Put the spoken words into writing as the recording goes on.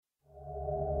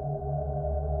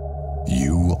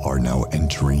You are now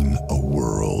entering a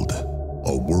world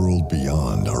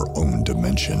beyond our own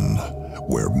dimension,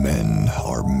 where men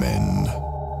are men.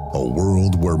 A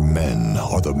world where men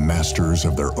are the masters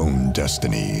of their own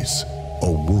destinies.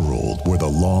 A world where the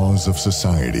laws of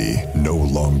society no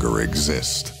longer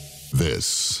exist.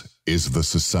 This is the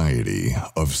Society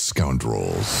of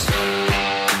Scoundrels.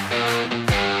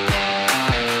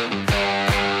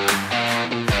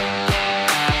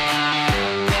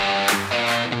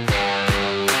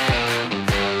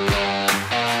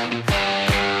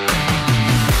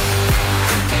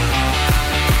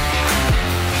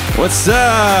 What's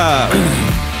up?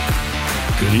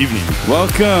 Good evening.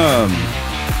 Welcome.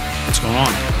 What's going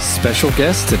on? Special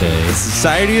guest today.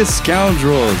 Society of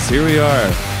Scoundrels. Here we are.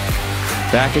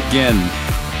 Back again.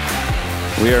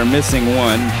 We are missing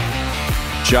one.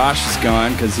 Josh is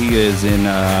gone because he is in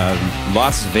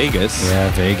Las Vegas. Yeah,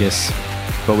 Vegas.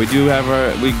 But we do have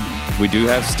we do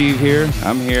have Steve here.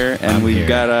 I'm here, and we've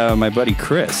got my buddy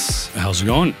Chris. How's it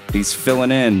going? He's filling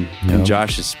in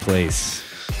Josh's place.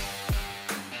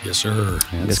 Yes, sir.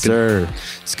 Yeah, Yes, sir.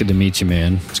 It's good to meet you,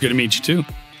 man. It's good to meet you, too.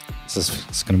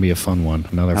 It's going to be a fun one.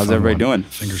 How's everybody doing?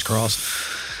 Fingers crossed.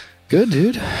 Good,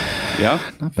 dude. Yeah?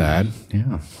 Not bad.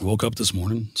 Yeah. Woke up this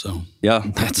morning, so Yeah.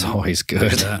 That's always good.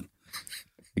 there's that.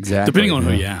 Exactly. Depending on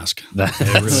who you ask. That's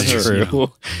It really is, true.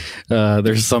 you know.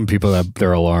 There's some people that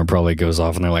their alarm probably goes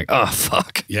off and they're like, oh,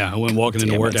 fuck. Yeah, I went walking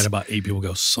into Damn work, it. I had about 8 people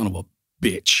go, son of a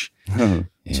bitch.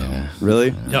 Yeah.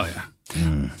 Really? Oh,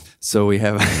 yeah. So we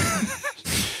have...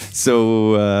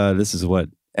 So this is what,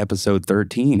 episode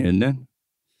 13, isn't it?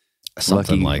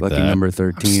 Something like lucky that. number I'm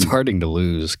 13. starting to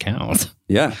lose count.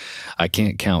 Yeah. I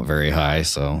can't count very high,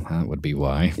 so that would be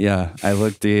why. Yeah. I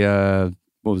looked what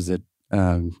was it?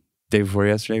 Day before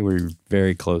yesterday, we were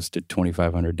very close to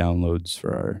 2,500 downloads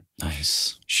for our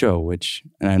Nice. show,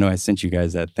 and I know I sent you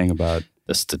guys that thing about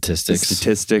The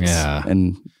statistics. Yeah.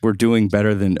 And we're doing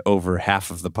better than over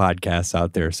half of the podcasts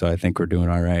out there, so I think we're doing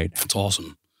all right. That's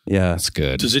awesome. Yeah. That's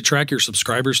good. Does it track your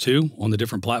subscribers, too, on the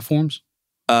different platforms?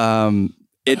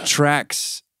 It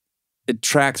tracks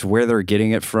where they're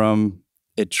getting it from.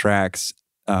 It tracks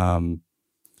how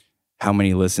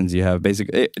many listens you have.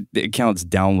 Basically, it counts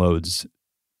downloads.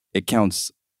 It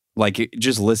counts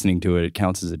just listening to it. It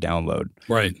counts as a download.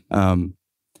 Right. And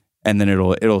then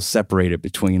it'll separate it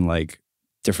between like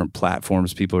different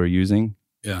platforms people are using.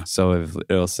 Yeah. So if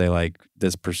it'll say like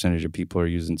this percentage of people are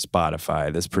using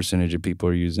Spotify, this percentage of people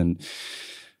are using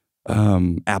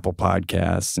Apple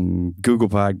Podcasts and Google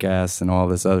Podcasts and all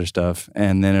this other stuff.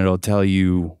 And then it'll tell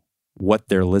you what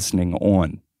they're listening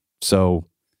on. So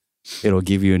it'll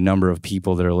give you a number of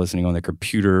people that are listening on their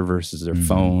computer versus their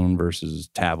phone versus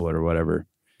tablet or whatever.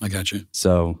 I got you.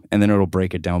 So, and then it'll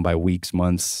break it down by weeks,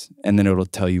 months, and then it'll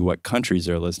tell you what countries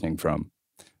they're listening from.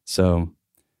 So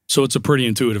it's a pretty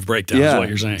intuitive breakdown is what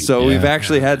you're saying. So we've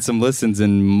actually had some listens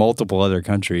in multiple other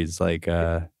countries, like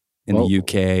in the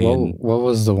UK. What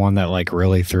was the one that like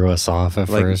really threw us off at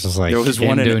first? It was like there was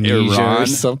one in Indonesia Iran or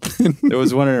something. There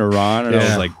was one in Iran, and I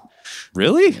was like,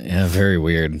 really? Yeah, very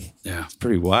weird. Yeah. It's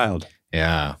pretty wild.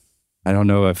 Yeah. I don't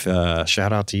know if...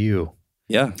 Shout out to you.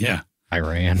 Yeah. Yeah.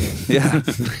 Iran. Yeah.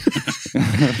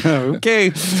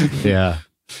 Okay. Yeah.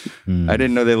 I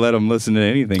didn't know they let them listen to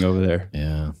anything over there.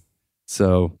 Yeah.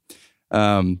 So,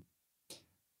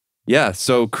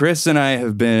 so Chris and I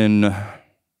have been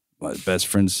best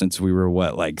friends since we were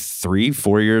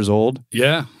 3-4 years old.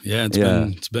 Yeah. Yeah.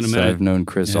 It's been a So minute. I've known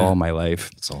Chris all my life.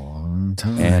 It's a long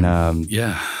time. And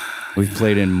Yeah. we've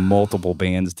played in multiple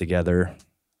bands together.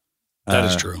 That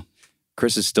is true.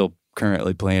 Chris is still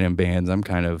currently playing in bands. I'm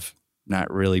kind of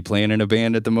not really playing in a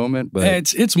band at the moment, but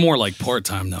It's more like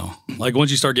part-time, though. Like once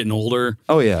you start getting older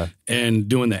oh yeah, and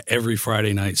doing that every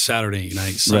Friday night, Saturday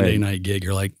night, Sunday night gig,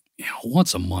 you're like,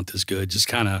 once a month is good. Just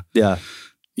kind of,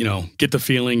 get the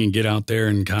feeling and get out there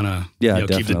and kind of keep the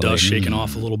definitely. dust shaking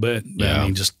off a little bit. But, Yeah. I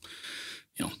mean, just,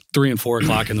 3 and 4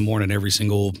 o'clock in the morning every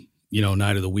single,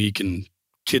 night of the week. And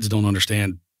kids don't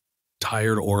understand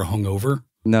tired or hungover.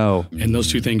 no, And those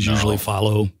two things usually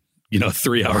follow, a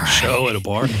 3-hour show at a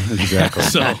bar. exactly.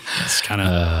 So it's kind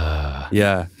of,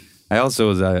 Yeah, I also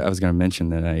was going to mention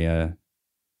that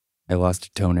I lost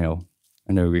a toenail.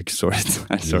 I know we sort of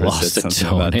lost said a something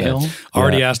about toenail? that. I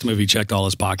already asked him if he checked all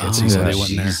his pockets. He said they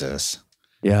wasn't there. Jesus.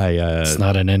 Yeah, It's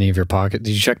not in any of your pockets.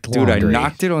 Did you check the dude, I laundry?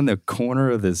 knocked it on the corner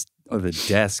of the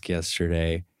desk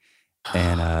yesterday,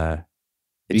 and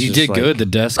it's You just did like- good. The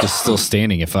desk is still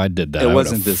standing. If I did that, It I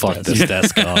wasn't would've this fucked desk. this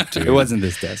desk up, dude. It wasn't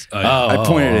this desk. Oh, yeah. I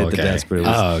pointed it at the okay. desk, but it was.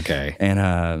 Oh, okay.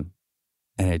 And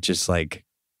it just it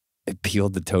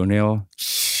peeled the toenail.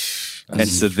 And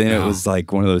so then it was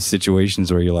like one of those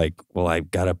situations where you're like, well,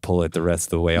 I've got to pull it the rest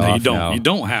of the way off. You don't. Now. You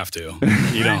don't have to.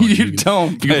 You don't. You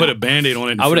don't. You can put a Band-Aid on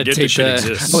it and forget the shit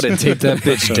exists. I would have taped that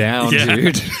bitch down,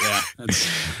 dude. Yeah.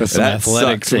 That's some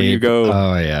athletic sucks when you go,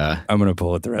 oh, yeah. I'm going to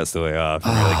pull it the rest of the way off.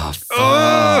 And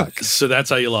Oh, fuck. So that's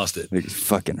how you lost it. It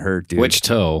fucking hurt, dude. Which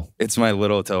toe? It's my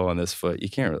little toe on this foot. You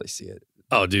can't really see it.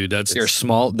 Oh, dude, that's The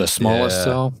smallest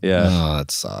toe? Yeah. Oh,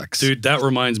 that sucks. dude. That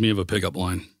reminds me of a pickup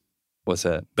line. What's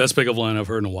that? Best pickup line I've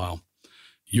heard in a while.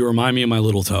 You remind me of my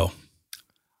little toe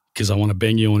because I want to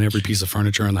bang you on every piece of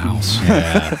furniture in the house.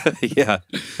 Yeah. Yeah.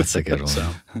 That's a good one. So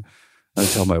I'll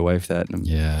tell my wife that in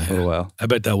a little while. I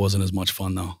bet that wasn't as much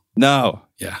fun though. No.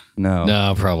 Yeah. No.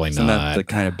 No, probably It's not. not the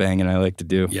kind of banging I like to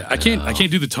do. Yeah. I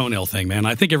can't do the toenail thing, man.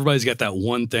 I think everybody's got that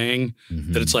one thing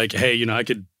that it's like, hey, I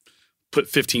could put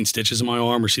 15 stitches in my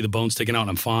arm or see the bone sticking out and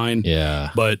I'm fine.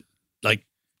 Yeah. But like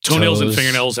toenails Toes. and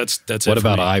fingernails, that's What it for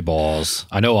about me. eyeballs?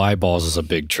 I know eyeballs is a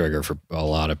big trigger for a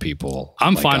lot of people.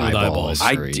 I'm fine with eyeballs.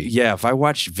 If I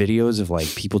watch videos of like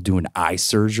people doing eye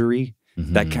surgery,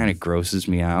 that kind of grosses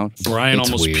me out. Brian It's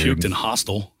almost weird. puked in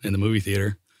Hostel in the movie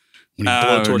theater when he Oh,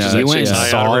 blowtorches no. that You went and chick's eye out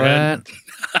saw of her head.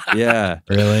 that? Yeah.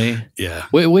 Really? Yeah.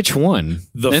 Wait, which one?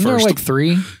 The Isn't there first- like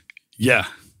 3? Yeah.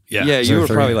 Yeah. Yeah, Is you there were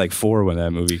 3? probably like 4 when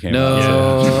that movie came No.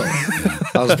 out.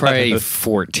 I was probably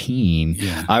 14.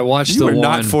 Yeah. I watched You the were one.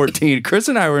 not 14. Chris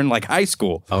and I were in like high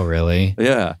school. Oh, really?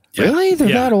 Yeah. Yeah. Really? They're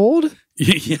Yeah. that old?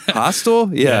 Yeah.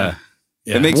 Hostel? Yeah.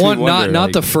 Yeah. It makes One, me wonder. not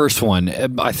like, the first one.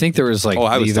 I think there was like Oh,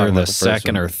 I was either talking the about the first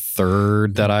second one. or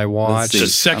third that I watched. see. The I'm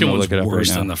second gonna one's look it up right worse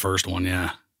now. than the first one.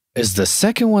 Yeah. Is the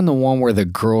second one the one where the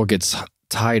girl gets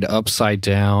tied upside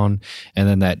down and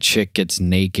then that chick gets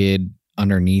naked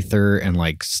underneath her and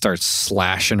like starts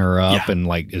slashing her up Yeah. and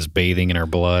like is bathing in her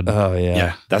blood? Oh, yeah.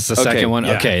 Yeah. That's the Okay, second one?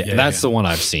 yeah, Okay, yeah, that's yeah. the one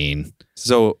I've seen.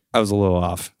 So I was a little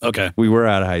off. Okay. We were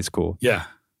out of high school. Yeah.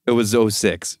 It was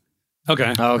 06.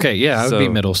 Okay. Oh, okay, yeah, I would be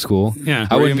So- middle school. Yeah.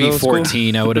 I Were you wouldn't in be middle school?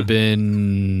 14. I would have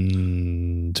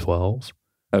been 12,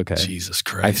 Okay. Jesus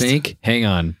Christ. I think. Hang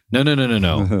on.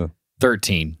 No.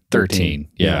 13. 13.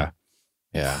 Yeah.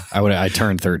 Yeah. I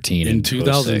turned 13 In in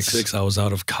 2006, I was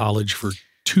out of college for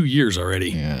 2 years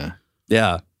already. Yeah.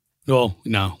 Yeah. Well,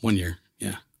 no, 1 year.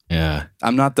 Yeah. Yeah.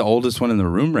 I'm not the oldest one in the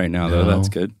room right now, though. No. That's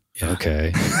good. Yeah.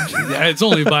 Okay. Yeah, it's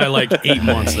only by like 8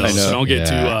 months though, I know. so don't get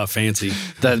Yeah. too fancy.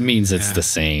 That means it's Yeah. the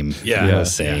same. Yeah. The Yeah.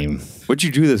 same. What'd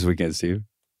you do this weekend, Steve?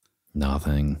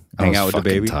 Nothing. I Hang was out with the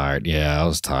fucking baby? tired. Yeah, I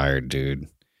was tired, dude.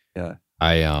 Yeah.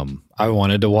 I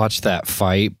wanted to watch that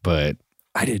fight, but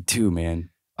I did too, man.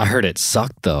 I heard it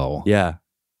sucked though. Yeah.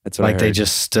 That's what Like I they heard.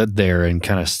 just stood there and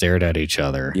kind of stared at each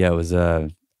other. Yeah, it was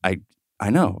I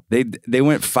know. They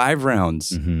went 5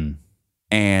 rounds hmm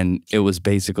and it was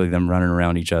basically them running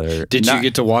around each other. Did you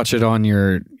get to watch it on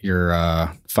your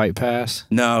Fight Pass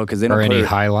No, because they or don't put any it,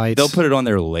 highlights? they'll put it on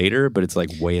there later, but it's like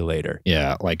way later.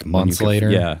 yeah, like When you months could- later.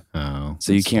 Yeah. Oh,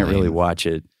 So you that's can't really lame. watch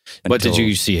it. But did until-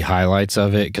 you see highlights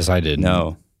of it? Because I didn't.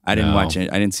 No. I didn't No. watch it.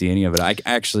 I didn't see any of it. I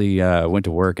actually went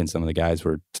to work and some of the guys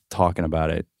were talking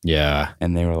about it Yeah.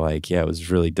 and they were like, yeah, it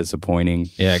was really disappointing.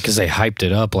 Yeah, because they hyped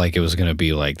it up like it was going to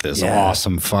be like this Yeah.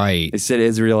 awesome fight. They said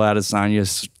Israel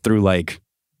Adesanya threw like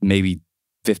maybe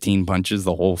 15 punches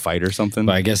the whole fight or something.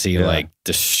 But I guess he Yeah. like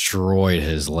destroyed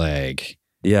his leg,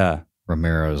 Yeah.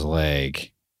 Romero's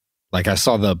leg. Like I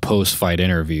saw the post-fight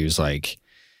interviews, like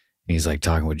he's like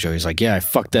talking with Joe. He's like, "Yeah, I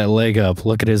fucked that leg up.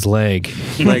 Look at his leg.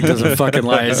 Leg doesn't fucking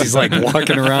lie." As he's like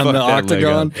walking around the Fuck that leg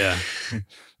octagon. Yeah.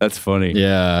 That's funny.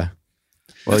 Yeah,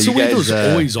 Well, That's you the way guys, those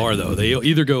always are, though. They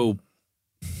either go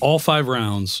all 5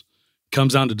 rounds,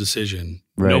 comes down to decision.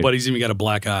 Right. Nobody's even got a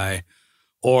black eye,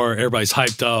 or everybody's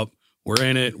hyped up. We're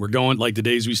in it. We're going like the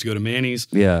days we used to go to Manny's.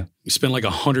 yeah. We spend like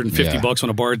 $150 Yeah. bucks on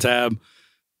a bar tab.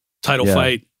 Title Yeah.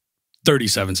 fight,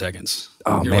 37 seconds.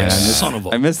 Oh, You're man. like, I miss, son of a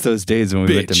I miss those days when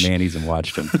we went to bitch. Manny's and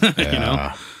watched them. you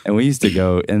know? And we used to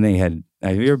go and they had,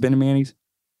 have you ever been to Manny's?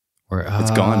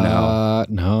 It's gone now.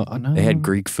 No. They had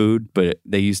Greek food, but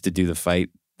they used to do the fight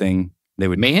thing. They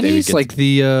would Manny's, get like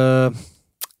the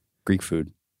Greek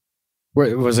food.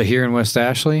 where, was it here in West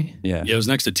Ashley? Yeah. Yeah, it was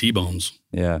next to T-Bones.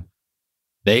 Yeah.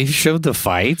 They showed the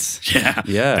fights. Yeah.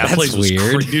 Yeah. That That's place was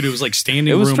weird. dude, it was like standing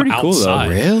It was room pretty cool, though. outside.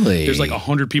 Really? There's like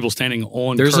 100 people standing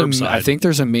on There's curbside. I think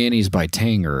there's a Manny's by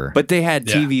Tanger. But they had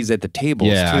Yeah. TVs at the tables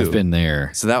yeah, too. I've been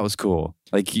there. So that was cool.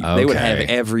 Like they would have Okay.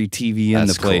 every TV in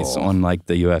That's the place cool. on like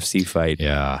the UFC fight.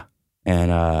 Yeah.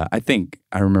 And I think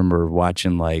I remember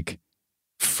watching like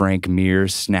Frank Mir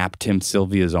snap Tim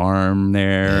Sylvia's arm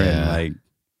there. And Yeah. like,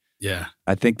 yeah.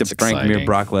 I think the It's Frank Mir exciting.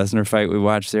 Brock Lesnar fight we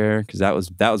watched there, because that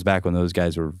was back when those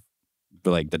guys were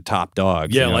like the top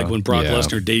dogs. Yeah, you know? like when Brock Yeah.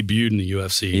 Lesnar debuted in the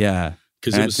UFC. Yeah.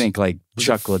 Because I think like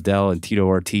Chuck Liddell and Tito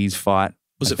Ortiz fought.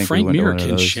 Was it Frank Mir or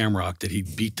Ken Shamrock that he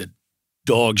beat the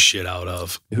dog shit out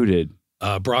of? Who did?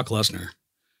 Brock Lesnar.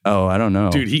 Oh, I don't know.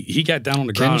 Dude, he got down on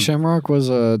the Ken ground. Shamrock was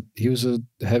a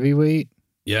heavyweight?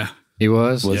 Yeah. He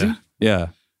was? Was he? Yeah.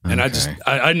 And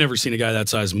I'd never seen a guy that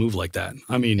size move like that.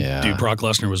 I mean, dude, Brock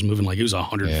Lesnar was moving like he was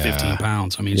 115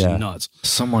 pounds. I mean, it's nuts.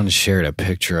 Someone shared a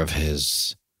picture of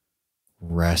his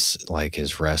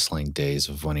wrestling days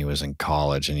of when he was in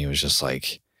college, and he was just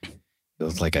like, it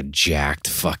was like a jacked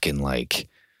fucking like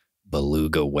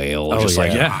beluga whale.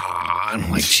 I'm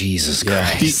like, Jesus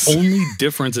Christ. The only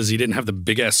difference is he didn't have the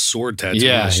big ass sword tattoo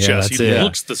on his chest. He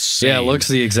looks the same. Yeah, it looks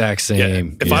the exact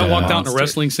same. Yeah. If I walked out in a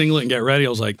wrestling singlet and get ready, I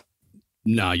was like,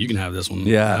 nah, you can have this one.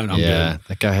 Yeah. I'm good.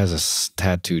 That guy has a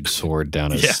tattooed sword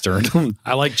down his sternum.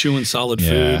 I like chewing solid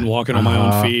food and walking on my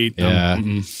own feet. Yeah.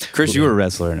 Chris, you were a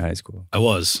wrestler in high school. I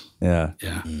was. Yeah.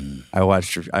 Yeah. I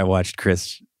watched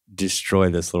Chris destroy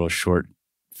this little short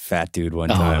fat dude one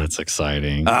time. Oh, that's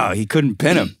exciting. Oh, he couldn't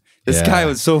pin him. This guy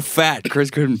was so fat,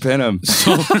 Chris couldn't pin him.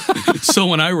 So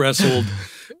when I wrestled,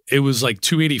 it was like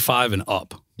 285 and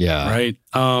up. Yeah. Right?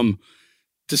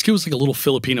 This kid was like a little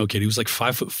Filipino kid. He was like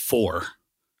 5'4"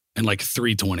 and like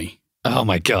 320. Oh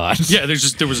my God. Yeah, there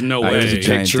was no way. There's a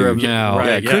picture of him now.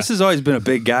 Right, Chris has always been a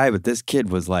big guy, but this kid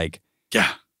was like,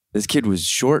 this kid was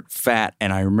short, fat,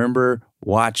 and I remember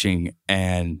watching,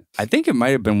 and I think it might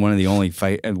have been one of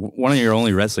your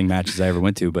only wrestling matches I ever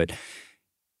went to, but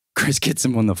Chris gets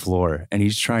him on the floor, and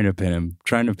he's trying to pin him,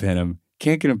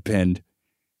 can't get him pinned.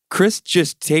 Chris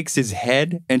just takes his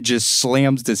head and just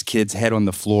slams this kid's head on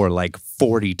the floor like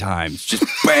 40 times. Just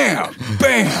bam,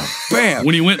 bam, bam.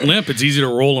 When he went limp, it's easy to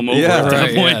roll him over at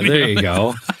that point. Yeah, there you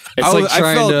go. It's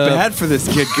I felt bad for this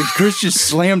kid because Chris just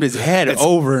slammed his head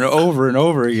over and over and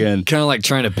over again. Kind of like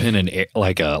trying to pin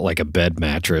like a bed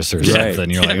mattress or something.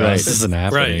 You're like, this isn't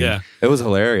happening. Right, yeah. It was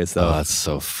hilarious though. Oh, that's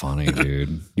so funny,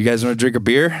 dude. You guys want to drink a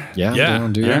beer? Yeah. Yeah.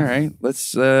 Dude. All right,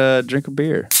 let's drink a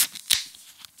beer.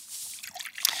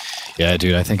 Yeah,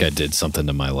 dude, I think I did something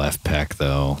to my left pec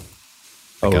though.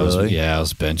 Like I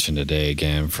was benching today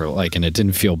again and it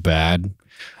didn't feel bad.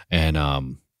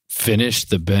 And finished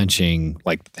the benching,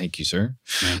 thank you, sir.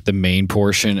 Yeah. The main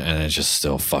portion, and it just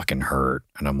still fucking hurt.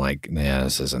 And I'm like,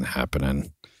 this isn't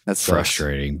happening. That's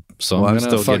frustrating. So I'm gonna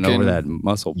still getting over that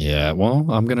muscle. Yeah, well,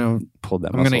 I'm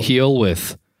gonna heal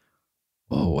with.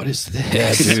 Whoa, what is this?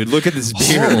 Yeah, dude, look at this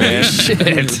beer, man.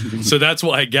 Shit. So that's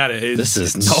why I got it. This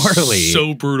is gnarly.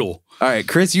 So brutal. All right,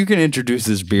 Chris, you can introduce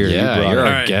this beer. Yeah, you're our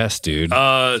right. guest, dude.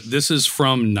 This is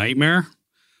from Nightmare.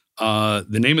 The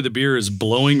name of the beer is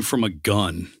Blowing from a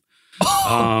Gun.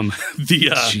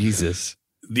 Jesus.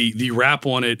 The rap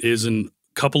on it is a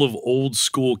couple of old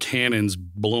school cannons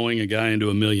blowing a guy into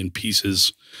a million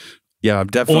pieces. Yeah, I'm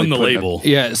definitely on the label.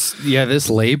 Yes, yeah, this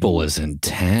label is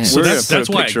intense. So that's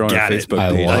why I got it. I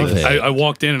love it. I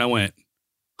walked in and I went,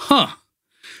 huh.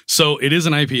 So it is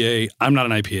an IPA. I'm not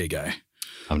an IPA guy.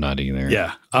 I'm not either.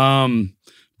 Yeah.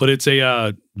 But it's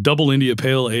a double India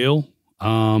Pale Ale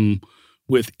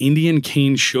with Indian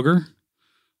cane sugar,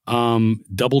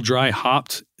 double dry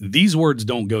hopped. These words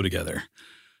don't go together.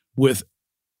 With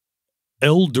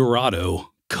El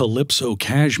Dorado, Calypso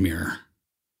Cashmere,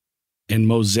 and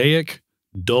Mosaic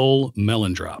Dull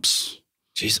Melon Drops.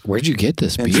 Jeez, where'd you get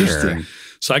this beer?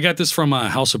 So I got this from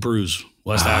House of Brews,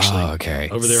 West Ashley. Okay.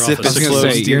 Over there Sip off of this 6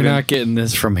 close, You're not getting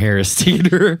this from Harris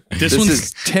Teeter. This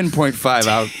is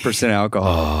 10.5%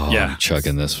 alcohol. Oh, Yeah. I'm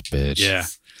chugging this bitch. Yeah.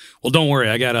 Well, don't worry.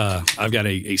 I've got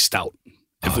a stout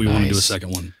if we want to do a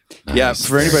second one. Nice. Yeah,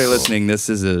 for anybody listening, this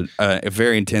is a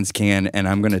very intense can, and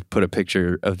I'm going to put a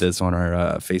picture of this on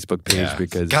our Facebook page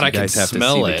because God, you guys I can have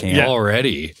smell to it see the can.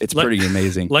 already. It's pretty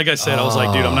amazing. Like I said, I was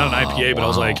like, dude, I'm not an IPA, but I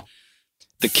was like,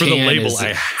 The for the label,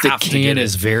 I have to get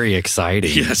is it. very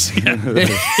exciting. Yes. Yeah.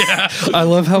 Yeah. I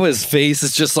love how his face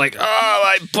is just like,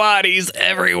 my body's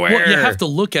everywhere. Well, you have to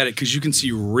look at it because you can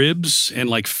see ribs and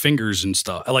like fingers and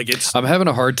stuff. Like I'm having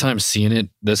a hard time seeing it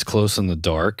this close in the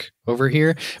dark over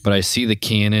here, but I see the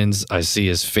cannons. I see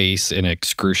his face in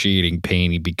excruciating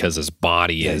pain because his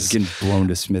body is getting blown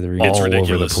to smithereens. all ridiculous.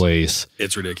 over the place.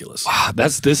 It's ridiculous. Wow,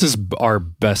 this is our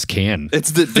best can.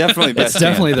 It's definitely best. It's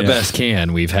definitely can. the best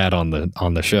can we've had on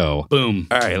the show. Boom.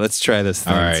 All right, let's try this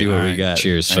thing. All right, See what we got.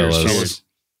 Cheers, Cheers. fellas.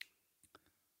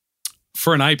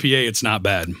 For an IPA, it's not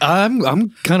bad. I'm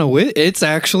kind of with. It's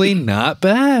actually not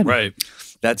bad. Right.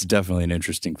 That's definitely an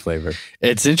interesting flavor.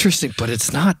 It's interesting, but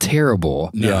it's not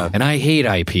terrible. No. And I hate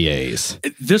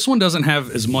IPAs. This one doesn't have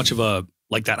as much of a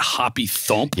like that hoppy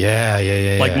thump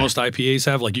Yeah. like most IPAs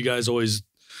have. Like you guys always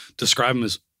describe them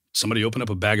as somebody open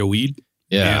up a bag of weed.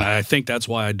 Yeah. And I think that's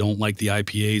why I don't like the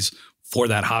IPAs for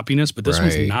that hoppiness. But this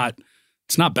one's Right. not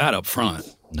It's not bad up front.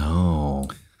 No.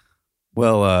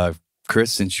 Well,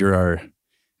 Chris, since you're our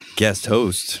guest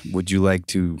host, would you like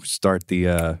to start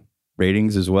the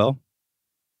ratings as well?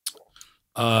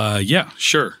 Yeah,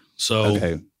 sure. So,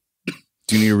 Okay.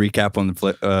 Do you need a recap on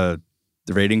the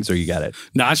ratings, or you got it?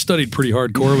 no, I studied pretty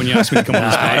hardcore when you asked me to come on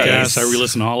this Nice. podcast. I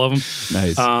re-listened to all of them.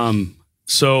 Nice.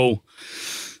 So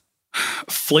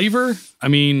flavor, I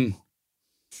mean,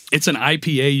 it's an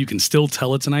IPA. You can still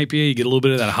tell it's an IPA. You get a little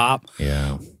bit of that hop.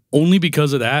 Yeah. Only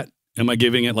because of that am I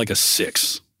giving it like a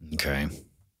 6. Okay.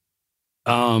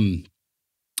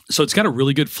 So it's got a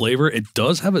really good flavor. It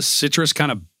does have a citrus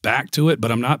kind of back to it,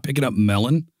 but I'm not picking up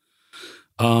melon.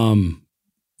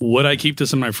 Would I keep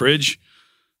this in my fridge?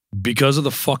 Because of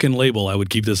the fucking label, I would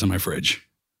keep this in my fridge.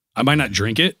 I might not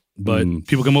drink it, but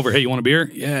people come over, hey, you want a beer?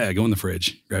 Yeah, go in the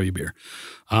fridge, grab you a beer.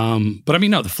 But I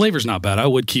mean, no, the flavor's not bad. I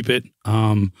would keep it.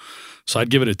 So I'd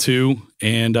give it a 2.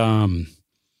 And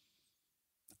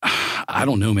I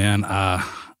don't know, man.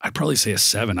 I'd probably say a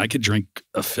 7. I could drink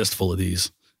a fistful of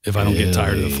these if I don't get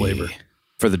tired of the flavor.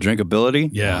 For the drinkability?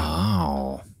 Yeah.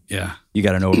 Wow. Yeah. You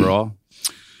got an overall?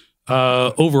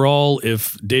 Overall,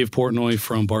 if Dave Portnoy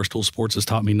from Barstool Sports has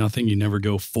taught me nothing, you never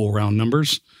go full round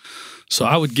numbers. So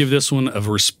I would give this one a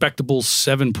respectable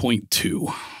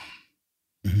 7.2.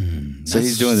 So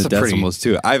he's doing the decimals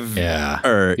too. Yeah.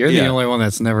 Or, You're the yeah. only one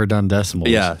that's never done decimals.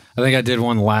 Yeah. I think I did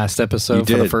one last episode You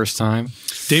for the did. first time.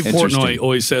 Dave Interesting. Portnoy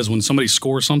always says when somebody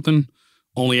scores something,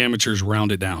 only amateurs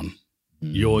round it down.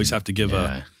 You always have to give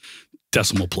a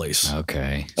decimal place.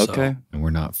 Okay. Okay. And we're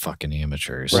not fucking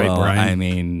amateurs. Right, Well, Brian? I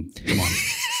mean, Come on.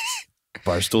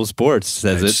 Barstool Sports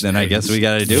says it, then I guess we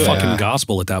got to do it. Fucking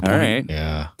gospel at that point. All right.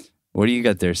 Yeah. What do you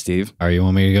got there, Steve? All right, you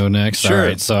want me to go next? Sure. All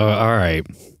right. So, all right.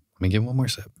 Let me get one more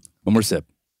sip. One more sip.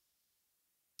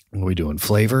 What are we doing?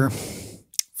 Flavor.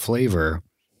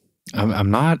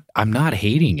 I'm not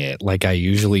hating it like I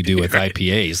usually do with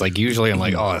IPAs. Like usually I'm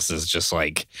like, oh, this is just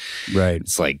like, Right.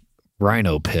 it's like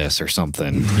rhino piss or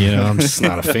something. You know, I'm just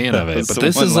not a fan of it. But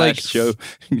this is like show.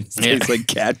 It tastes like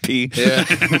cat pee. Yeah.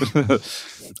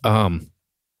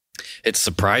 It's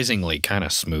surprisingly kind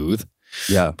of smooth,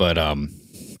 Yeah. but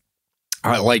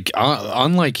I like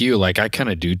unlike you, like I kind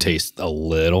of do taste a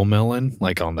little melon,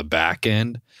 like on the back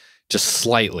end, just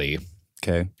slightly.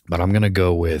 Okay. But I'm gonna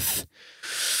go with,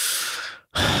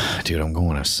 dude. I'm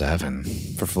going a 7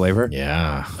 For flavor?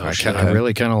 Yeah, Oh, shit. I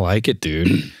really kind of like it,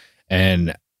 dude,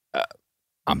 and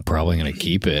I'm probably gonna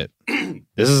keep it.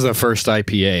 This is the first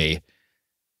IPA,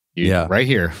 Yeah. right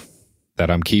here, that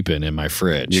I'm keeping in my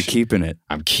fridge. You're keeping it.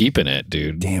 I'm keeping it,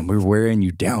 dude. Damn, we're wearing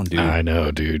you down, dude. I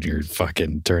know, dude. You're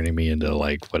fucking turning me into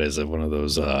like, what is it? One of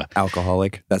those,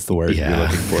 Alcoholic. That's the word you're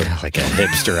looking for. like a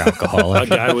hipster A alcoholic.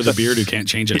 guy with a beard who can't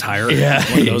change a tire. Yeah.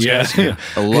 One of those Yeah. guys. Yeah.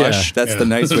 A lush. Yeah. That's the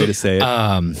nice way to say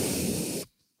it.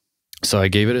 So I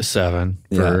gave it a 7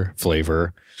 for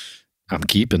flavor. I'm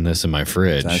keeping this in my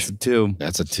fridge. That's a 2.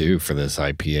 That's a 2 for this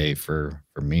IPA for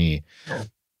me.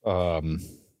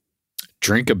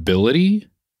 Drinkability.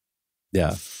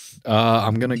 Yeah.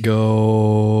 I'm gonna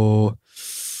go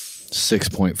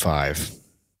 6.5.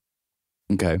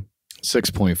 Okay.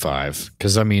 6.5,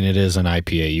 because I mean it is an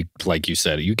IPA. You, like you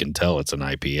said, you can tell it's an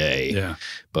IPA. Yeah.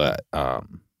 But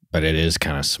it is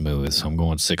kind of smooth. So I'm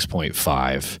going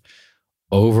 6.5.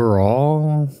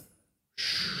 Overall,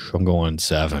 I'm going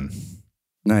 7.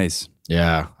 Nice.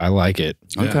 Yeah, I like it.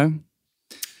 Okay.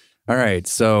 All right.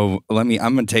 So I'm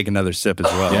going to take another sip as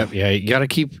well. Yep. Yeah, you got to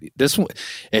keep this one.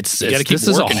 This is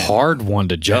a working it. hard one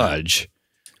to judge,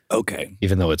 Okay.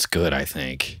 even though it's good, I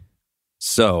think.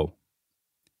 So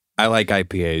I like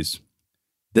IPAs.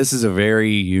 This is a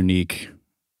very unique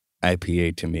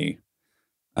IPA to me.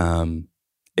 I'm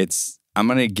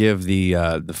going to give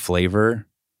the flavor.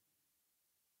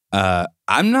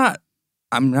 I'm not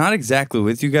exactly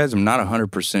with you guys. I'm not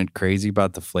 100% crazy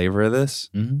about the flavor of this.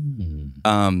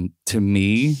 To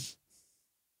me,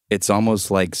 it's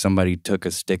almost like somebody took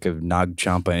a stick of Nag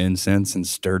Champa incense and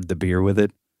stirred the beer with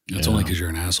it. It's only because you're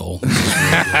an asshole.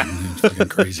 It's fucking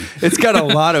crazy. It's got a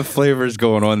lot of flavors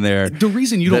going on there. The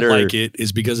reason you don't that are- like it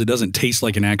is because it doesn't taste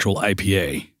like an actual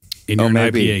IPA. And you're an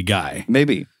maybe. IPA guy.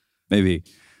 Maybe.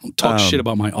 Don't talk shit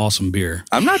about my awesome beer.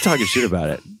 I'm not talking shit about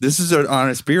it. This is an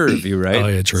honest beer review, right? Oh,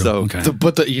 yeah, true. So Okay.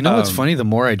 But you know what's funny? The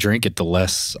more I drink it, the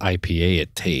less IPA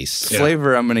it tastes.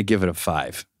 flavor, I'm going to give it a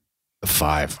 5.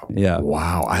 5. Yeah.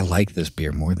 Wow, I like this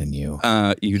beer more than you.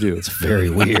 You do. It's very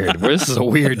weird. This is a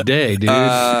weird day, dude.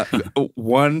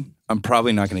 1, I'm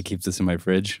probably not going to keep this in my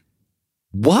fridge.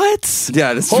 What?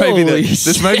 Yeah, this might be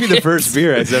Holy the first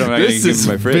beer I said I'm not going to This keep is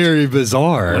in my fridge. very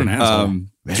bizarre. What an asshole.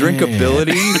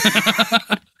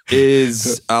 Drinkability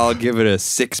is, I'll give it a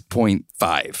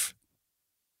 6.5.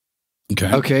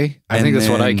 Okay. I And think that's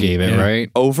what I then- gave it, yeah. right?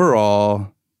 Overall,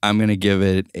 I'm going to give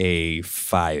it a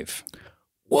 5.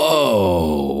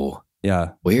 Whoa.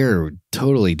 Yeah. We're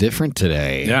totally different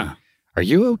today. Yeah. Are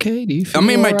you okay? Do you feel I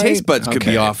mean, my all right? taste buds could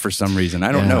Okay. be off for some reason.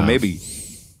 I don't know. Yeah. Maybe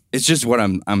it's just what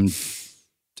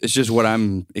it's just what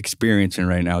I'm experiencing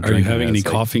right now. Are you drinking having it. any It's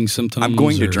like- coughing symptoms? I'm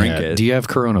going to or- drink Yeah. it. Do you have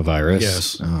coronavirus?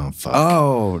 Yes. Oh, fuck.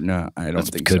 Oh, no, I don't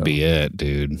That think could so. be it,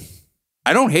 dude.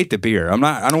 I don't hate the beer.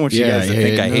 I don't want you guys to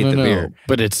think I hate the beer.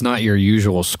 But it's not your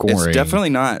usual scoring. It's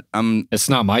definitely not. It's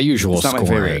not my usual It's not my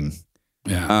scoring.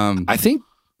 Yeah.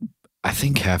 I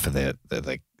think half of the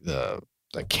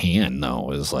can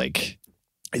though is like.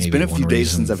 It's maybe been a one few days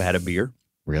reason. since I've had a beer,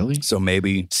 Really? so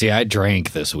maybe See, I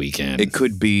drank this weekend. it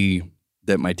could be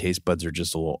that my taste buds are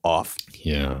just a little off.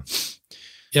 Yeah.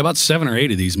 Yeah, about 7 or 8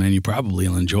 of these, man. You probably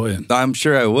will enjoy it. I'm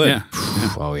sure I would. Yeah.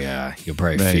 Oh yeah, you'll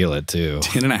probably Right. feel it too.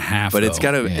 10 and a half. But it's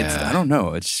got a. It's, Yeah. I don't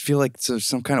know. I just feel like it's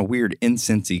some kind of weird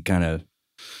incensey kind of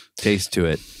taste to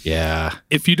it. Yeah.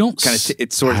 If you don't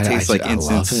It sort of I- tastes I- like I love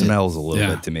incense it. smells a little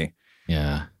Yeah. bit to me.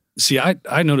 Yeah. see,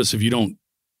 I notice if you don't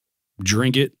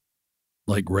drink it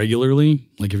like regularly,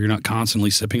 like if you're not constantly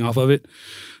sipping off of it,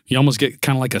 you almost get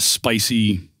kind of like a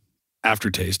spicy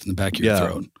aftertaste in the back of your Yeah.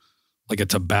 throat, like a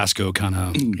Tabasco kind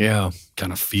Yeah.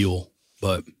 of feel.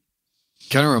 But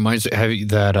Kind of reminds me have you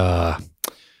that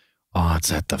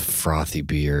it's at the Frothy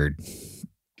Beard.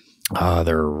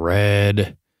 They're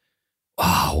red.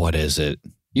 What is it?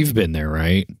 You've been there,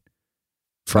 right?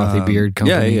 Frothy Beard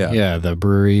Company. yeah. Yeah, the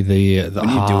brewery, the We need to do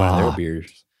one of their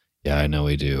beers. Yeah, I know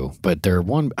we do. But they're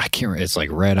one I can't remember, it's like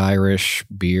Red Irish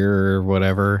beer or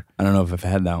whatever. I don't know if I've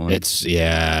had that one.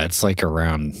 It's like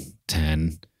around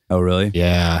 10. Oh, really?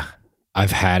 Yeah.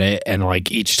 I've had it and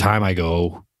like each time I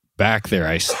go back there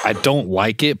I don't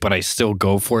like it, but I still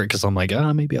go for it because I'm like,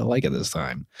 maybe I'll like it this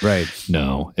time. Right.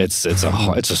 No, it's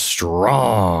a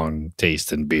strong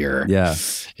tasting beer. Yeah.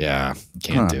 Yeah,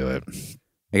 can't do it.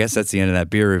 I guess that's the end of that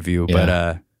beer review. Yeah.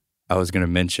 But I was going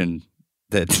to mention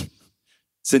that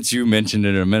since you mentioned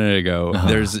it a minute ago,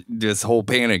 there's this whole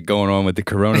panic going on with the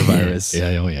coronavirus.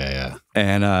 Yeah.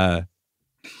 And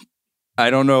I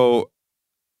don't know.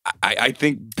 I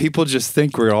think people just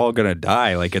think we're all going to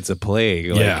die like it's a plague.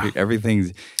 Like Yeah.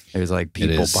 there's like It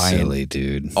people is buying silly,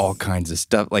 dude. all kinds of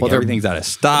stuff. Like Well, everything's out of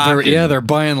stock. They're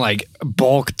buying like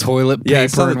bulk toilet Yeah, I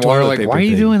paper saw the and water. toilet Like, paper why are you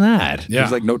thing. doing that? yeah,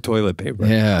 There's like no toilet paper.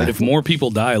 Yeah. if more people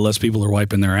die, less people are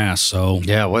wiping their ass. So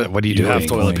Yeah, what are you you doing? have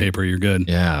toilet paper, you're good.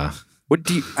 Yeah. What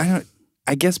do you,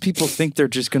 I guess people think they're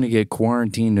just going to get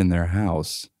quarantined in their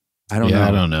house. I don't know.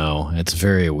 I don't know. It's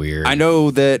very weird. I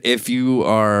know that if you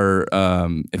are,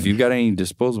 if you've got any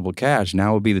disposable cash,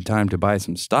 now would be the time to buy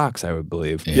some stocks, I would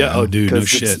believe. Yeah. Oh, dude, no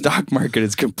Because the shit. stock market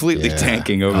is completely Yeah.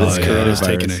 tanking over Oh, this yeah, coronavirus. it is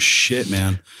taking a shit,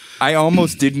 man. I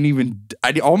almost didn't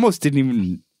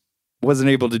even wasn't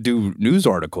able to do news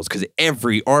articles because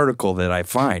every article that I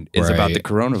find is about Right. the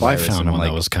coronavirus. Well, I found and I'm one like,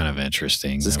 that was kind of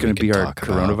interesting. is this that we going to be could our talk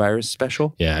about. coronavirus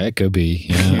special? Yeah, it could be.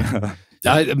 Yeah.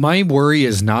 My worry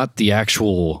is not the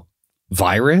actual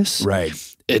virus. Right.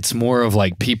 It's more of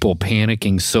like people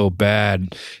panicking so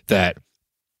bad that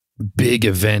big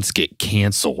events get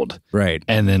canceled Right.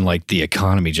 and then like the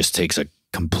economy just takes a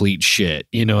complete shit.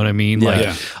 You know what I mean?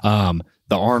 Yeah. Like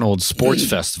the Arnold Sports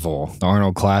Festival, the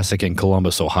Arnold Classic in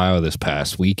Columbus, Ohio this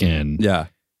past weekend, Yeah.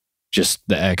 just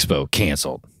the expo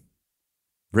canceled.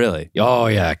 Really? Oh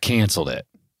yeah, canceled it.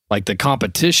 Like the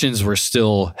competitions were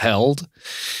still held.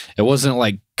 It wasn't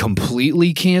like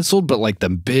completely canceled, but like the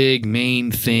big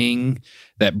main thing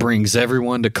that brings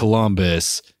everyone to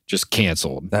Columbus just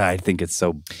canceled. I think it's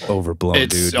so overblown,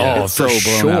 It's- dude. oh, It's so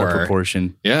for blown out of sure.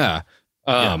 proportion. Yeah.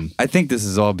 I think this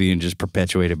is all being just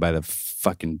perpetuated by the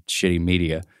fucking shitty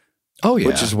media, Oh yeah.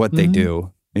 which is what they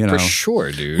do. You know, for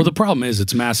sure, dude. Well, the problem is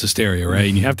it's mass hysteria, right?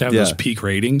 And you have to have those Yeah. peak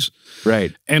ratings.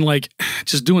 right? And like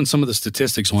just doing some of the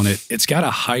statistics on it, it's got a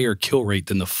higher kill rate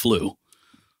than the flu.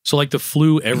 So like the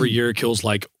flu every year kills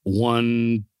like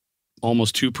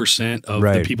almost 2% of the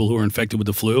Right. people who are infected with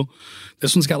the flu.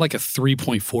 This one's got like a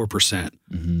 3.4%.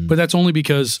 Mhm. But that's only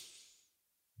because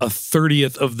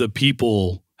 1/30 of the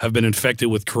people have been infected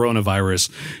with coronavirus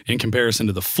in comparison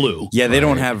to the flu. Yeah, they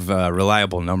don't have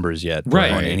reliable numbers yet,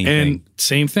 Right. On anything. And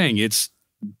same thing. It's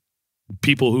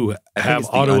people who have it's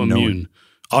the unknown.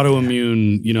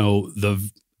 autoimmune, you know, the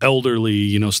elderly,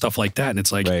 you know, stuff like that. And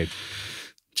it's like, right.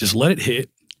 just let it hit,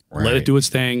 let Right. it do its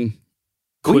thing.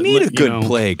 We Quit need let- a you good know-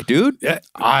 plague, dude.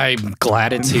 I'm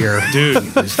glad it's here. Dude,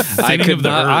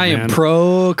 I am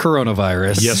pro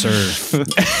coronavirus. Yes, sir.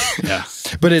 Yeah.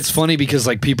 But it's funny because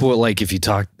like people like if you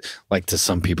talk like to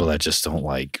some people that just don't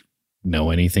like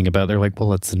know anything about it, they're like,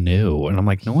 well, it's new. And I'm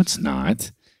like, no, it's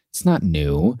not. it's not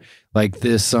new. Like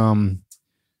this, like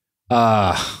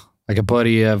a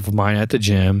buddy of mine at the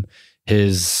gym,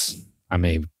 I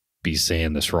may be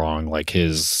saying this wrong, like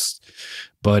his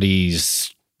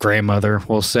buddy's grandmother,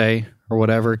 we'll say, or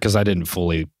whatever, because I didn't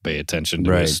fully pay attention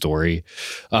to his story.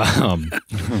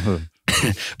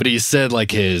 But he said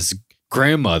like his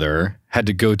grandmother had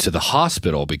to go to the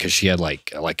hospital because she had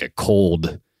like a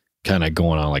cold kind of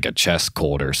going on, like a chest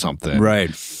cold or something.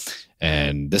 Right.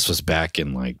 And this was back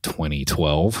in like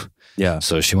 2012. Yeah.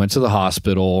 So she went to the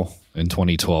hospital in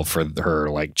 2012 for her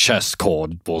like chest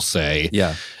cold, we'll say.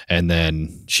 Yeah. And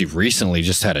then she recently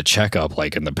just had a checkup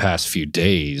like in the past few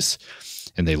days,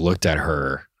 and they looked at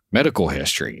her medical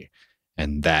history.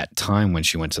 And that time when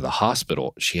she went to the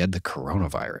hospital, she had the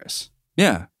coronavirus.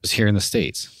 Yeah. It was here in the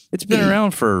States. It's been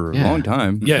around for a long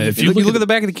time. Yeah, if you look at the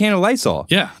back of the can of Lysol.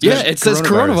 Yeah. It says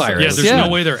coronavirus. Yeah, there's no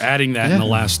way they're adding that in the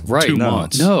last 2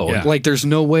 months. No, Yeah. like there's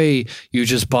no way you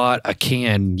just bought a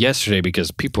can yesterday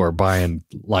because people are buying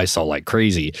Lysol like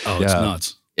crazy. Oh, it's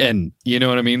nuts. And you know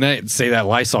what I mean? Say that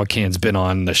Lysol can's been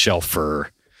on the shelf for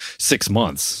 6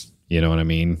 months, you know what I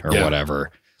mean? Or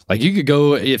whatever. Like you could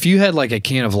go, if you had like a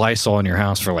can of Lysol in your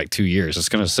house for like 2 years, it's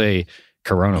going to say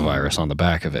coronavirus on the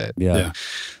back of it. Yeah.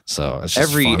 So it's just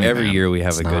every funny, year we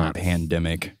have It's a good not.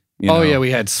 pandemic. Oh yeah, we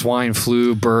had swine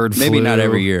flu, bird flu. Maybe not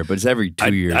every year, but it's every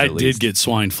 2 years. I at did least. get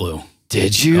swine flu.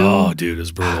 Did you? Oh, dude, it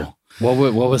was brutal. What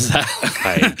was that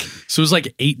like? So it was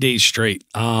like 8 days straight.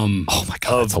 Oh my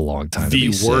God, that's a long time.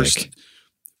 The to be worst sick.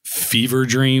 fever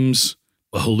dreams,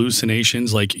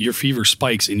 hallucinations, like your fever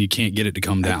spikes and you can't get it to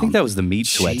come down. I think that was the meat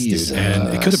sweats, Jesus. dude.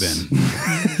 And it could have been.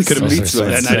 Could have Those been are some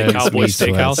that night at intense Cowboy meat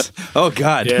Steakhouse. Oh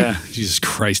God. Yeah. Jesus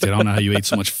Christ. I don't know how you ate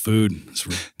so much food. It's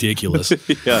ridiculous.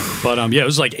 Yeah. But it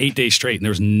was like 8 days straight and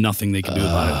there was nothing they could do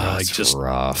about it. They're like, That's just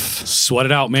rough. sweat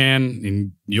it out, man,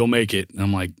 and you'll make it. And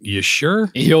I'm like, you sure?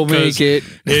 You'll 'Cause make it.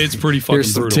 It's pretty fucking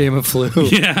Here's some brutal.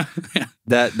 Tamiflu. Yeah.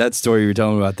 That story you were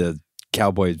telling me about the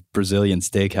Cowboy Brazilian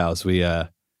Steakhouse.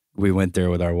 We went there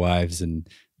with our wives, and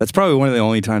that's probably one of the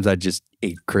only times I just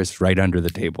ate Chris right under the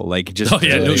table. Like just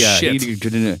no shit. he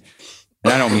didn't.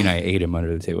 And I don't mean I ate him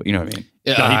under the table. You know what I mean?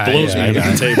 No, he blows me under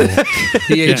the table.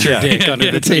 He ate your dick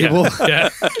under the table. Yeah.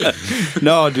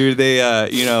 No, dude. They,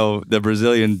 the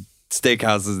Brazilian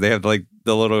steakhouses, they have like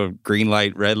the little green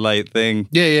light, red light thing.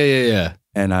 Yeah.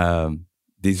 And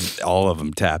all of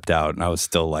them tapped out, and I was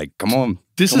still like, "Come on!"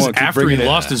 This is after he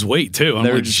lost his weight too. I'm They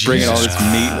were like, just bringing all this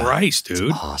meat. Christ,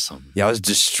 dude. Awesome. Yeah, I was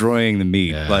destroying the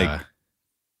meat. Yeah. Like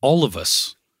All of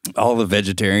us. all the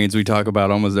vegetarians we talk about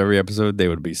almost every episode, they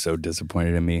would be so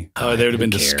disappointed in me. Oh, they would have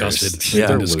been Who cares? disgusted. Yeah,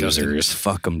 They're they're disgusted. losers.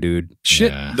 Fuck them, dude.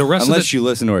 Shit. Yeah. The rest Unless of you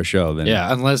listen to our show, then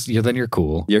Yeah, unless then you're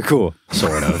cool. you're cool.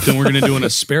 Sort of. then we're going to do an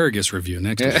asparagus review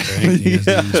next week. Right? You guys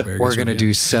do an asparagus We're gonna review?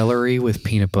 do celery with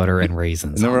peanut butter and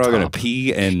raisins. And then we're all gonna top.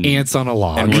 pee and ants on a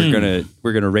log. and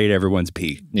we're gonna rate everyone's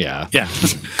pee. yeah. Yeah.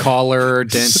 Color,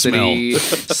 density,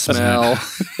 smell.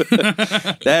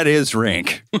 That is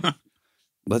rank.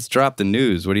 Let's drop the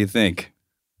news. What do you think?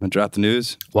 Want to drop the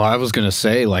news? Well, I was gonna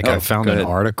say, like, Oh, I found go an ahead.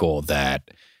 article that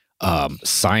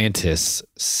scientists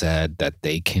said that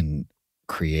they can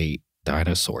create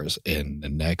dinosaurs in the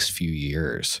next few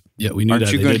years. Yeah, we knew Aren't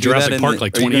that. you They going to did do that Jurassic in Park the,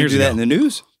 like are you 20 gonna years do that ago. in the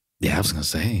news? Yeah, I was gonna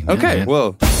say. yeah, Okay, man.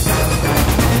 well,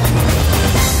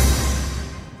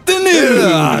 the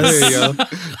there you go.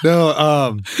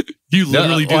 No, You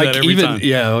literally do that every time.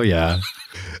 Yeah, oh yeah.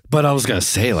 But I was gonna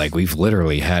say, like, we've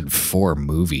literally had 4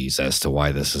 movies as to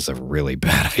why this is a really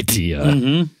bad idea.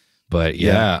 Mhm. But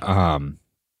yeah,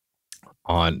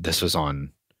 this was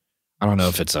on, I don't know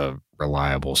if it's a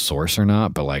reliable source or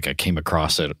not, but like I came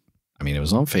across it. I mean, it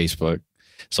was on Facebook,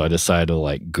 so I decided to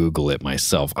like Google it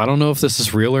myself. I don't know if this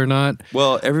is real or not.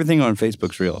 well, everything on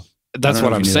Facebook's real. That's I don't what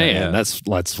know I'm if you knew that,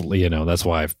 saying. yeah. That's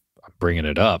why I'm bringing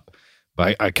it up.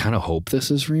 But I kind of hope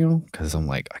this is real because I'm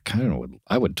like,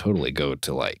 I would totally go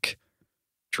to like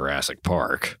Jurassic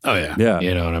Park. Oh, yeah. Yeah,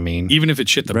 You know what I mean? Even if it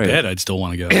shit the Right. bed, I'd still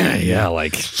want to go. Yeah,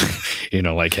 like,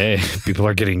 like, hey, people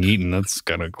are getting eaten. That's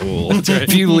kind of cool. That's right.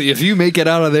 If you make it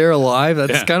out of there alive,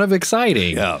 that's Yeah. kind of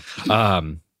exciting. yeah.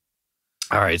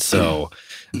 All right, so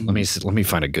let me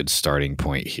find a good starting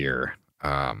point here.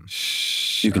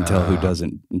 You can tell who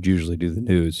doesn't usually do the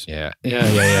news. Yeah.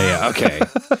 Okay.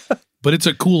 But it's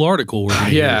a cool article. We're gonna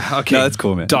use. Yeah. Okay. No, that's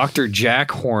cool, man. Dr. Jack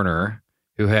Horner,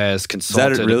 who has Is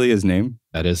consulted. that really his name?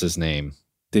 That is his name.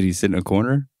 Did he sit in a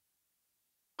corner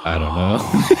I don't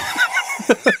know.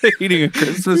 eating a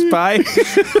Christmas pie?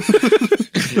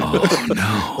 Oh,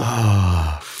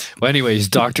 no. Well, anyways,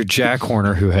 Dr. Jack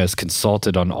Horner, who has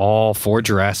consulted on all 4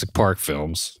 Jurassic Park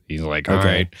films, he's like, all Okay.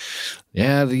 right,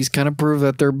 yeah, these kind of prove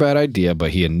that they're a bad idea, but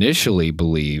he initially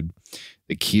believed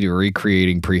The key to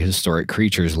recreating prehistoric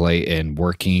creatures lay in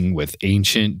working with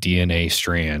ancient DNA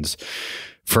strands.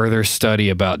 Further study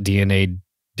about DNA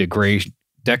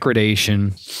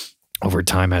degradation over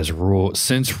time has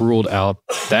since ruled out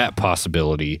that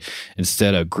possibility.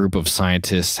 Instead, a group of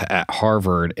scientists at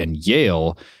Harvard and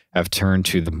Yale have turned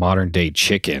to the modern day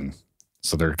chicken.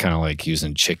 So they're kind of like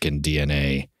using chicken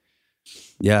DNA.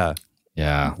 Yeah.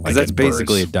 Yeah. Because that's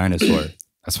basically a dinosaur.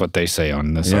 That's what they say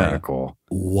on this article.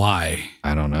 Why?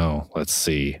 I don't know. Let's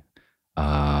see.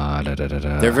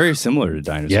 They're very similar to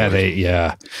dinosaurs.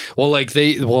 Yeah. Well,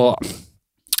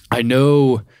 I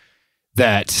know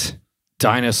that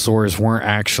dinosaurs weren't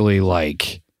actually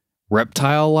like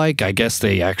reptile-like. I guess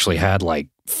they actually had like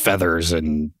feathers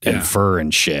and fur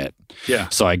and shit. Yeah.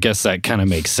 So I guess that kind of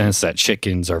makes sense that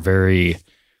chickens are they're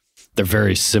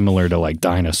very similar to like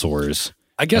dinosaurs.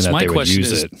 I guess my question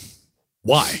is,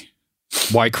 why?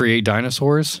 Why create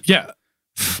dinosaurs? Yeah.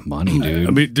 Money, dude.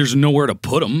 I mean, there's nowhere to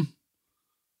put them.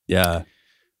 Yeah.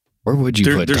 Where would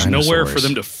you put There's dinosaurs? nowhere for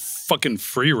them to fucking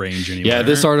free range anywhere. Yeah,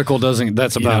 this article doesn't.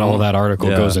 That's about all that article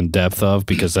goes in depth of,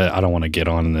 because I don't want to get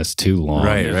on this too long.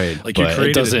 Right. Like But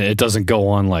it doesn't go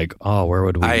on like, oh, where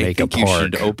would we make a park? You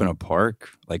should open a park,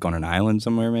 like on an island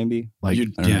somewhere, maybe. Like,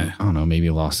 I don't know, maybe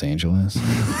Los Angeles.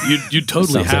 You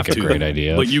totally Sounds have like to. a great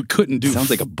idea. But you couldn't do. Sounds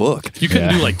like a book. You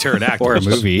couldn't do like pterodactyls or a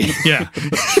movie. Yeah.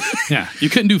 You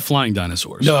couldn't do flying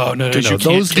dinosaurs. No. You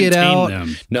Those get out.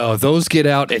 Them. No, those get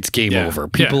out. It's game over.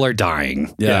 People are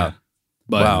dying. Yeah.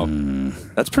 But, wow.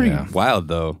 That's pretty wild,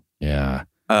 though. Yeah.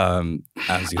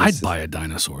 I'd buy a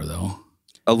dinosaur though.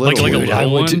 A little like a weird.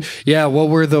 little one. Yeah. What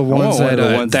were the ones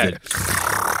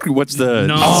What's the?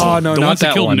 No, no, the not ones that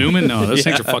that killed one. Newman. No, those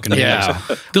things are fucking amazing.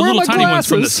 The little tiny ones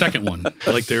from the second one.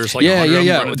 Like there's like yeah.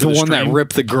 The one that stream.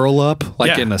 ripped the girl up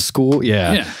like in the school.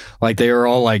 Yeah. Like they were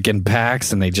all like in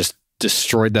packs and they just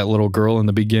destroyed that little girl in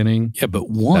the beginning. Yeah, but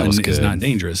one is not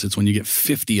dangerous. It's when you get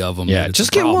 50 of them. Yeah,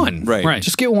 just get one. Right.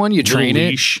 Just get one. You train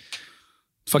it.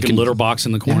 Fucking litter box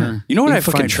in the corner. Yeah. You know what I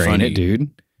fucking find train funny, it, dude?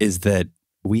 Is that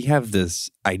we have this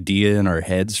idea in our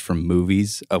heads from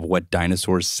movies of what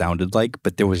dinosaurs sounded like,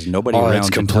 but there was nobody around.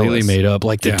 It's completely made up.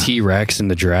 Like the T-Rex in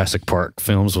the Jurassic Park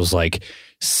films was like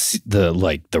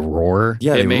the roar.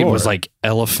 Yeah, it made was like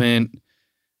elephant,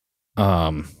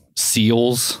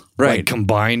 seals, like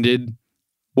combined.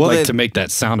 Well, to make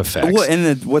that sound effect. Well,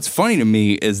 and what's funny to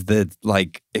me is that,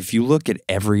 like, if you look at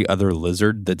every other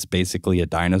lizard that's basically a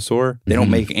dinosaur, they don't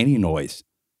make any noise.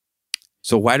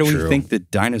 So why do we think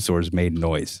that dinosaurs made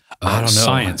noise? I don't know.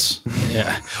 Science.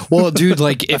 Yeah. Well, dude,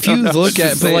 like if you look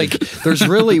at, but like, there's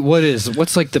really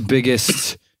what's like the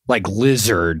biggest like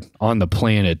lizard on the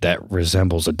planet that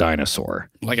resembles a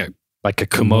dinosaur? Like a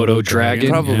Komodo dragon.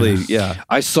 Probably, yeah.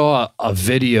 I saw a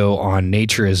video on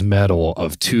Nature is Metal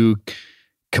of two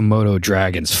Komodo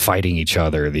dragons fighting each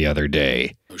other the other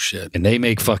day. Oh shit. And they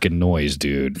make fucking noise,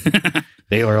 dude.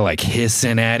 They are like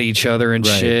hissing at each other and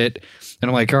shit. And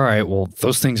I'm like, all right, well,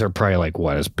 those things are probably like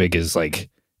what, as big as like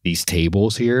these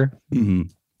tables here? Mm-hmm.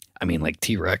 I mean, like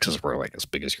T-Rexes were like as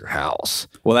big as your house.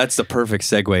 Well, that's the perfect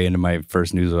segue into my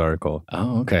first news article.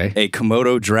 Oh, okay. A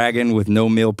Komodo dragon with no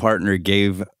male partner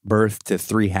gave birth to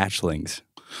 3 hatchlings.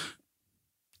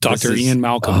 Dr. Ian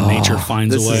Malcolm, Nature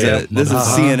Finds a Way. This is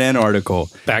a CNN artical.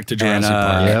 Back to Jurassic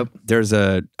Park. There's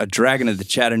a dragon at the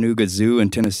Chattanooga Zoo in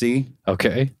Tennessee.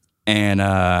 Okay. And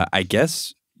I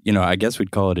guess we'd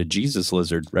call it a Jesus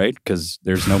lizard, right? Because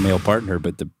there's no male partner,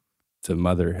 but the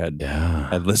mother had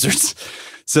lizards.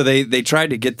 So they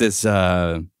tried to get this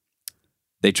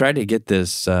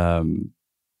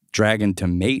dragon to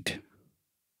mate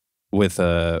with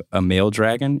a male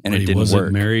dragon, and it didn't work. He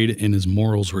wasn't married, and his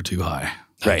morals were too high.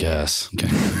 I guess. Okay,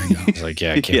 there you go. He's like,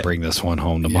 I can't bring this one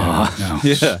home to mom. No.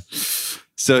 Yeah.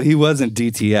 So he wasn't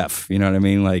DTF. You know what I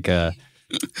mean? Like,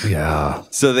 yeah.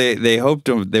 So they hoped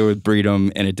they would breed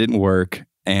him, and it didn't work.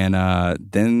 And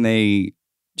then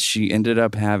she ended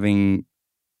up having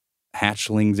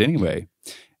hatchlings anyway.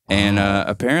 And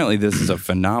apparently this is a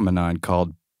phenomenon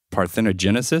called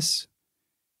parthenogenesis,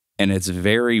 and it's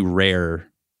very rare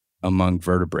among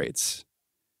vertebrates.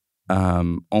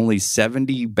 Only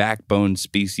 70 backbone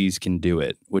species can do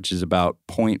it, which is about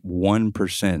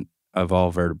 0.1% of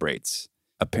all vertebrates.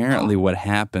 Apparently what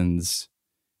happens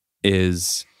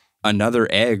is another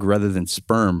egg rather than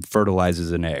sperm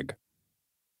fertilizes an egg,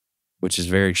 which is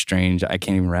very strange. I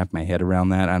can't even wrap my head around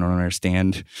that. I don't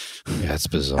understand it's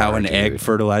bizarre, how an egg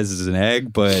fertilizes an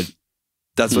egg, but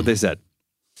that's what they said.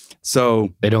 So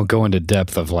they don't go into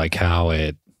depth of like how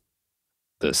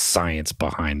the science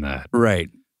behind that. Right.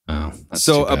 Oh, that's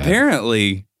so too bad.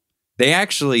 apparently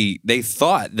they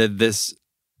thought that this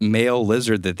male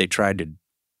lizard that they tried to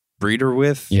breed her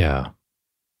with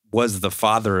was the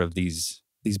father of these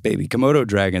baby Komodo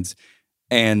dragons.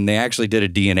 And they actually did a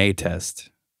DNA test.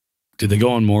 Did they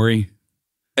go on Maury?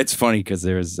 It's funny because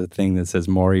there's a thing that says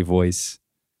Maury voice.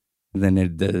 And then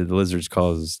the lizards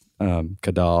calls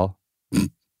Kadal. And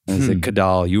it said,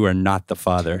 Kadal, you are not the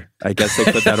father. I guess they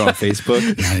put that on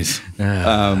Facebook. Nice.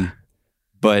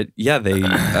 But yeah, they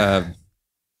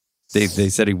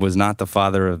said he was not the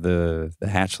father of the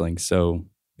hatchling. So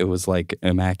it was like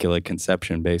immaculate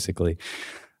conception, basically.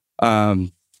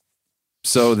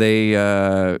 So they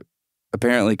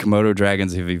apparently Komodo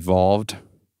dragons have evolved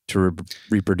to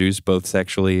reproduce both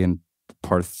sexually and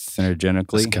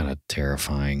parthenogenically. It's kind of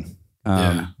terrifying.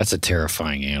 Yeah. That's a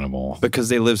terrifying animal. Because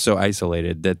they live so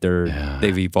isolated that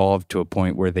they've evolved to a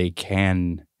point where they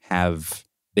can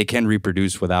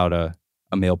reproduce without a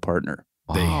male partner.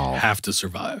 They have to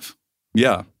survive.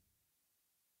 Yeah.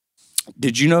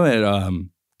 Did you know that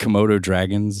Komodo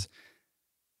dragons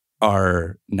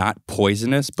are not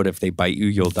poisonous, but if they bite you,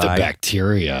 you'll die? The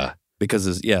bacteria. Because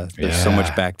there's so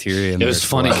much bacteria in It was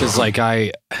funny because it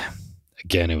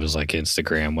was like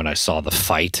Instagram when I saw the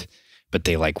fight, but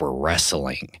they like were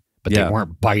wrestling, but they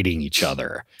weren't biting each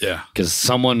other. Yeah. Because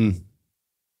someone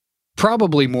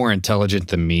probably more intelligent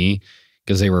than me,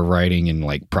 because they were writing in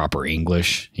like proper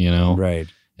English, Right.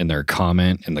 In the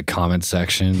comment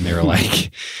section, they were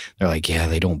like, yeah,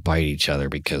 they don't bite each other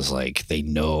because like they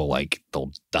know like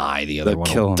they'll die. The other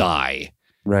one will die.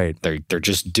 Right. They're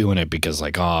just doing it because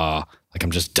like I'm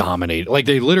just dominating. Like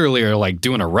they literally are like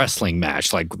doing a wrestling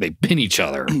match. Like they pin each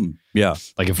other. Yeah.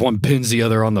 Like if one pins the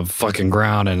other on the fucking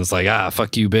ground and it's like,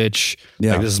 fuck you, bitch.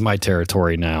 Yeah. Like this is my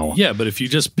territory now. Yeah, but if you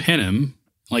just pin him,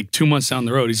 like 2 months down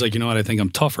the road, he's like, you know what? I think I'm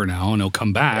tougher now, and he'll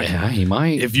come back. Yeah, he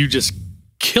might. If you just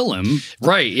kill him,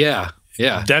 right? Yeah,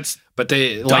 yeah. But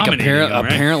they like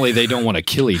apparently they don't want to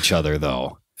kill each other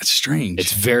though. That's strange.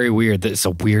 It's very weird. It's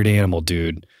a weird animal,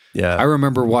 dude. Yeah. I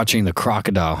remember watching The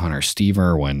Crocodile Hunter, Steve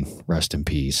Irwin, rest in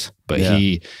peace. But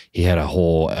he had a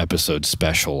whole episode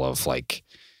special of like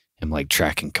him like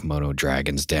tracking Komodo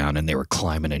dragons down, and they were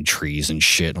climbing in trees and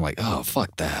shit. And I'm like, oh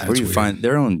fuck that. Where do you find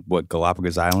they're on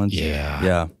Galapagos Islands? Yeah.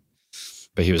 Yeah.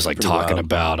 But he was like Pretty talking wild.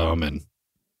 about them and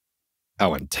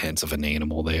how intense of an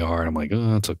animal they are. And I'm like,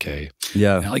 oh, it's okay.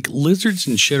 Yeah. Now, like lizards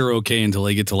and shit are okay until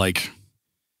they get to like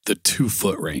the 2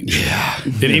 foot range. Yeah.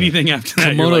 Then anything after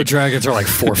that, you're Komodo like, dragons are like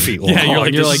 4 feet long. yeah, you're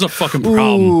like, this is a fucking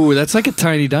problem. Ooh, that's like a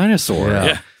tiny dinosaur. Yeah.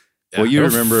 Yeah. Well, you It'll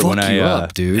remember fuck when you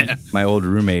up, dude. my old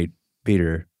roommate,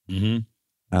 Peter,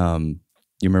 Mm-hmm.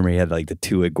 you remember he had like the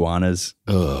 2 iguanas?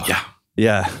 Ugh. Yeah.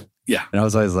 Yeah. Yeah. And I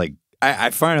was always like,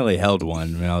 I finally held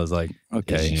one, and I was like,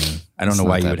 okay, Yeah. I don't It's know not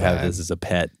why you that would have bad. this as a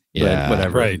pet. Yeah. But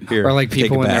whatever. Right. Here, Or like take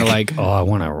people it when they're back. like, oh, I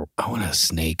want a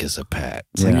snake as a pet.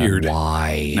 It's Yeah. like, Weird.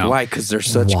 why? No. Why? Because they're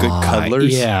such good Why?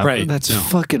 cuddlers. Yeah, Right. That's No.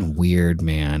 fucking weird,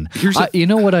 man. Here's You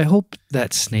know what? I hope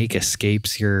that snake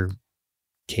escapes your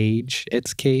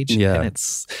its cage, Yeah. and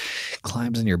it's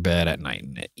climbs in your bed at night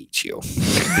and it eats you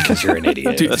because you're an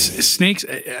idiot. Dude, snakes,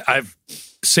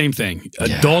 same thing. A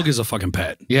Yeah. dog is a fucking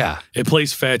pet. Yeah, It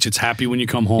plays fetch. It's happy when you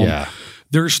come home. yeah,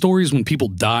 There are stories when people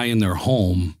die in their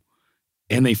home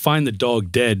and they find the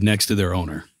dog dead next to their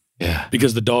owner yeah.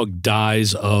 because the dog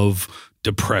dies of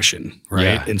depression, right?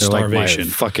 Yeah. And They're like, starvation. my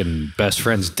fucking best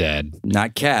friend's dead.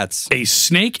 Not cats. A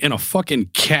snake and a fucking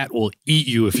cat will eat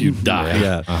you if you die.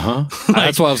 Yeah. Uh huh.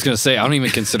 That's what I was gonna say. I don't even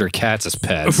consider cats as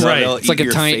pets. Right. They'll It's like eat a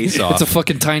your tiny. face off. It's a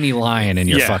fucking tiny lion in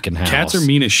your fucking house. Cats are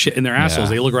mean as shit and they're assholes.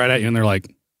 Yeah. They look right at you and they're like,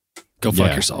 go fuck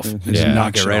Yeah. yourself. And Yeah. just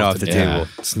knock it shit right off the Yeah, table.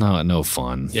 it's no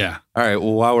fun. Yeah. All right.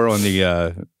 Well, while we're on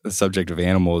the subject of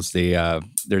animals,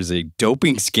 there's a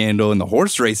doping scandal in the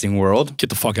horse racing world. Get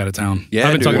the fuck out of town. Yeah,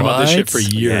 I've been dude. talking about this shit What? for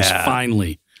years. Yeah.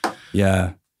 Finally.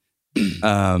 Yeah.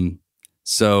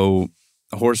 So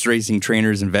horse racing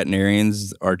trainers and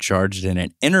veterinarians are charged in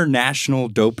an international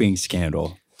doping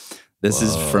scandal. This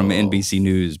is from NBC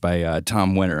News by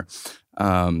Tom Winter.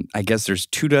 I guess there's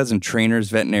 24 trainers,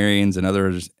 veterinarians, and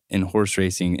others in horse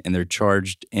racing, and they're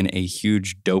charged in a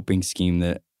huge doping scheme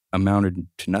that amounted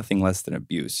to nothing less than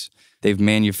abuse. They've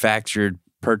manufactured,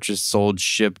 purchased, sold,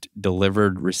 shipped,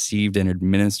 delivered, received, and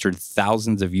administered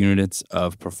thousands of units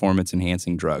of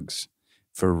performance-enhancing drugs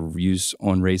for use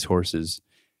on racehorses.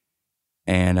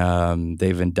 And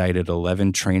they've indicted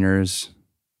 11 trainers,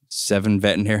 7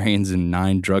 veterinarians, and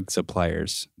 9 drug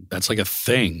suppliers. That's like a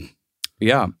thing.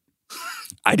 Yeah.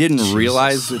 I didn't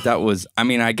realize that was, I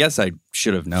mean, I guess I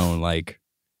should have known, like,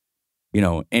 you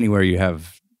know, anywhere you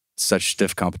have such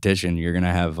stiff competition, you're going to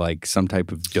have like some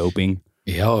type of doping.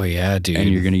 Oh yeah, dude. And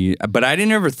you're going to use, but I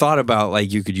didn't ever thought about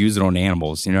like you could use it on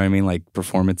animals. You know what I mean? Like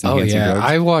performance enhancing drugs.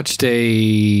 I watched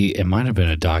it might have been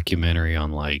a documentary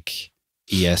on like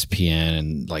ESPN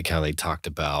and like how they talked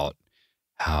about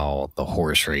how the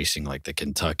horse racing, like the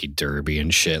Kentucky Derby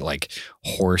and shit, like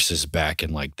horses back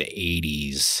in like the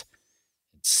 80s,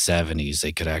 70s,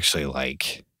 they could actually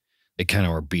like, they kind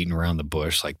of were beating around the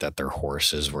bush like that their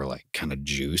horses were like kind of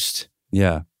juiced.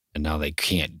 Yeah. And now they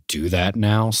can't do that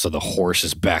now. So the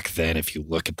horses back then, if you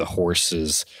look at the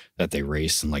horses that they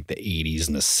raced in like the 80s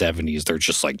and the 70s, they're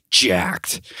just like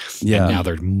jacked. Yeah. And now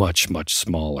they're much, much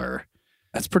smaller.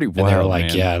 That's pretty wild. And they're like,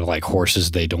 man. yeah, like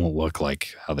horses, they don't look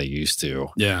like how they used to.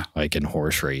 Yeah. Like in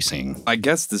horse racing. I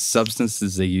guess the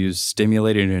substances they use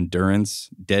stimulated endurance,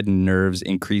 deadened nerves,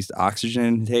 increased oxygen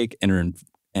intake,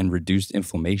 and reduced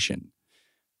inflammation.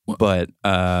 But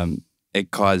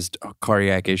it caused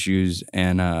cardiac issues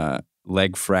and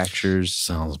leg fractures.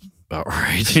 Sounds about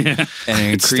right. Yeah. And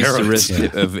it increased the risk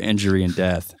Yeah. of injury and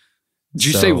death. Did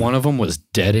you say one of them was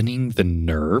deadening the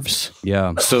nerves?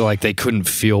 Yeah. So like they couldn't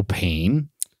feel pain?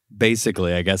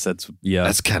 Basically, I guess that's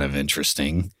That's kind of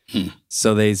interesting.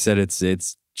 So they said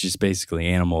it's just basically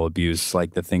animal abuse,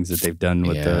 like the things that they've done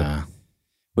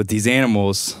with these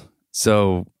animals.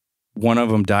 So one of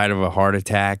them died of a heart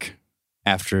attack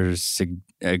after a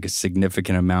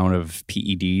significant amount of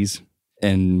PEDs.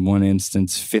 In one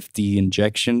instance, 50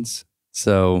 injections.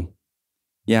 So,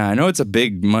 yeah, I know it's a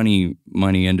big money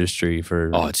industry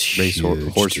for it's huge,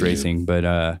 horse dude. racing,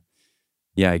 but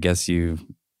yeah, I guess I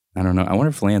don't know. I wonder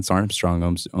if Lance Armstrong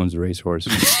owns a racehorse.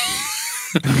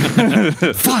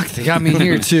 Fuck, they got me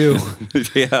here too.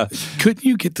 Yeah. Couldn't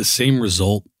you get the same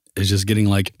result as just getting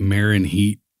like mare and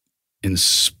heat and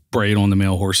spray it on the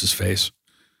male horse's face?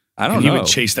 I don't and know. he would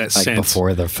chase that Like scent.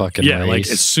 before the fucking Yeah, race. like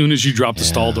as soon as you drop the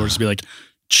stall Yeah. doors, be like,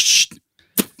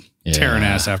 Yeah. tearing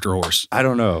ass after horse. I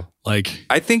don't know. Like,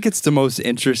 I think it's the most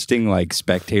interesting like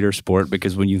spectator sport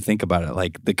because when you think about it,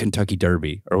 like the Kentucky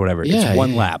Derby or whatever, Yeah, it's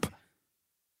one yeah. lap.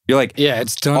 You're like, Yeah,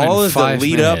 it's done all in of the 5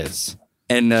 lead up minutes.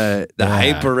 and the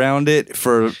hype around it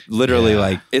for literally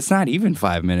like it's not even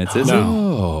 5 minutes, is it?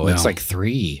 No, it's No. like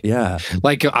 3. Yeah.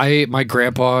 Like my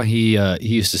grandpa, he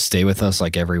used to stay with us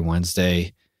like every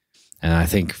Wednesday, and I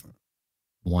think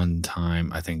one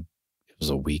time, I think it was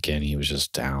a weekend, he was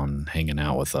just down hanging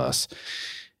out with us,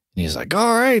 and he's like,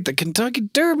 "All right, the Kentucky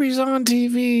Derby's on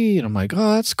TV," and I'm like,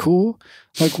 "Oh, that's cool.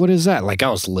 Like, what is that?" Like,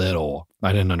 I was little,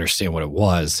 I didn't understand what it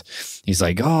was. He's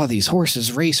like, "Oh, these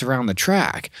horses race around the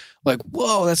track." Like,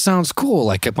 whoa, that sounds cool.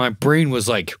 Like, my brain was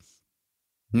like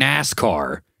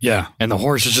NASCAR. yeah. And the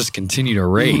horses just continue to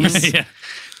race. Yeah.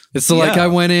 It's so like Yeah. I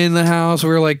went in the house. We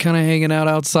were like kind of hanging out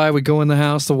outside. We go in the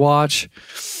house to watch.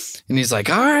 And he's like,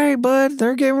 "All right, bud,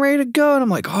 they're getting ready to go." And I'm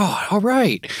like, "Oh, all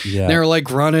right." Yeah. And they're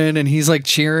like running and he's like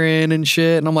cheering and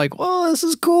shit. And I'm like, "Oh, this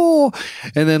is cool."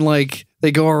 And then like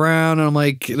they go around and I'm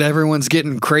like, everyone's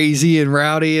getting crazy and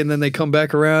rowdy. And then they come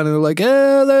back around and they're like,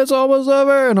 that's almost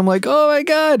over. And I'm like, "Oh my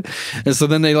God." And so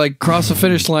then they like cross the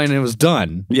finish line and it was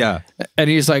done. Yeah. And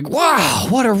he's like, "Wow,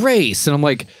 what a race." And I'm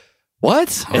like, "What?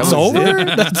 It's was over?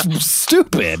 That's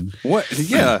stupid." What?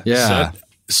 Yeah. Yeah.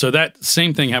 So that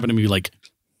same thing happened to me like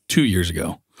 2 years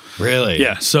ago. Really?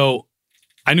 Yeah. So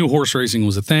I knew horse racing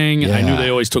was a thing. I knew Yeah. they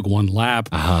always took one lap.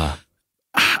 Uh-huh.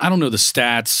 I don't know the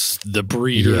stats, the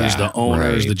breeders, Yeah, the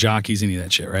owners, right. the jockeys, any of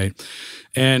that shit, right?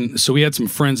 And so we had some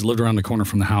friends that lived around the corner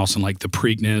from the house, and like the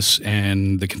Preakness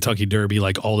and the Kentucky Derby,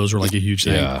 like all those were like a huge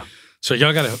thing. Yeah. So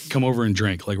y'all got to come over and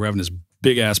drink. Like we're having this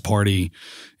big ass party,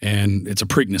 and it's a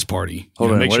Preakness party.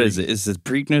 Hold on. make What sure is it? Is it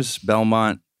Preakness,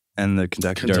 Belmont, and the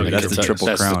Kentucky Derby? That's the Kentucky. Triple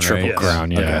That's Crown, the Triple right?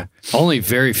 Crown, yeah. Okay. Only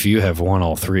very few have won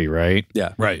all 3, right?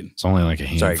 Yeah. Right. It's only like a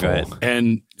handful. Sorry, go ahead.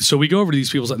 And so we go over to these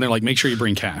people's, and they're like, make sure you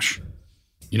bring cash.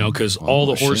 You know, because all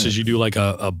the horses, shit. you do like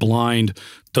a blind,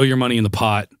 throw your money in the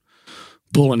pot,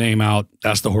 pull a name out.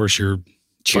 That's the horse you're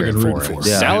Cheering fucking for rooting it. for.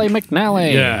 Yeah. Sally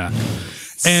McNally. Yeah.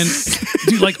 And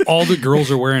dude, like all the girls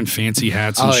are wearing fancy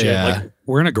hats and Oh, shit. yeah. Like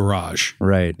we're in a garage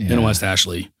Right. in West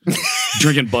Ashley,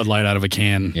 drinking Bud Light out of a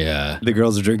can. Yeah. The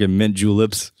girls are drinking mint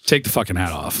juleps. Take the fucking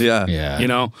hat off. Yeah. Yeah. You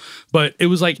know? But it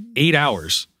was like 8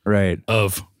 hours Right.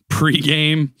 of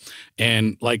pregame,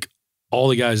 and like all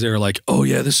the guys there are like, "Oh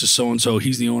yeah, this is so and so.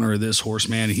 He's the owner of this horse,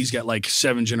 man. And he's got like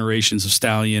 7 generations of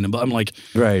stallion." And I'm like,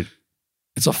 Right.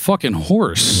 it's a fucking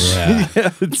horse. Yeah.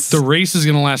 The race is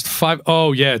gonna last 5.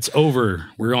 Oh yeah, it's over.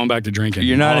 We're going back to drinking.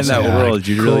 You're not in that Awesome. world.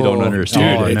 You really don't Cool. Dude,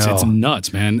 understand. Oh, it's no.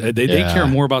 nuts, man. They Yeah. care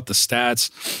more about the stats,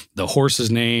 the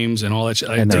horses' names, and all that shit.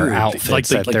 And their Dude, outfits like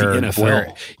that the they're NFL.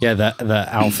 wearing. Yeah, the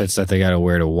outfits that they got to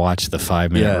wear to watch the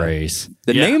 5-minute Yeah. race.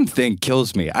 The Yeah. name thing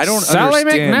kills me. I don't Sally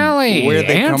understand McNally. where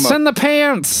they Ants come in up. the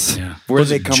pants. Yeah. Where Was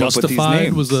they it come up with these Justified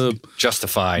names. was the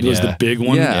Justified. was yeah. the big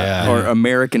one. Yeah. Yeah. Or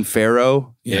American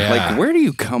Pharaoh. Yeah. Like, where do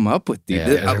you come up with these? Yeah,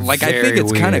 they're Like, I think very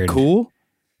it's kind of weird. cool.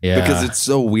 because it's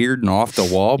so weird and off the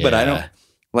wall. But I don't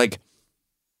like.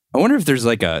 I wonder if there's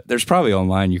there's probably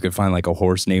online you could find like a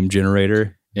horse name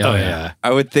generator. Oh yeah.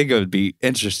 I would think it would be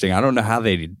interesting. I don't know how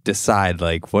they decide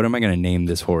like what am I going to name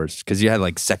this horse? Because you had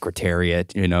like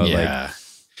Secretariat, like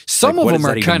some like, of them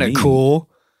are kind of cool.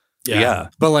 Yeah.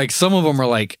 But like some of them are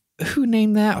like, who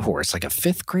named that horse? Like a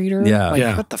 5th grader? Yeah.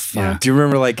 Like, what the fuck? Yeah. Do you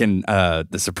remember like in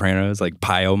The Sopranos, like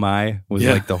Pi Oh My was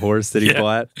like the horse that he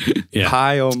bought? Yeah.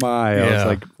 Pi Oh My. I was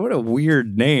like, what a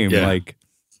weird name. Yeah. Like,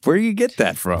 where do you get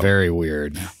that from? Very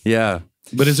weird. Yeah.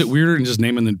 But is it weirder than just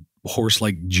naming the horse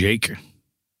like Jake?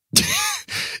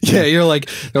 Yeah, you're like,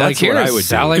 they're That's like, what I here's would do.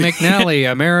 Sally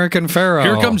McNally, American Pharaoh.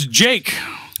 Here comes Jake.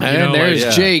 And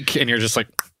there's Jake. And you're just like,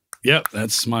 Yep,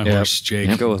 that's my horse,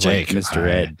 Jake. Go with Jake. like Mr. All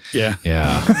right. Ed. Yeah.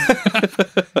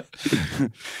 yeah.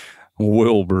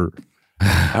 Wilbur.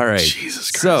 All right.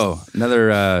 Jesus Christ. So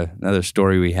another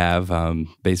story we have,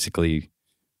 basically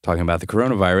talking about the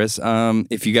coronavirus.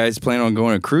 If you guys plan on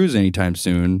going on a cruise anytime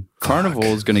soon, Carnival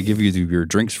is going to give you your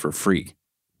drinks for free.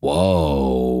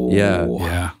 Whoa.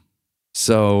 Yeah.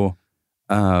 So,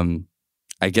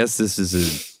 I guess this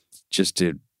is just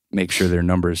to make sure their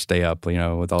numbers stay up,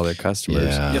 with all their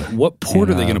customers. Yeah. Yeah, what port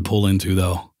are they going to pull into,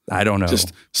 though? I don't know. Just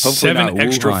Hopefully 7 not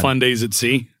extra Wuhan. fun days at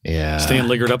sea? Yeah. Staying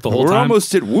liquored up the whole We're time?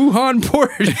 almost at Wuhan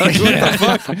port. Like, what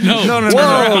the fuck? No.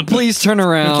 Whoa, please turn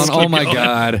around. Oh my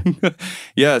God.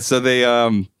 Yeah, so they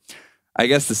I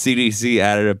guess the CDC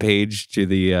added a page to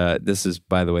the this is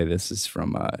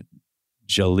from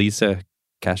Jaleesa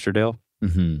Castrodale.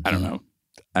 Mm-hmm. I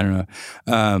don't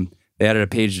know. They added a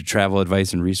page to travel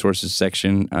advice and resources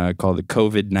section called the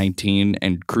COVID-19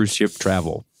 and cruise ship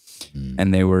travel.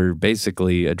 And they were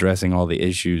basically addressing all the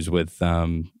issues with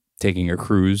taking a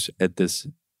cruise at this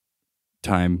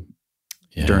time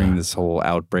during this whole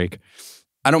outbreak.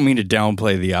 I don't mean to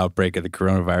downplay the outbreak of the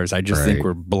coronavirus. I just think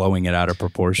we're blowing it out of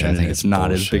proportion. I think it's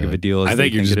not as big of a deal as I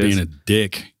think you're just being a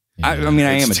dick. I mean,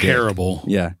 I am a It's dick. terrible.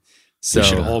 Yeah. So We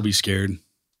should all be scared.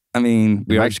 I mean,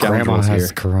 we My are grandma scoundrels has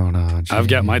here. corona. I've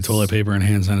got my Jeez. toilet paper and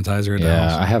hand sanitizer at the Yeah,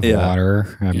 house. I have Yeah.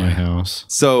 water at my Yeah. house.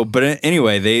 So, but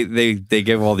anyway, they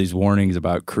give all these warnings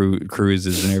about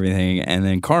cruises and everything, and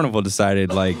then Carnival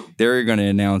decided like they're going to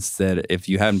announce that if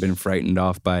you haven't been frightened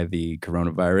off by the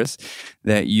coronavirus,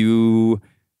 that you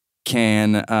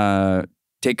can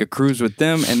take a cruise with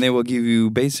them, and they will give you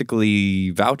basically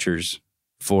vouchers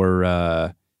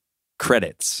for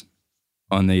credits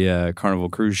on the Carnival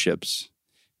cruise ships.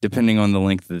 Depending on the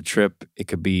length of the trip, it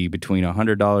could be between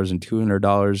 $100 and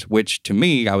 $200, which to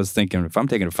me, I was thinking if I'm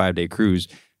taking a 5-day cruise,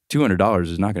 $200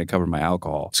 is not going to cover my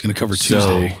alcohol. It's going to cover So-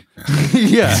 Tuesday.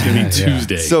 Yeah. It's going to be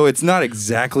Tuesday. So it's not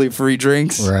exactly free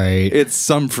drinks. Right. It's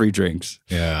some free drinks.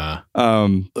 Yeah.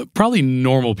 Probably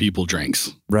normal people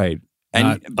drinks, Right. And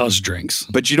not us drinks.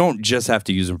 but you don't just have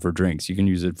to use them for drinks. You can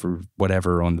use it for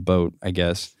whatever on the boat, I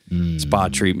guess. Spa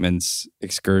treatments,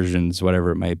 excursions, whatever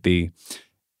it might be.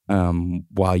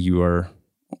 While you are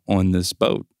on this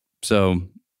boat. So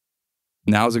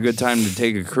now's a good time to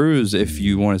take a cruise if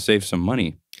you want to save some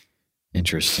money.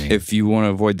 Interesting. If you want to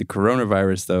avoid the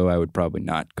coronavirus, though, I would probably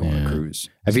not go on a cruise.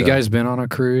 Have you So, guys been on a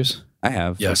cruise? I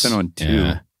have. Yes. I've been on 2.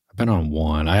 Yeah. I've been on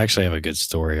one. I actually have a good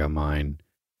story on mine.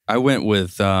 I went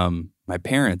with my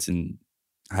parents in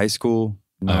high school.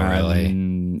 Oh,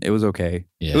 really? It was okay.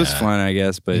 Yeah. It was fun, I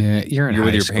guess, but yeah, you're in you're high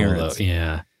with your school, parents. though.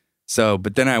 Yeah. So,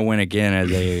 but then I went again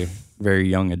as a very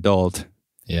young adult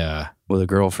Yeah. with a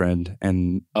girlfriend,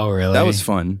 and Oh, really? that was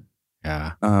fun.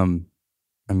 Yeah.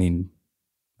 I mean,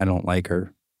 I don't like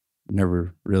her.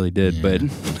 Never really did, Yeah.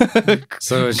 but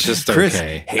So it's just Chris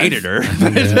okay. hated her.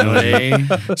 Really?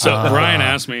 So Brian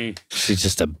asked me, She's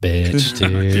just a bitch,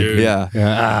 dude. dude. Yeah.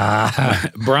 Ah.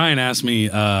 Brian asked me,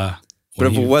 But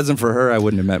if it wasn't for her, I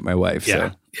wouldn't have met my wife.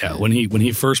 yeah, So. yeah. When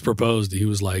he first proposed, he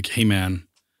was like, "Hey, man,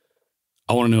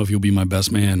 I want to know if you'll be my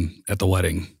best man at the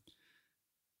wedding."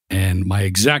 And my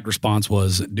exact response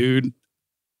was, "Dude,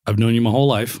 I've known you my whole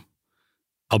life.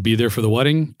 I'll be there for the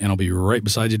wedding, and I'll be right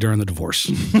beside you during the divorce."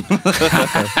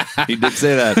 He did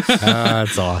say that.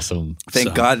 That's awesome. Thank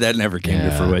So- God that never came to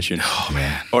Yeah. fruition. Oh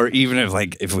man, Or even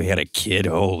if we had a kid,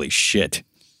 holy shit.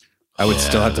 I would Yeah,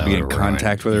 still have to that be in would've ruined-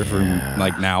 contact with her for Yeah.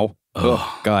 like now. Ugh.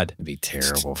 Oh, God. It'd be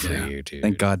terrible for Yeah. you, dude.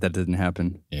 Thank God that didn't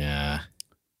happen. Yeah.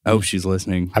 I hope she's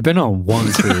listening. I've been on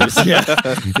one cruise. Yeah.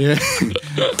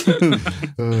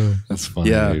 That's funny,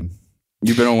 Yeah. dude.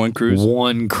 You've been on one cruise?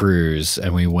 One cruise,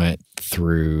 and we went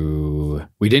through.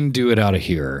 We didn't do it out of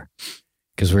here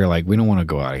because we were like, we don't want to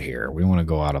go out of here. We want to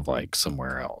go out of like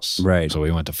somewhere else. Right. So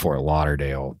we went to Fort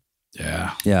Lauderdale.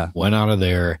 yeah. Yeah. Went out of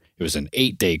there. It was an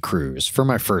 8-day cruise for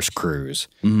my first cruise.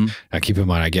 Mm-hmm. Now, keep in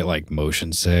mind, I get like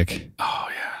motion sick. Oh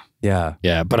yeah. Yeah.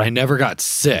 Yeah, but I never got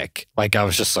sick. Like I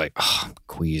was just like, oh, I'm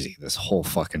queasy this whole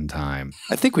fucking time.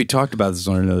 I think we talked about this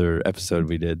on another episode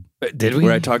we did. Did we?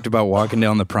 Where I talked about walking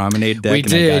down the promenade deck. We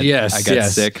did, yes. I got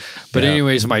sick. But Yeah.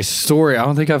 anyways, my story, I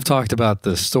don't think I've talked about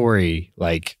the story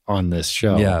like on this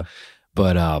show. Yeah.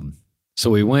 But so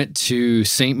we went to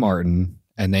St. Martin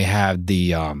and they had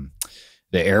the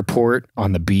airport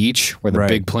on the beach where the Right.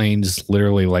 big planes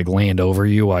literally like land over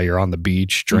you while you're on the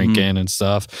beach drinking and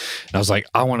stuff. And I was like,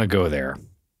 I want to go there.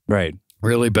 Right.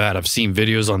 Really bad. I've seen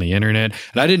videos on the internet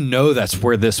and I didn't know that's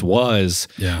where this was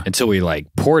until we like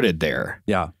ported there.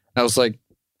 Yeah. I was like,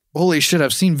 holy shit,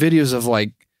 I've seen videos of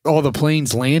like all the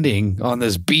planes landing on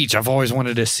this beach. I've always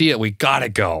wanted to see it. We gotta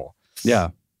go. Yeah.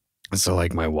 And so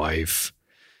like my wife,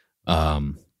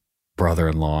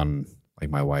 brother-in-law, and like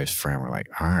my wife's friend were like,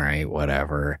 all right,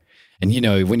 whatever. And you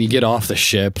know, when you get off the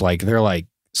ship, like they're like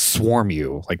swarm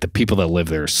you, like the people that live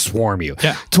there swarm you.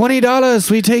 Yeah.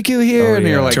 $20, we take you here. Oh, and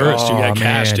yeah. you're like, Tourist, you oh, got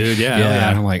cash, man. dude. Yeah. Yeah.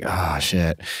 And I'm like, oh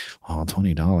shit. Well,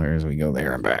 $20, we go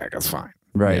there and back. That's fine.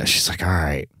 Right. Yeah, she's like, all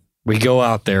right. We go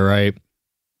out there, right?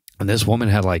 And this woman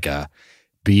had like a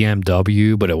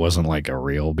BMW, but it wasn't like a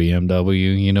real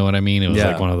BMW. You know what I mean? It was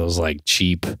Yeah. like one of those like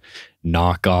cheap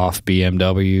knockoff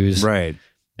BMWs. Right.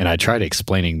 And I tried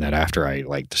explaining that after I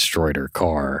like destroyed her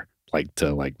car, like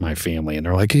to like my family, and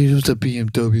they're like, "It was a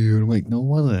BMW." And I'm like, "No, it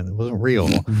wasn't. It wasn't real."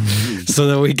 So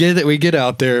then we get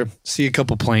out there, see a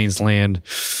couple planes land,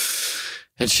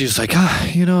 and she's like,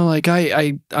 you know, like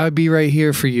I'd be right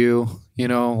here for you, you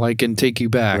know, like and take you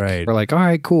back. Right. We're like, all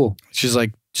right, cool. She's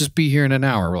like, just be here in an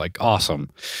hour. We're like, awesome.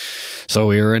 So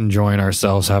we were enjoying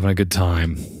ourselves, having a good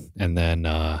time, and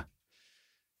then.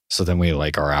 So then we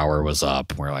like our hour was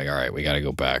up. We're like, all right, we got to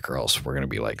go back or else we're going to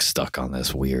be like stuck on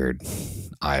this weird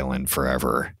island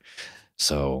forever.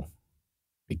 So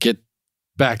we get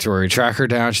back to her, we track her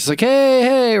down. She's like,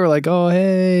 hey. We're like, oh,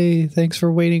 hey, thanks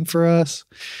for waiting for us.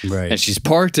 Right. And she's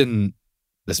parked in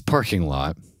this parking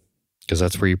lot because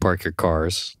that's where you park your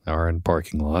cars, are in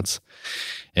parking lots.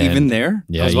 And Even there?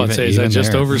 yeah, I was about to say, is that even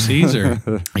just there. overseas or?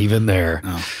 Even there.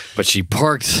 Oh. But she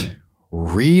parked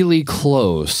really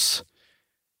close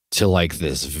to like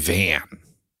this van.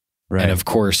 Right. And of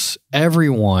course,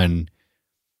 everyone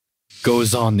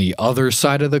goes on the other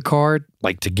side of the car,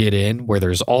 like to get in where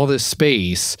there's all this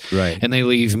space. Right. And they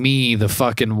leave me, the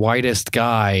fucking whitest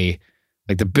guy,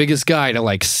 like the biggest guy, to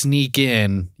like sneak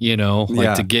in, you know, like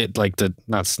Yeah. to get like to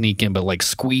not sneak in, but like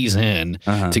squeeze in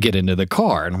Uh-huh. to get into the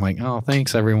car. And I'm like, oh,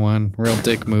 thanks everyone. Real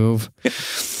dick move.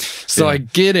 So I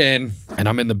get in and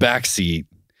I'm in the back seat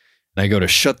and I go to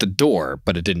shut the door,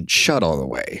 but it didn't shut all the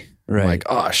way. Right. I'm like,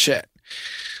 oh shit.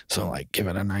 So like give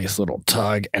it a nice little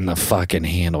tug and the fucking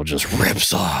handle just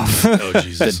rips off Oh, the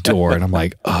Jesus. door. And I'm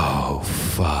like, oh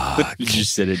fuck. You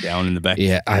just sit it down in the back.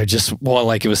 Yeah, I just, well,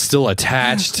 like it was still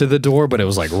attached to the door, but it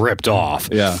was like ripped off.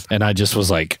 Yeah. And I just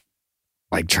was like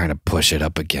trying to push it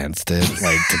up against it,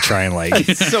 like to try and like,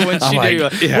 So when I'm she like,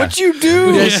 did, yeah. what'd you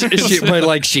do? Yeah, but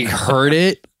like she heard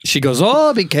it. She goes,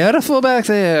 oh, be careful back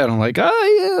there. And I'm like,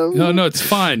 oh, yeah. No, it's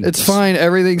fine. It's fine.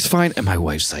 Everything's fine. And my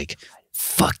wife's like,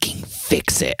 fucking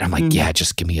fix it. I'm like, yeah,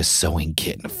 just give me a sewing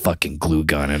kit and a fucking glue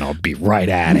gun and I'll be right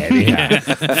at it. Yeah.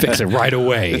 Fix it right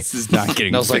away. This is not getting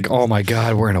And I was like, fixed. oh my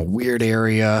God, we're in a weird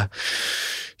area.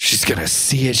 She's going to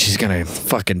see it. She's going to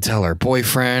fucking tell her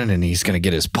boyfriend and he's going to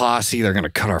get his posse. They're going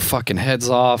to cut our fucking heads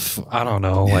off. I don't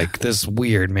know. Like this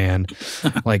weird, man.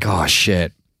 Like, oh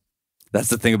shit. That's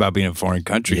the thing about being in foreign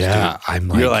countries. Yeah. Dude. I'm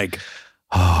like, You're like,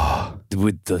 oh,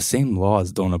 with the same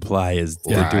laws don't apply as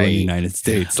they do in the Right. United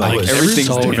States. I Like was everything's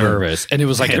so different. nervous. And it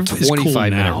was like a Everything's cool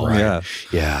 25 minute now. ride. Yeah.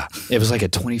 Yeah. It was like a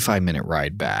 25-minute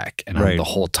ride back. And Right. the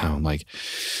whole time I'm like,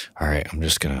 all right, I'm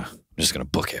just gonna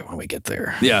book it when we get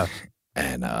there. Yeah.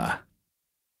 And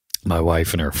my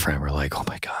wife and her friend were like, oh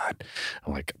my God.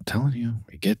 I'm like, I'm telling you,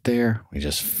 we get there, we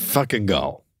just fucking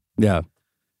go. Yeah.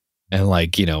 And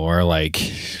like, you know, we're like,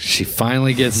 she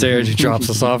finally gets there, she drops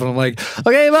us off, and I'm like,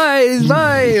 okay, bye. And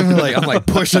I'm like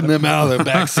pushing them out of the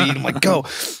back seat. I'm like, go.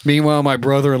 Meanwhile, my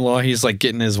brother-in-law, he's like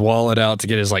getting his wallet out to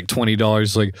get his like $20.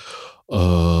 He's like,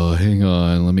 hang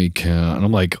on, let me count. And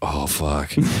I'm like, oh fuck,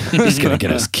 he's gonna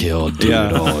get us killed, dude. Yeah.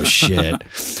 Oh shit.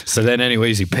 So then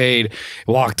anyways, he paid,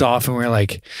 walked off, and we were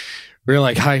like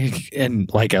hi in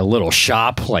like a little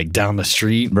shop like down the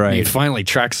street. Right. And he finally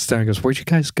tracks us down and goes, where'd you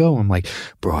guys go? I'm like,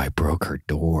 bro, I broke her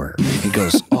door. He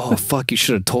goes, oh fuck, you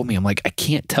should have told me. I'm like, I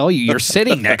can't tell you, you're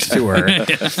sitting next to her.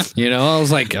 You know,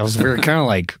 we were kind of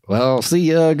like, well, see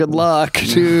ya, good luck,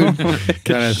 dude,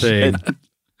 kind of thing.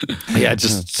 Yeah,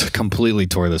 just completely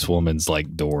tore this woman's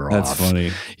like door off. That's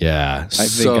funny. Yeah, I think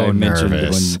so I mentioned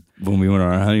nervous. when we went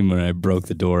on our honeymoon, I broke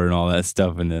the door and all that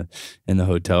stuff in the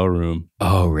hotel room.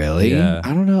 Oh, really? Yeah.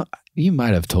 I don't know. You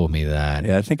might have told me that.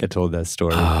 Yeah, I think I told that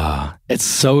story. It's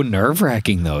so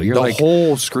nerve-wracking, though. You're the like,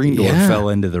 whole screen door Yeah. fell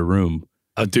into the room.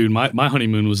 Dude, my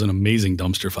honeymoon was an amazing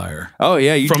dumpster fire. Oh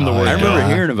yeah, From the word I remember go.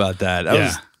 hearing about that. That Yeah.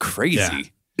 was crazy. Yeah.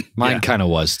 mine Yeah. kind of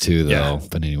was too, though. Yeah.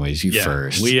 But anyways, you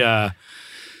first. We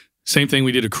same thing.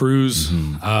 We did a cruise.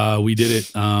 Mhm. We did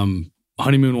it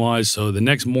honeymoon wise. So the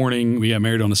next morning, we got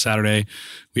married on a Saturday.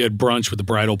 We had brunch with the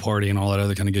bridal party and all that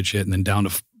other kind of good shit, and then down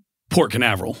to Port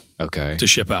Canaveral Okay. to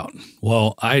ship out.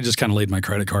 Well, I just kind of laid my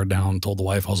credit card down, told the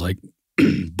wife, I was like,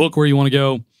 book where you want to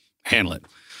go, handle it.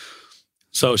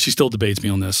 So she still debates me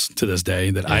on this to this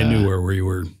day that I knew where we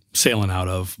were sailing out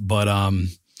of. But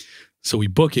so we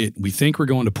book it. We think we're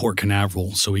going to Port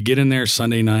Canaveral. So we get in there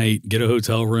Sunday night, get a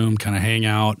hotel room, kind of hang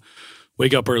out,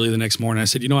 wake up early the next morning. I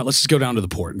said, you know what, let's just go down to the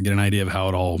port and get an idea of how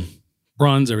it all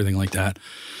runs, everything like that.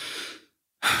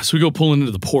 So we go pulling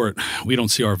into the port. We don't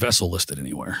see our vessel listed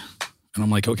anywhere. And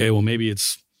I'm like, okay, well, maybe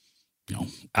it's,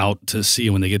 out to sea.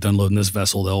 When they get done loading this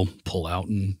vessel, they'll pull out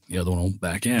and the other one will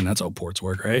back in. That's how ports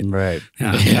work, right? Right.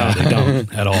 Yeah, no, they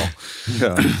don't at all.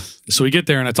 Yeah. So we get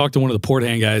there and I talked to one of the port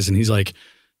hand guys and he's like,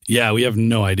 yeah, we have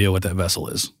no idea what that vessel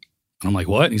is. And I'm like,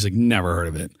 what? And he's like, never heard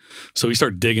of it. So we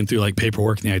start digging through like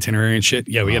paperwork and the itinerary and shit.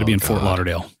 Yeah, we got to be in Fort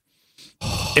Lauderdale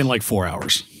in like 4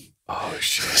 hours. Oh,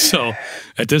 shit. So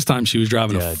at this time she was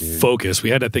driving a Focus. We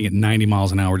had that thing at 90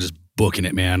 miles an hour, just booking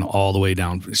it, man, all the way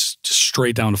down, just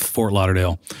straight down to Fort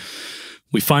Lauderdale.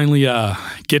 We finally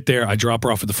get there. I drop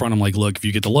her off at the front. I'm like, look, if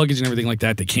you get the luggage and everything like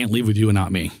that, they can't leave with you and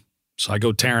not me. So I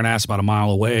go tearing ass about a mile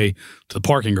away to the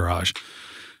parking garage.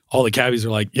 All the cabbies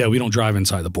are like, yeah, we don't drive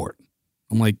inside the port.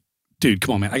 I'm like, dude,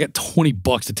 come on, man. I got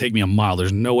 $20 to take me a mile.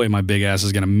 There's no way my big ass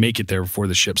is going to make it there before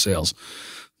the ship sails.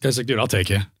 The guy's like, dude, I'll take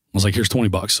you. I was like, here's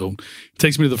 $20. So he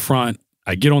takes me to the front.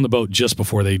 I get on the boat just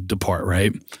before they depart,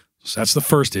 right? So that's the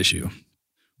first issue.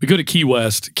 We go to Key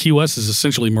West. Key West is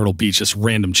essentially Myrtle Beach, just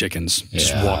random chickens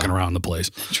just walking around the place.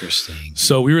 Interesting.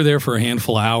 So we were there for a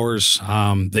handful of hours.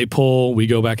 They pull, we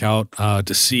go back out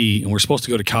to sea, and we're supposed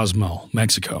to go to Cozumel,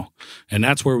 Mexico. And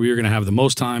that's where we were going to have the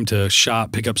most time to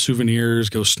shop, pick up souvenirs,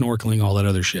 go snorkeling, all that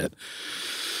other shit.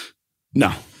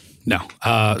 No.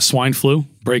 Swine flu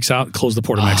breaks out, close the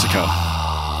port of Mexico.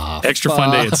 Extra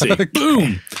fun day at sea.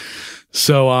 Boom.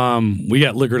 So we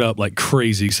got liquored up like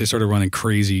crazy because they started running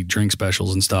crazy drink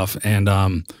specials and stuff. And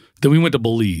then we went to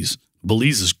Belize.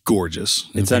 Belize is gorgeous.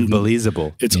 It's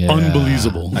unbelievable. It's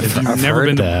unbelievable. If you've never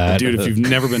been to, dude, if you've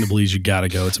never been to Belize, you got to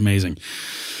go. It's amazing.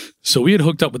 So we had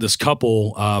hooked up with this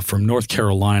couple from North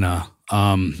Carolina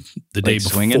the day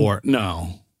swinging? before.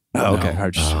 No. Oh, No. okay. All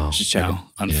right, just checking. No,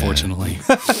 unfortunately.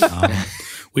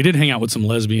 We did hang out with some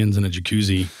lesbians in a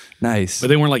jacuzzi. Nice. But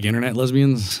they weren't like internet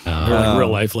lesbians. They were like real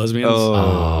life lesbians.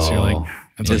 So you're like,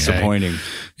 that's disappointing. Okay.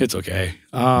 It's okay.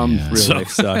 Real life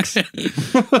sucks.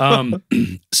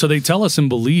 So they tell us in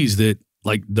Belize that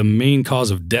like the main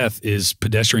cause of death is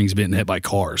pedestrians getting hit by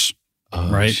cars.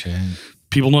 Right? Shit.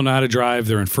 People don't know how to drive.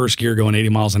 They're in first gear going 80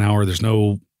 miles an hour. There's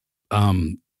no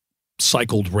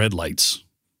cycled red lights.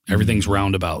 Everything's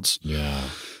roundabouts. Yeah.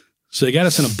 So they got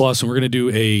us in a bus and we're going to do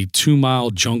a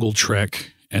 2-mile jungle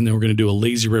trek. And then we're going to do a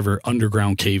lazy river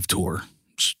underground cave tour.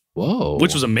 Whoa.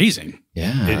 Which was amazing.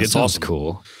 Yeah. It's sounds awesome.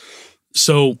 cool.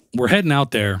 So we're heading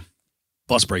out there.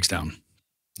 Bus breaks down.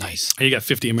 Nice. And you got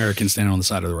 50 Americans standing on the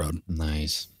side of the road.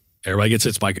 Nice. Everybody gets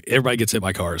hit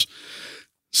by cars.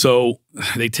 So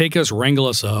they take us, wrangle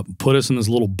us up, put us in this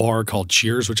little bar called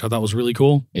Cheers, which I thought was really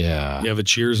cool. Yeah. You have a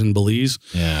Cheers in Belize.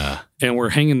 Yeah. And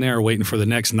we're hanging there waiting for the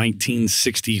next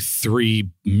 1963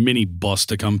 mini bus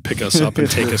to come pick us up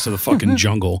and take us to the fucking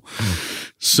jungle.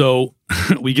 So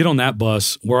we get on that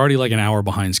bus. We're already like an hour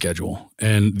behind schedule.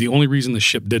 And the only reason the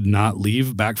ship did not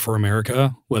leave back for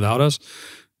America without us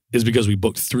is because we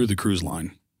booked through the cruise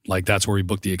line. Like that's where we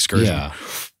booked the excursion. Yeah.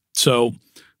 So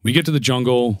we get to the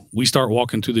jungle. We start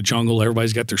walking through the jungle.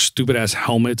 Everybody's got their stupid ass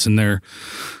helmets and their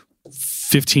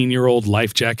 15-year-old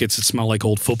life jackets that smell like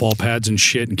old football pads and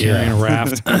shit and carrying a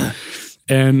raft.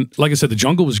 And like I said, the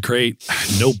jungle was great.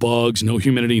 No bugs, no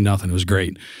humidity, nothing. It was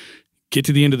great. Get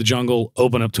to the end of the jungle,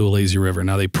 open up to a lazy river.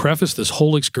 Now they preface this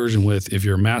whole excursion with if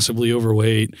you're massively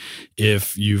overweight,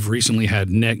 if you've recently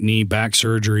had neck, knee, back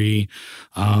surgery,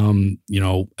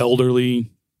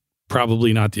 elderly,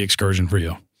 probably not the excursion for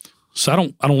you. So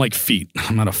I don't like feet.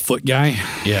 I'm not a foot guy.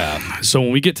 Yeah. So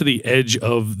when we get to the edge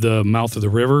of the mouth of the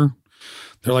river,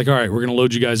 They're like, all right, we're going to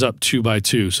load you guys up 2 by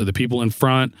 2. So the people in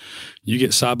front, you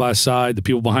get side by side. The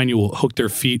people behind you will hook their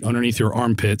feet underneath your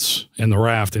armpits in the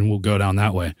raft, and we'll go down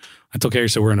that way. I told Carrie,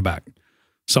 so we're in the back.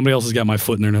 Somebody else has got my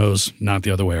foot in their nose, not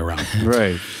the other way around.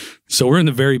 Right. So we're in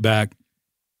the very back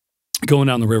going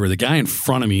down the river. The guy in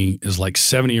front of me is like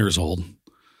 70 years old.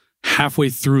 Halfway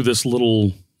through this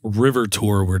little river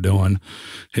tour we're doing,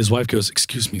 his wife goes,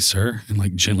 excuse me, sir, and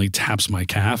like gently taps my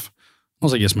calf. I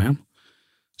was like, yes, ma'am.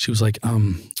 She was like,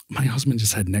 my husband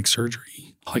just had neck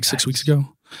surgery like 6 weeks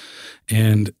ago.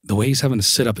 And the way he's having to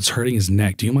sit up, it's hurting his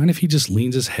neck. Do you mind if he just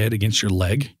leans his head against your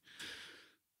leg?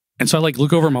 And so I like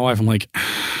look over at my wife. I'm like,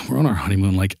 we're on our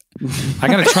honeymoon. Like, I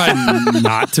got to try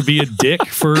not to be a dick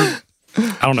for,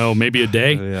 I don't know, maybe a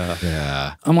day.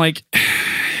 Yeah. I'm like,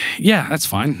 yeah, that's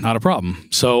fine. Not a problem.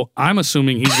 So I'm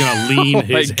assuming he's going to lean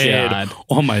his head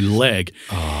on my leg.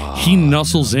 He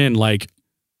nuzzles in like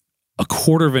a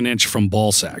 1/4 inch from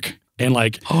ball sack and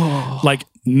like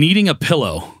needing a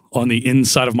pillow on the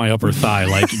inside of my upper thigh,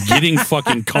 like getting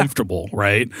fucking comfortable,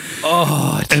 right?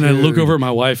 Oh, dude. And I look over at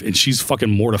my wife and she's fucking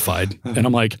mortified. And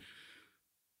I'm like,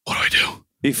 what do I do?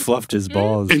 He fluffed his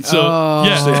balls. And so,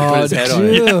 put his head on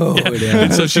it. yeah.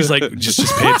 And so she's like, just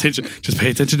pay attention. Just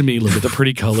pay attention to me. Look at the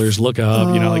pretty colors. Look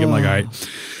up. You know, like I'm like, all right.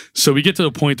 So we get to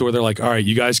the point where they're like, all right,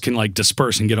 you guys can like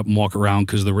disperse and get up and walk around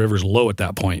because the river's low at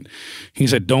that point. He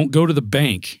said, don't go to the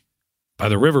bank by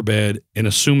the riverbed and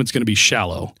assume it's going to be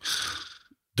shallow.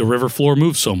 The river floor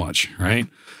moves so much, right?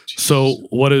 Jesus. So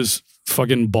what does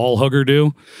fucking ball hugger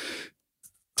do?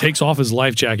 Takes off his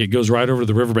life jacket, goes right over to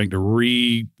the riverbank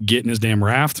to get in his damn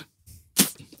raft.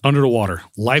 Under the water.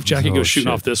 Life jacket goes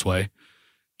shooting off this way.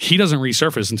 He doesn't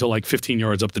resurface until like 15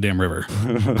 yards up the damn river.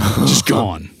 Just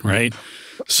gone, right?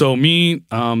 So me,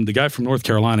 the guy from North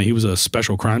Carolina, he was a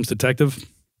special crimes detective.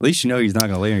 At least you know he's not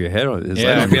going to lay on your head.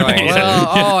 Be like,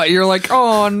 well, you're like,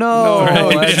 oh no,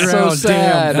 that's so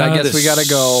sad. I guess we got to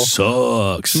go.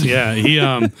 Sucks. Yeah. He,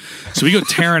 so we go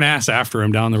tearing ass after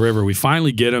him down the river. We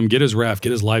finally get him, get his raft,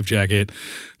 get his life jacket.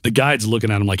 The guide's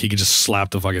looking at him like he could just slap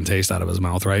the fucking taste out of his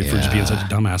mouth, right? For just being such a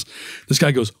dumbass. This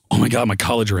guy goes, oh my God, my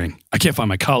college ring. I can't find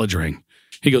my college ring.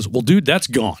 He goes, well, dude, that's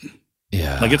gone.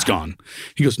 Yeah. Like it's gone.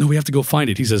 He goes, no, we have to go find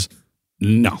it. He says,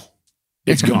 no,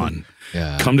 it's gone.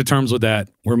 Yeah. Come to terms with that.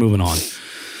 We're moving on.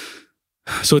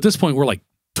 So at this point, we're like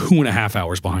 2.5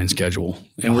 hours behind schedule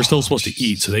and we're still supposed to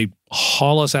eat. So they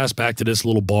haul us ass back to this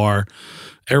little bar.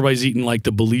 Everybody's eating like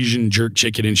the Belizean jerk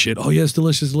chicken and shit. Oh yeah, it's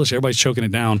delicious, delicious. Everybody's choking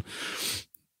it down.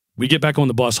 We get back on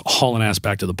the bus, hauling ass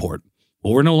back to the port.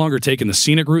 Well, we're no longer taking the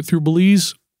scenic route through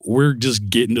Belize. We're just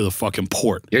getting to the fucking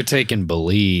port. You're taking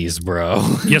Belize, bro.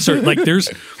 Yes, sir. Like there's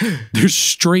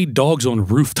stray dogs on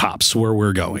rooftops where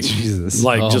we're going. Jesus.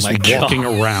 Like just walking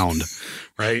around.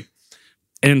 Right.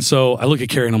 And so I look at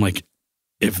Carrie and I'm like,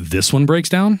 if this one breaks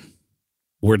down,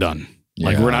 we're done.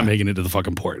 Like we're not making it to the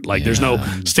fucking port. Like there's no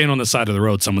stand on the side of the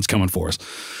road. Someone's coming for us.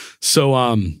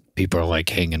 So, people are like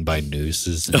hanging by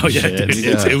nooses. Oh yeah, dude,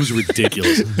 it was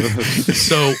ridiculous.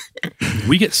 So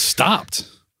we get stopped.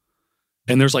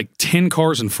 And there's like 10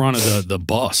 cars in front of the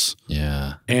bus.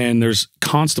 Yeah. And there's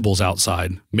constables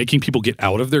outside making people get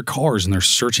out of their cars and they're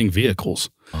searching vehicles.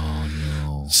 Oh,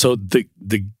 no. So the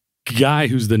guy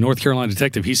who's the North Carolina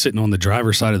detective, he's sitting on the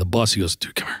driver's side of the bus. He goes,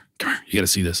 dude, come here. You got to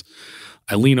see this.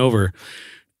 I lean over.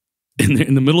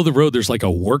 In the middle of the road, there's like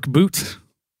a work boot.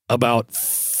 About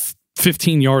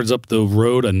 15 yards up the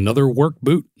road, another work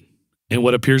boot. And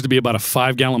what appears to be about a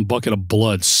 5-gallon bucket of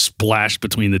blood splashed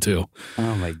between the two.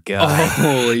 Oh my God.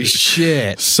 Holy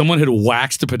shit. Someone had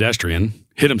waxed a pedestrian,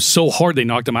 hit him so hard they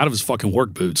knocked him out of his fucking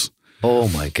work boots. Oh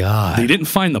my God. They didn't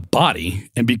find the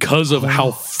body. And because of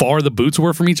how far the boots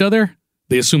were from each other,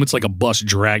 they assume it's like a bus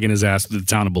dragging his ass to the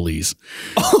town of Belize.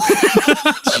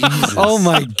 Oh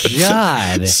my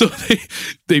God. So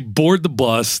they board the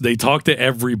bus. They talk to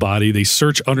everybody. They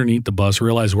search underneath the bus,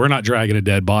 realize we're not dragging a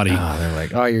dead body. Oh, they're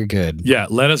like, oh, you're good. Yeah,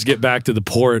 let us get back to the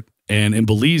port. And in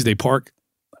Belize, they park,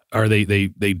 or they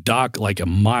dock like a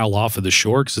mile off of the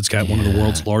shore because it's got one of the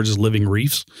world's largest living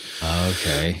reefs.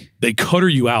 Okay. They cutter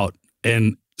you out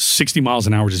and 60 miles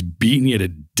an hour just beating you to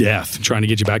death trying to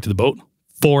get you back to the boat.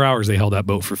 4 hours they held that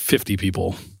boat for 50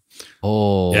 people.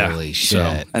 Holy shit.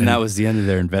 So, and that was the end of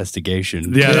their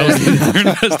investigation. Yeah, that was their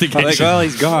investigation. Like, well,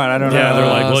 he's gone. I don't know. Yeah, they're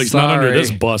like, well, he's not under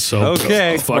this bus, so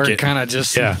okay. Fuck We're it. kind of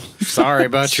just sorry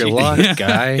about your luck,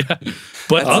 guy.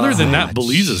 But other than that,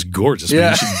 Belize is gorgeous.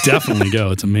 Man. You should definitely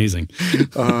go. It's amazing.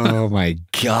 Oh, my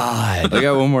God. I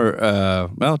got one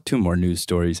more, 2 more news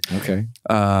stories. Okay.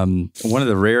 One of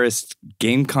the rarest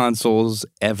game consoles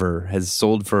ever has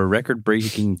sold for a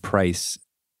record-breaking price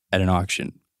at an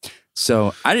auction.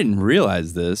 So I didn't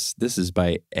realize this. This is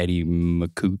by Eddie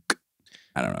McCook.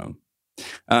 I don't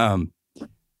know.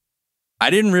 I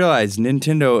didn't realize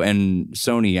Nintendo and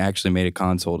Sony actually made a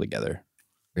console together.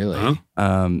 Really? Huh?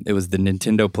 It was the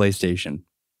Nintendo PlayStation.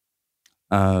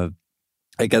 I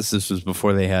guess this was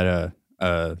before they had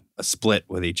a split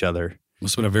with each other.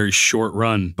 Must have been a very short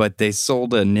run. But they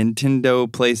sold a Nintendo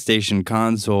PlayStation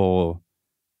console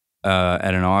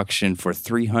at an auction for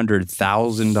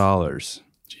 $300,000.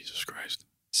 Jesus Christ.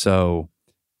 So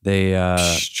they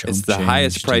it's the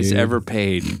highest price ever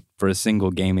paid for a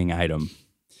single gaming item.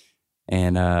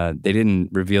 And they didn't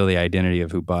reveal the identity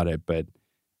of who bought it, but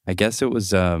I guess it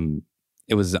was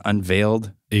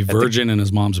unveiled. A virgin in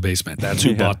his mom's basement. That's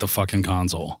who bought the fucking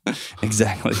console.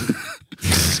 Exactly.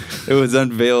 It was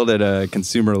unveiled at a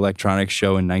Consumer Electronics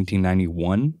Show in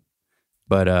 1991,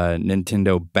 but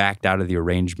Nintendo backed out of the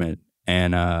arrangement,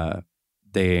 and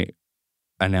they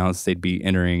announced they'd be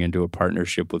entering into a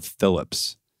partnership with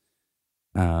Philips,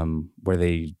 where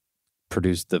they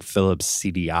produced the Philips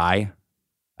CDI.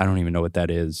 I don't even know what that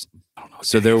is. I don't know.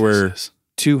 So there were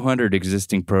 200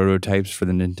 existing prototypes for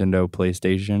the Nintendo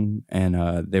PlayStation, and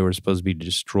they were supposed to be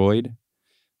destroyed.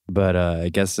 But I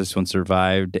guess this one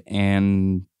survived,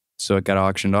 and so it got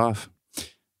auctioned off.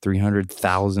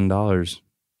 $300,000.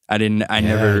 I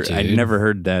never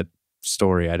heard that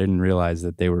story. I didn't realize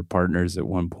that they were partners at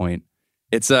one point.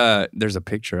 It's there's a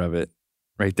picture of it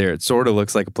right there. It sort of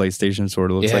looks like a PlayStation,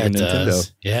 sort of looks like a Nintendo.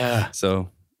 Does. Yeah. So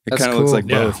it That's kind of cool. looks like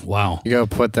Yeah. both. Wow. You gotta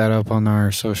put that up on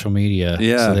our social media,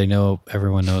 so they know,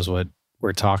 everyone knows what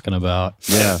we're talking about.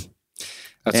 Yeah,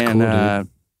 That's and, cool, dude.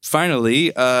 Finally,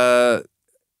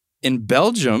 in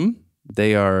Belgium,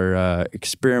 they are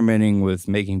experimenting with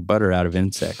making butter out of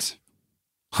insects.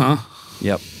 Huh?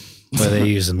 Yep. What are they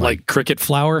using? Like cricket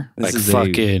flour? This like is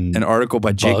fucking an article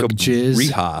by Jacob jizz?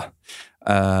 Riha.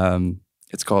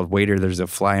 It's called "Waiter, There's a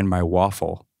Fly in My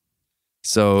Waffle."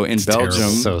 So in Belgium,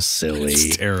 terrible. so silly.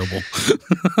 It's terrible.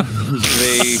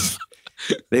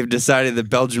 they've decided that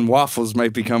Belgian waffles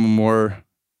might become more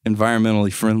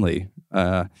environmentally friendly.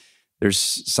 There's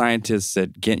scientists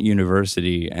at Ghent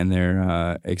University, and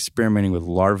they're experimenting with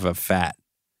larva fat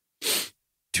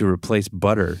to replace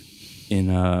butter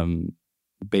in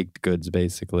baked goods,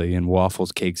 basically, in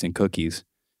waffles, cakes, and cookies.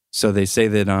 So they say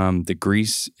that the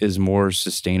grease is more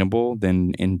sustainable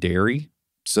than in dairy.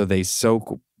 So they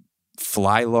soak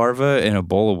fly larva in a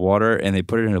bowl of water, and they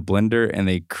put it in a blender, and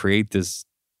they create this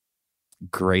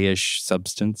grayish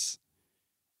substance.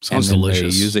 Sounds and then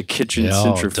delicious. They use a kitchen Yeah,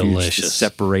 centrifuge to delicious.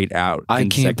 separate out. I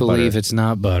can't insect believe butter. it's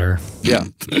not butter. Yeah.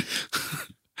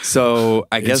 So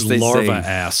I guess it's they larva say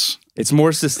ass. it's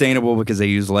more sustainable because they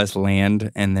use less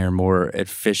land and they're more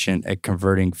efficient at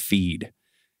converting feed,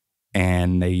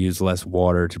 and they use less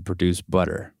water to produce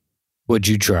butter. Would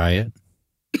you try it?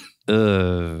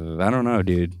 I don't know,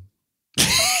 dude.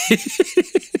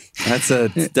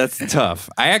 That's tough.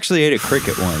 I actually ate a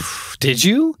cricket once. Did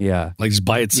you? Yeah. Like just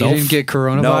by You itself? didn't get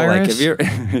coronavirus? No, like have you?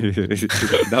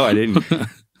 No, I didn't.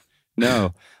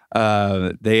 No,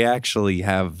 they actually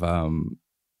have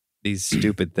these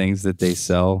stupid things that they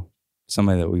sell.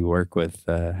 Somebody that we work with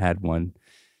had one,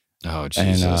 Oh,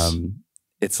 Jesus. and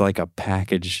it's like a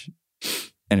package,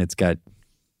 and it's got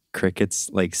crickets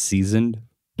like seasoned,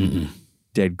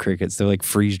 dead crickets. They're like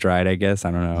freeze dried, I guess.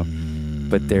 I don't know,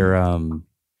 but they're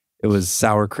it was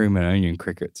sour cream and onion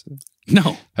crickets.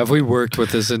 No. Have we worked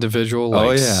with this individual? Oh,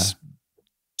 Like, yeah.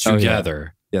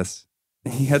 Together. Yes,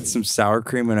 he had some sour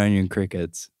cream and onion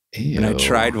crickets. Ew. And I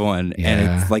tried one, Yeah.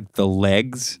 and it's like the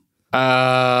legs.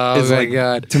 Oh, It's my like,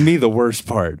 God. To me, the worst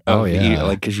part. Oh, yeah.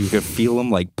 Like, because you could feel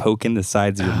them like poking the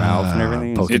sides of your mouth and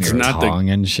everything. Poking It's your not the- tongue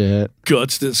and shit.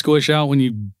 Guts that squish out when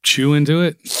you chew into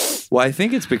it. Well, I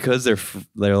think it's because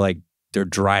they're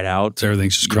dried out. So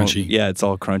everything's just You don't- crunchy. Yeah, it's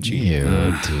all crunchy.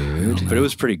 Ew, dude. But it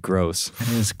was pretty gross. That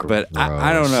is But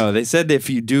I don't know. They said if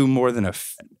you do more than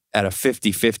at a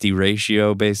 50-50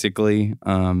 ratio, basically,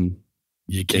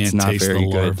 You can't It's not taste very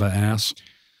the good. larva ass.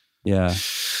 yeah.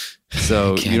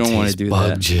 So you don't want to do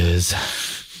bug that. jizz.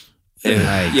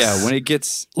 Yikes. Yeah, when it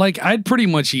gets Like, I'd pretty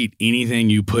much eat anything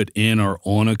you put in or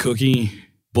on a cookie,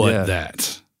 but Yeah.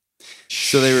 that.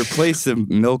 so they replaced the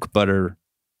milk butter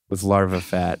with larva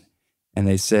fat, and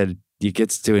they said it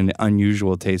gets to an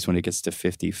unusual taste when it gets to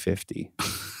 50-50.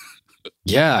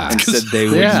 Yeah. And said they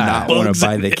would Yeah. not want Bugs to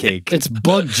buy in the it. cake. It's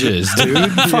bug jizz,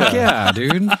 dude. Fuck yeah,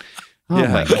 dude. Oh,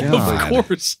 Yeah. my Of God. Of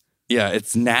course. Yeah,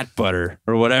 it's gnat butter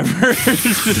or whatever.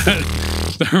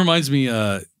 That reminds me,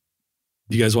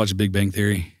 you guys watch Big Bang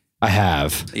Theory? I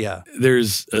have. Yeah.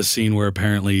 There's a scene where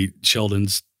apparently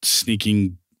Sheldon's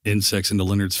sneaking insects into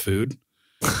Leonard's food.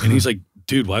 And he's like,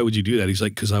 dude, why would you do that? He's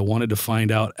like, because I wanted to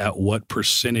find out at what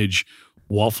percentage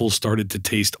waffles started to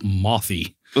taste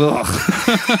mothy.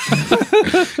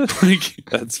 Like,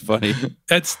 That's funny.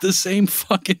 that's the same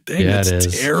fucking thing. Yeah, It's it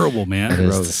is. terrible, man. It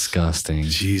is Gross. disgusting.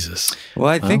 Jesus. Well,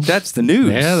 I think that's the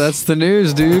news. Yeah, that's the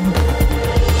news, dude.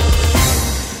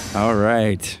 All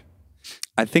right.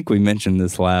 I think we mentioned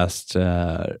this last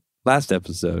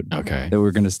episode. Okay. That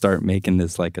we're gonna start making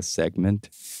this like a segment.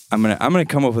 I'm gonna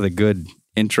come up with a good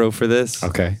intro for this.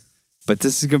 Okay. But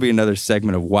this is gonna be another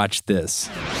segment of Watch This.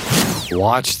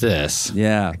 Watch this.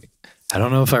 Yeah. I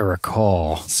don't know if I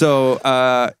recall. So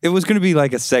it was gonna be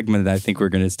like a segment that I think we're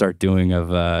gonna start doing of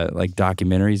like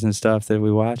documentaries and stuff that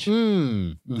we watch.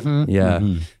 Mm-hmm. Yeah.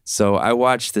 Mm-hmm. So I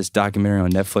watched this documentary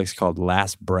on Netflix called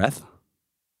Last Breath.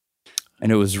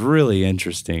 And it was really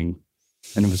interesting.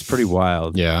 And it was pretty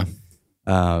wild. Yeah.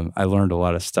 I learned a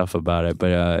lot of stuff about it.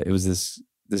 But it was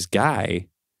this guy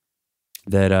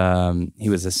that he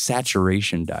was a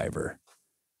saturation diver,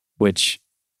 which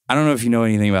I don't know if you know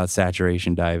anything about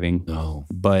saturation diving. No.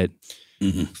 But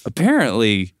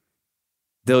apparently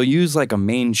they'll use like a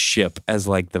main ship as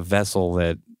like the vessel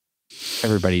that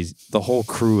the whole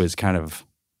crew is kind of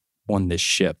on this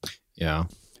ship. Yeah.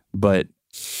 But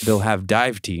they'll have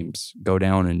dive teams go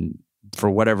down and for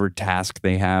whatever task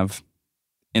they have.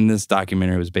 In this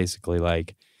documentary, it was basically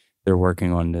like they're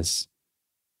working on this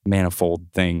manifold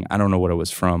thing. I don't know what it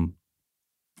was from,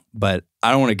 but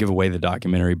I don't want to give away the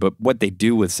documentary. But what they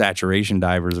do with saturation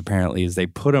divers apparently is they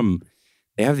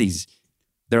have these,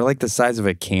 they're like the size of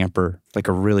a camper, like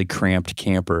a really cramped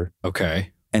camper.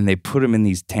 Okay. And they put them in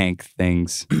these tank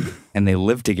things and they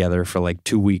live together for like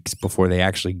 2 weeks before they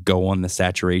actually go on the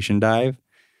saturation dive.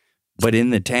 But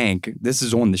in the tank, this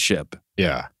is on the ship.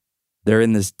 Yeah. They're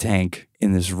in this tank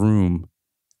in this room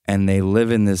and they live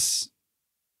in this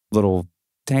little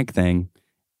tank thing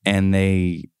and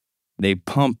they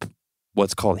pump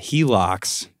what's called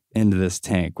helox into this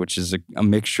tank, which is a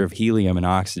mixture of helium and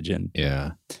oxygen.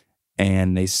 Yeah.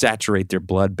 And they saturate their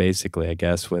blood basically, I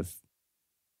guess, with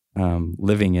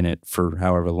living in it for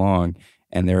however long,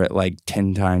 and they're at like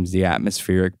 10 times the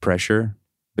atmospheric pressure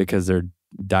because they're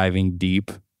diving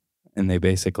deep, and they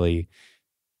basically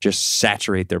just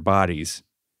saturate their bodies,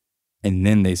 and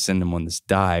then they send them on this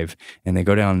dive, and they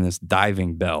go down this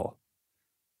diving bell.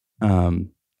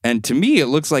 And to me, it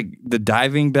looks like the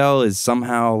diving bell is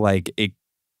somehow like it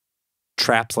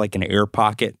traps like an air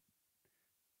pocket.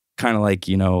 Kind of like,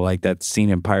 like that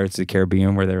scene in Pirates of the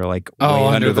Caribbean where they're like way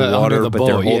under the water, but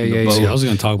they're holding the boat. See, I was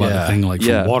going to talk about the thing like from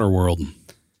Waterworld.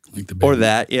 Like the big, or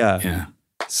that, yeah. Yeah.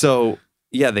 So,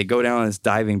 yeah, they go down this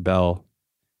diving bell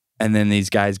and then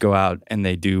these guys go out and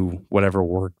they do whatever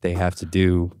work they have to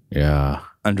do Yeah.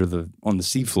 on the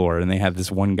seafloor. And they have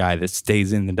this one guy that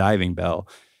stays in the diving bell.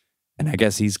 And I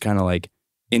guess he's kind of like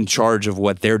in charge of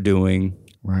what they're doing.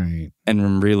 Right.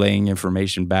 And relaying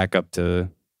information back up to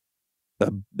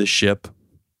the ship.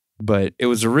 But it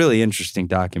was a really interesting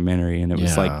documentary, and it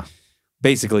was like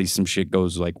basically some shit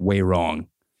goes like way wrong,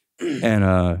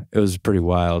 and it was pretty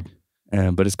wild.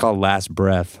 But it's called Last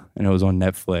Breath, and it was on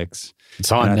Netflix.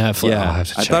 It's on Netflix. Yeah, I'll have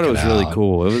to I check thought it was really out.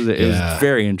 cool. It was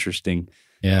very interesting.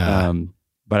 Yeah.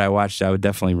 But I would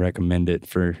definitely recommend it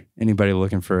for anybody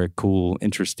looking for a cool,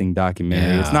 interesting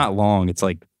documentary. Yeah. It's not long. It's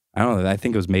like, I don't know, I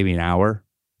think it was maybe an hour.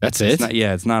 That's It's it? not,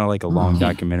 it's not like a long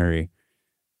documentary.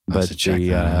 I'll have But to check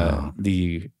that out.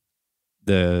 the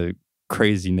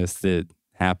craziness that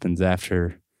happens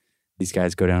after these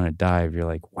guys go down and dive, you're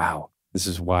like, wow, this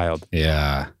is wild.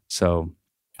 Yeah. So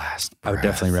Last I would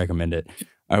breath. definitely recommend it.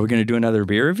 Are we going to do another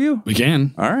beer review? We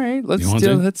can. All right, let's You want do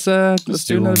to? let's do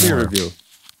do another one beer more. review.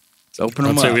 Let's open I'd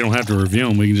them say up. we don't have to review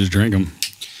them. We can just drink them.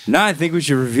 No, I think we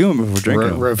should review them if we're drinking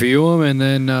them. Review them and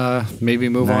then maybe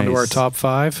move on to our Nice. top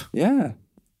 5. Yeah.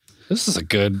 This is a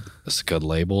good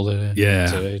label today. Yeah.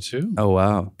 Today too. Oh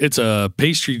wow. It's a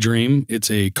pastry dream. It's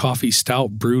a coffee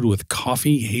stout brewed with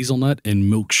coffee, hazelnut, and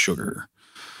milk sugar.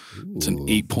 It's an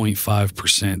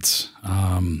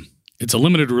 8.5%. It's a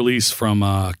limited release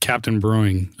from Captain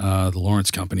Brewing, the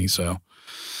Lawrence Company. So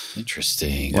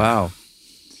Interesting. Wow.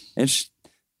 It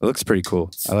looks pretty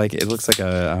cool. I like it. It looks like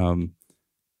a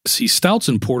see, stouts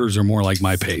and porters are more like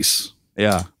my pace,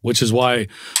 yeah. which is why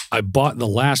I bought the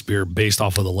last beer based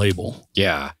off of the label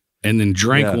Yeah. and then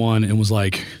drank Yeah. one and was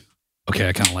like, okay,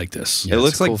 I kind of like this. Yeah, It it's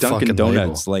looks a like cool Dunkin' fucking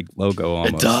Donuts like logo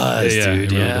almost. It does, Yeah, dude.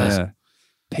 it really Yeah. does. Yeah.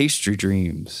 Pastry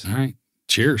dreams. All right.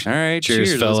 Cheers. All right, Cheers,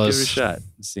 cheers, fellas. Let's give it a shot.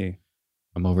 Let's see.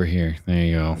 I'm over here. There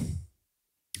you go.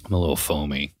 I'm a little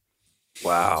foamy.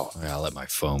 Wow. I'll let my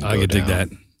foam I go could dig down.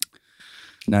 that.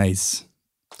 Nice.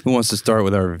 Who wants to start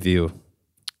with our review?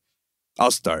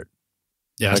 I'll start.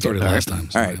 Yeah, I started last time.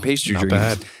 All right, pastry Not dreams.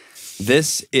 bad.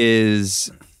 This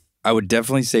is, I would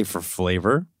definitely say for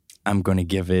flavor, I'm going to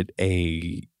give it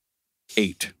a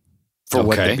 8 for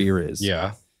what the beer is.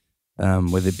 Yeah.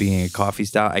 With it being a coffee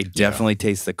stout, I definitely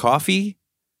taste the coffee,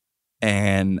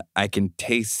 and I can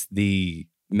taste the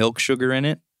milk sugar in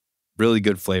it. Really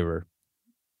good flavor.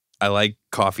 I like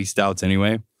coffee stouts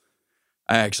anyway.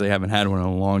 I actually haven't had one in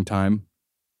a long time.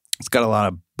 It's got a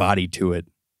lot of body to it.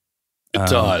 It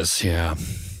does, yeah.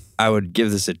 I would give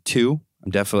this a 2.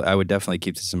 I would definitely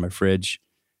keep this in my fridge.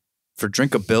 For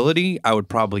drinkability, I would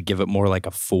probably give it more like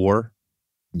a 4.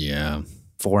 Yeah.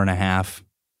 4.5,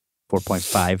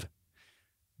 4.5.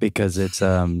 Because it's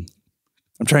I'm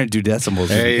trying to do decimals.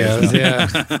 There you go.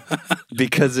 Yeah.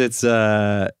 Because it's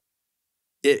it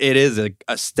is a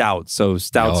stout. So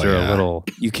stouts are a little,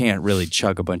 you can't really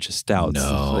chug a bunch of stouts.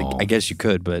 No. Like, I guess you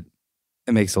could, but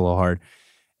it makes it a little hard.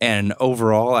 And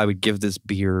overall, I would give this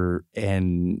beer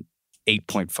an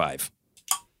 8.5.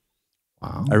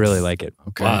 Wow. I really like it.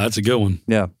 Okay. Wow, that's a good one.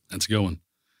 Yeah. That's a good one.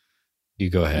 You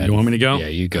go ahead. You want me to go? Yeah,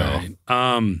 you go. Right.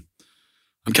 I'm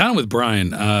kind of with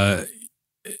Brian.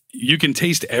 You can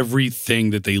taste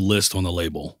everything that they list on the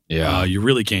label. Yeah. You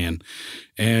really can.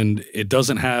 And it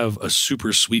doesn't have a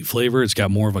super sweet flavor. It's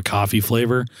got more of a coffee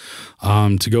flavor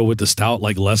to go with the stout,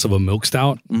 like less of a milk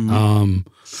stout. Mm-hmm.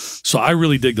 So I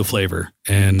really dig the flavor,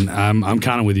 and I'm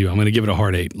kind of with you. I'm going to give it a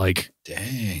hard 8. Like,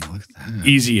 Dang, look at that.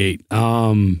 easy 8.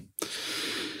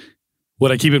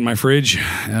 Would I keep it in my fridge?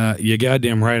 You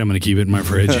goddamn right I'm going to keep it in my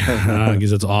fridge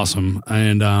because it's awesome.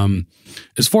 And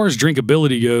as far as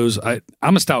drinkability goes,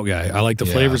 I'm a stout guy. I like the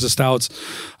flavors of stouts.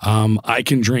 I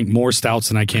can drink more stouts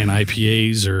than I can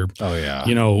IPAs or,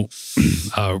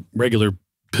 regular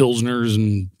Pilsners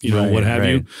and, what have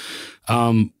you.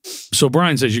 So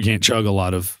Brian says you can't chug a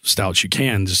lot of stouts. You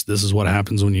can. Just this is what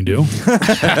happens when you do.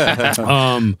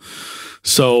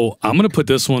 So I'm going to put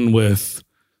this one with...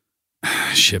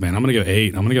 Shit, man, I'm going to go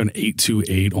 8. I'm going to go an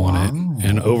 8.28 on it.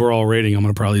 And overall rating, I'm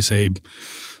going to probably say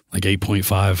like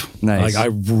 8.5. Nice. Like, I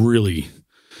really...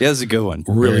 Yeah, it's a good one.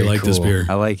 Really Very like this cool. beer.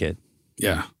 I like it.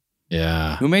 Yeah.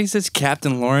 Yeah. Who makes this?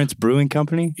 Captain Lawrence Brewing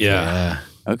Company? Yeah.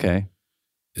 Okay.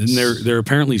 And they're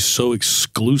apparently so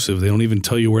exclusive, they don't even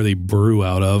tell you where they brew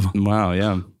out of. Wow,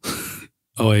 yeah.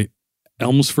 Oh, wait.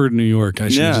 Elmsford, New York. I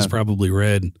should have just probably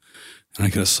read. And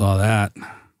I could have saw that.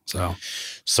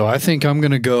 So I think I'm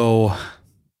going to go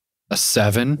a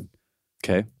 7.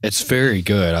 Okay. It's very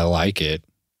good. I like it.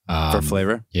 For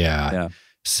flavor? Yeah.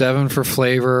 7 for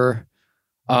flavor.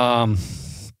 I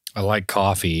like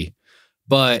coffee,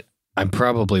 but I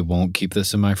probably won't keep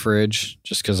this in my fridge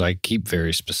just because I keep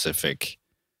very specific.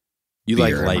 You like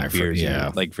beer in my light beers.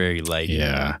 yeah. Like very light.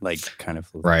 Yeah. Like kind of.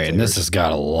 Right. And this has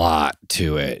got a lot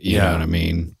to it. You know what I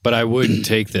mean? But I wouldn't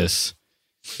take this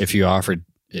if you offered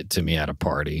it to me at a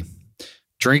party.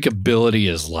 Drinkability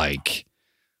is like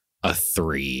a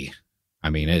 3. I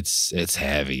mean, it's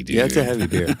heavy, dude. Yeah, it's a heavy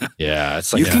beer. Yeah,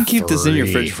 it's like you can keep 3. this in your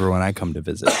fridge for when I come to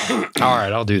visit. All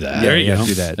right, I'll do that. There you go.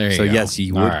 Do that. There you so go. yes,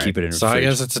 you would keep it in your so fridge. I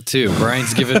guess it's a 2.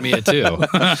 Brian's giving me a 2.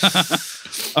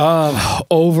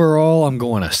 Overall, I'm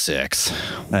going a 6.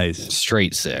 Nice.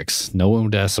 Straight 6. No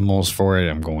decimals for it.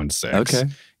 I'm going 6. Okay.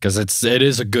 Because it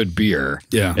is a good beer.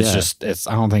 yeah. It's just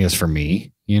I don't think it's for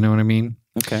me. You know what I mean?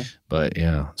 Okay. But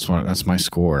yeah, that's my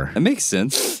score. That makes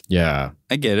sense. Yeah.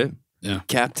 I get it. Yeah.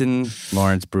 Captain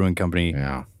Lawrence Brewing Company.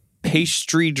 Yeah.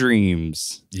 Pastry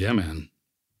Dreams. Yeah, man.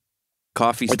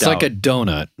 Coffee stout. It's like a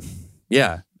donut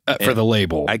Yeah. for the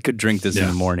label. I could drink this in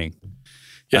the morning.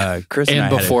 Yeah. Chris and I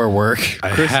had before work. I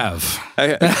have.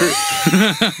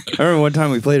 I remember one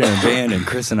time we played in a band and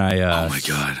Chris and I Oh my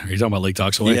God. Are you talking about Lake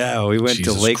Toxaway? yeah, we went to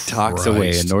Jesus Lake Toxaway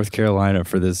in Christ. North Carolina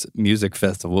for this music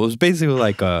festival. It was basically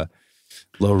like a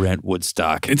low rent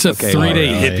Woodstock. It's a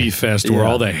 3-day really? hippie fest where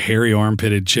all the hairy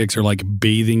armpitted chicks are like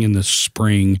bathing in the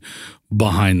spring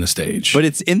behind the stage. But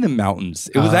it's in the mountains.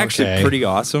 It was actually pretty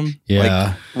awesome. Yeah.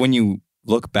 Like when you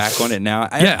look back on it now.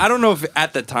 I don't know if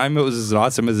at the time it was as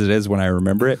awesome as it is when I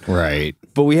remember it. Right.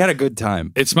 But we had a good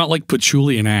time. it smelled like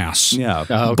patchouli and ass. Yeah.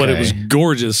 But it was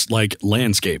gorgeous, like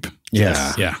landscape.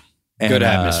 Yeah. Yeah. And, Good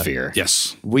atmosphere.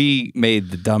 Yes. We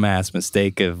made the dumbass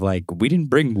mistake of like, we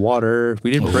didn't bring water. We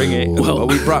didn't bring it. Ooh. But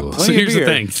we brought plenty So here's of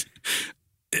beer. the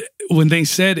thing. When they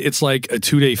said it's like a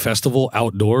 2-day festival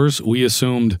outdoors, we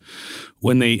assumed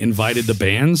when they invited the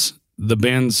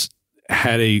bands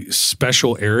had a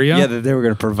special area Yeah, that they were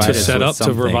going to provide to us set with up some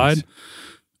to provide. things.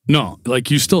 No, like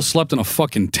you still slept in a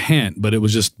fucking tent, but it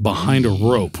was just behind a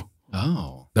rope.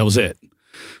 Oh. That was it.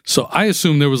 So I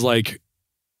assumed there was like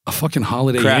a fucking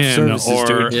Holiday Craft Inn services,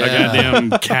 or dude. a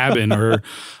goddamn cabin or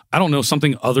I don't know,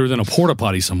 something other than a porta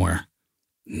potty somewhere.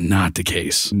 Not the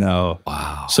case. No.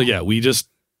 Wow. So yeah, we just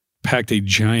packed a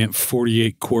giant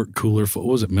 48-quart cooler full.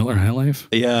 What was it, Miller High Life?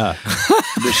 Yeah.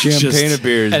 The champagne of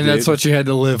beers, And dude. that's what you had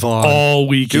to live on. All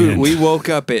weekend. Dude, we woke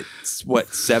up at,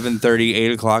 7:30,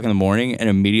 8 o'clock in the morning and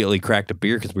immediately cracked a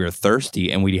beer because we were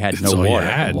thirsty and we had That's no all you water.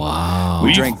 had. Wow.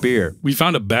 We drank beer. We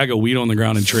found a bag of weed on the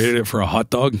ground and traded it for a hot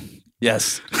dog.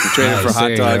 Yes. We traded Nice, for hot there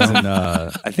you dogs go. and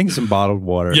I think some bottled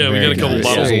water. Yeah, we got a couple nice.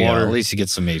 bottles There of you go. water. At least you get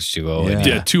some H2O. Yeah. in Yeah,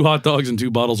 there. 2 hot dogs and 2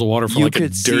 bottles of water for You like a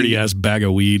could see- dirty ass bag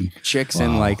of weed. Chicks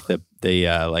in like the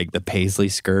paisley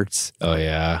skirts. Oh,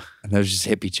 yeah. And those just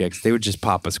hippie chicks. They would just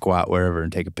pop a squat wherever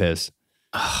and take a piss.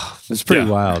 It was pretty Yeah.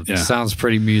 wild. Yeah. Sounds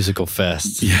pretty musical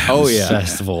fest. Yeah. Oh, yeah.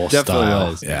 Festival Definitely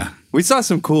style. was. Yeah. We saw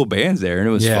some cool bands there and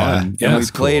it was Yeah. fun. Yeah, and we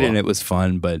that's played cool. and it was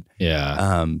fun, but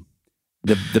Yeah.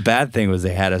 the bad thing was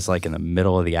they had us like in the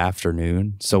middle of the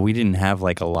afternoon. So we didn't have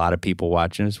like a lot of people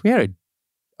watching us. We had an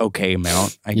okay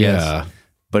amount, I guess. Yeah.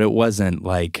 But it wasn't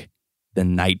like the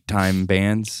nighttime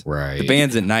bands. Right. The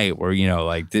bands at night were,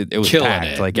 like it was Killing packed.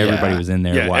 it. Like Yeah. everybody was in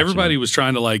there Yeah, watching everybody them. was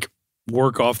trying to like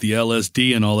work off the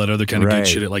LSD and all that other kind of Right. good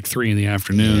shit at like 3 in the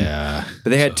afternoon. Yeah.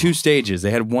 But they had 2 stages. They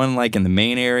had one like in the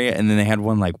main area and then they had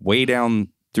one like way down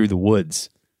through the woods.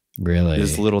 Really?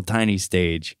 This little tiny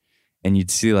stage. And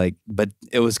you'd see like, but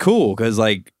it was cool because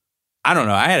like, I don't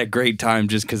know. I had a great time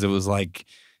just because it was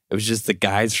just the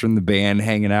guys from the band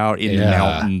hanging out in the Yeah.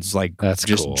 mountains, like That's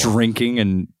just cool. drinking.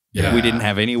 And Yeah. we didn't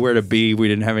have anywhere to be. We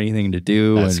didn't have anything to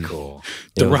do. That's and cool.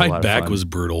 it The was a lot ride of back fun. was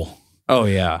brutal. Oh,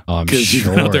 yeah. I'm Because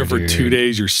sure, you're out there for dude. 2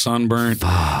 days, you're sunburnt,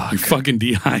 you're fucking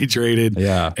dehydrated,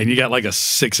 Yeah. and you got like a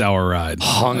 6-hour ride.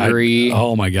 Hungry.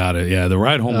 Oh my God. Yeah, the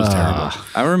ride home was terrible.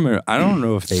 I remember, I don't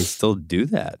know if they still do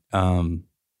that.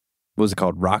 What was it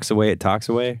called? Rocks Away at Talks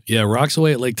Away? Yeah,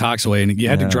 Roxaway at Lake Toxaway, and you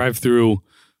had to Yeah. drive through,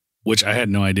 which I had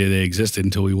no idea they existed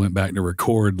until we went back to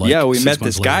record. Like yeah, we 6 met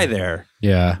months this guy later. there.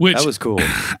 Yeah. Which That was cool.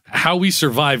 how we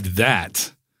survived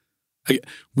that.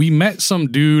 We met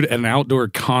some dude at an outdoor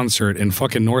concert in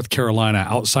fucking North Carolina,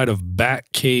 outside of Bat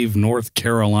Cave, North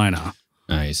Carolina,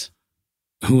 Nice.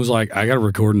 who was like, "I got a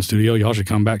recording studio. Y'all should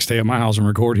come back, stay at my house, and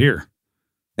record here."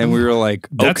 And we were like,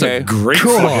 That's okay. a great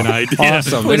Cool. fucking idea.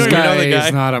 Awesome. We This don't even know guy the guy.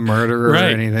 is not a murderer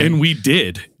Right. or anything. And we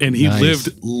did. And he Nice. lived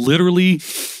literally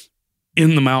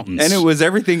in the mountains. And it was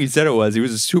everything he said it was. He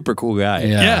was a super cool guy.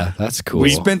 yeah, Yeah. that's cool. We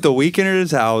spent the weekend at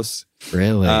his house.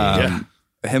 really.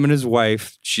 Him and his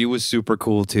wife, she was super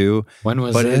cool too. When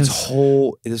was But this?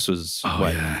 this was Oh,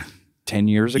 what, yeah. 10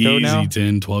 years ago Easy now?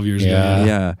 10, 12 years Yeah. ago.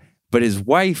 Yeah. But his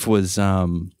wife was,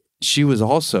 she was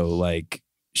also like,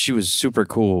 she was super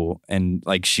cool. And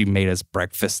like, she made us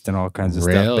breakfast and all kinds of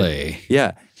stuff. But- Really?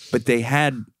 yeah. But they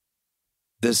had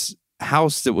this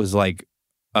house that was like,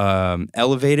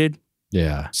 elevated.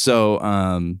 Yeah. So,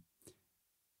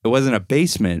 it wasn't a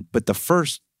basement, but the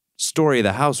first story of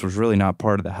the house was really not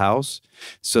part of the house.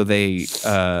 So they,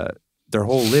 their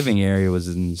whole living area was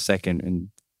in the second and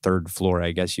third floor,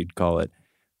 I guess you'd call it.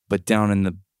 But down in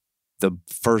the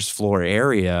first floor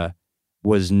area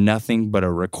was nothing but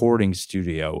a recording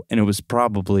studio. And it was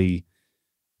probably,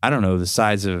 I don't know, the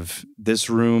size of this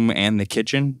room and the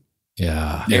kitchen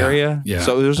Yeah. area. Yeah.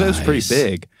 So it was pretty Nice.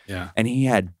 big. Yeah. And he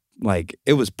had like,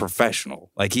 it was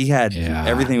professional. Like he had, Yeah.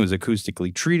 everything was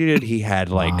acoustically treated. He had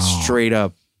like Wow. straight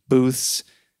up booths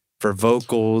for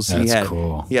vocals. That's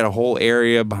cool. He had a whole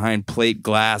area behind plate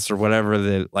glass or whatever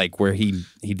that like where he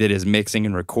did his mixing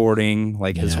and recording,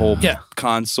 like his whole Yeah.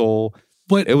 console.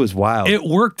 But It was wild. it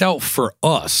worked out for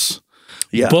us.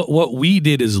 yeah. But what we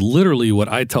did is literally what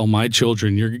I tell my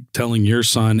children, you're telling your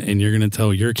son and you're going to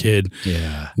tell your kid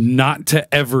Yeah. not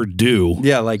to ever do.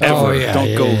 yeah, like Ever. ever. yeah, Don't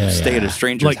yeah, go yeah, stay at yeah. a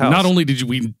stranger's Like, house. not only did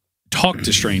we talk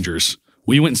to strangers,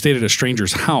 we went and stayed at a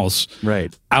stranger's house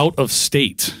right. out of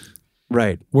state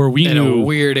Right. where we In knew a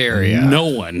weird area. no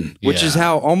one. Which Yeah. is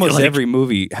how almost Like- every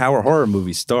movie, how a horror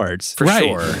movie starts. For Right.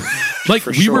 sure. Like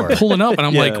For we were sure. pulling up and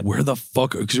I'm Yeah. like, where the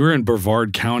fuck? Because we were in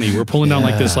Brevard County. We're pulling down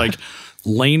like this like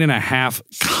lane and a half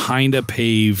kind of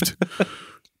paved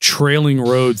trailing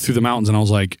road through the mountains. And I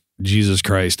was like, Jesus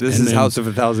Christ. This And is then- House of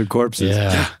a Thousand Corpses.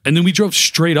 Yeah. And then we drove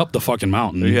straight up the fucking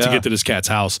mountain Yeah. to get to this cat's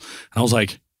house. And I was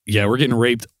like, yeah, we're getting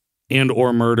raped and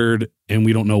or murdered. And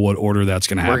we don't know what order that's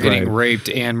going to We're happen. getting raped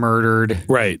and murdered.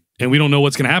 Right. And we don't know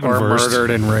what's going to happen Or first.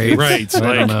 murdered and raped. Right. I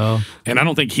don't Like, know. and I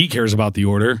don't think he cares about the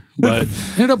order, but it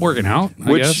ended up working out, I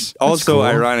Which guess. also, cool.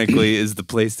 ironically, is the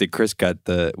place that Chris got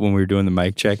when we were doing the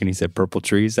mic check and he said purple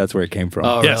trees. That's where it came from.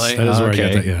 Oh, Yes, really? that is where I got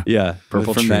Okay. that, yeah. Yeah,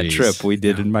 Purple from that trees. trip we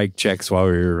did in mic checks while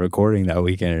we were recording that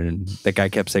weekend, and that guy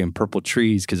kept saying purple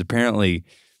trees because apparently,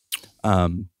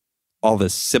 all the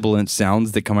sibilant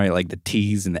sounds that come out, like the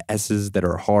T's and the S's that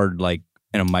are hard, like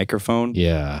in a microphone.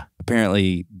 Yeah.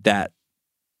 Apparently, that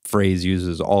phrase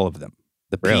uses all of them: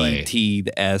 the P, Really? T,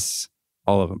 the S,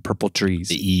 All of them. Purple trees.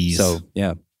 The E's. So,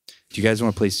 yeah. Do you guys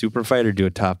want to play Super Fight or do a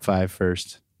top 5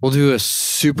 first? We'll do a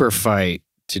super fight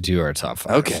to do our top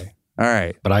 5. Okay. All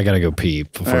right. But I got to go pee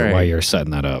before while you're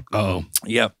setting that up. Oh,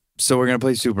 Yep. So we're going to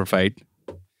play Super Fight.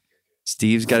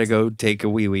 Steve's got to go take a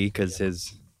wee-wee because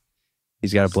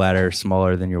he's got a bladder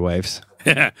smaller than your wife's.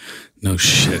 no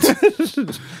shit.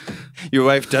 Your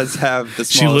wife does have the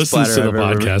She smallest listens bladder to the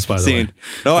I've ever podcast, by the seen. way.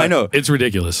 No, I know. It's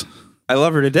ridiculous. I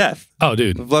love her to death. Oh,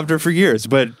 dude. I've loved her for years,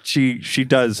 but she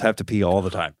does have to pee all the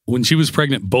time. When she was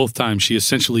pregnant both times, she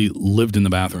essentially lived in the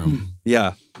bathroom.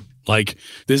 Yeah. Like,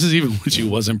 this is even when she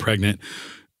wasn't pregnant.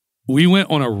 We went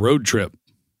on a road trip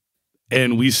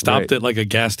and we stopped at like a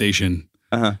gas station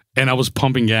and I was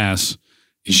pumping gas.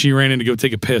 And she ran in to go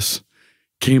take a piss,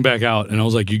 came back out, and I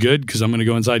was like, you good? Because I'm going to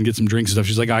go inside and get some drinks and stuff.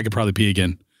 She's like, I could probably pee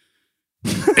again.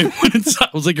 And went inside.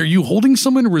 I was like, are you holding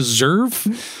someone in reserve?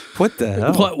 What the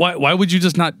hell? Why would you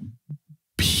just not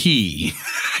pee?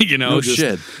 No just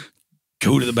shit.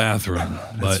 go to the bathroom.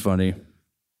 That's funny.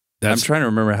 I'm trying to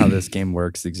remember how this game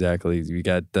works exactly. You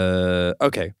got so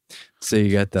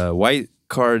you got the white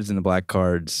cards and the black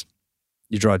cards.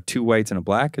 You draw 2 whites and a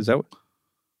black. Is that what?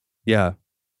 Yeah.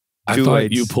 I 2 thought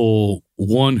whites. you pull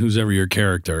 1 who's ever your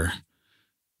character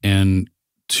and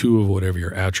 2 of whatever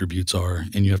your attributes are,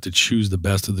 and you have to choose the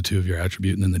best of the 2 of your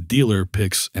attribute, and then the dealer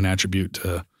picks an attribute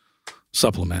to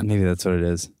supplement. Maybe that's what it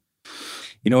is.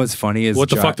 You know what's funny is What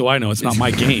the fuck do I know? It's not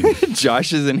my game.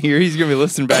 Josh isn't here. He's gonna be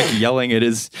listening back, yelling at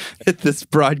this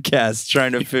broadcast,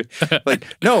 trying to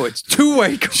no, it's 2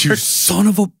 white cards. You son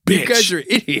of a bitch! You guys are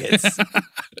idiots.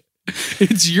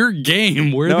 It's your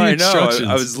game. Where are the instructions?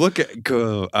 I was looking.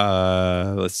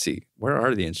 Let's see. Where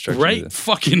are the instructions? Right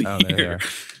fucking Oh, there they here. are.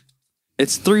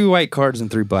 It's 3 white cards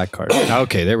and 3 black cards.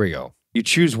 Okay, there we go. You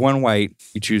choose 1 white,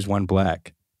 you choose 1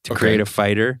 black to create a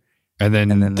fighter, And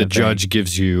then, And then the the judge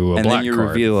gives you a and black then you card.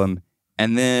 reveal them,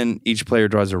 and then each player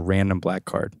draws a random black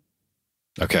card.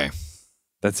 Okay.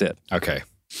 That's it. Okay.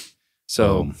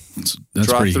 So That's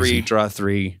draw pretty 3, easy. draw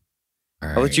 3. All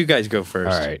I'll let you guys go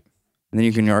first. All right. And then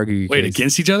you can argue. Your Wait, case.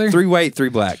 against each other? 3 white, 3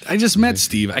 black. I just met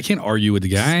Steve. I can't argue with the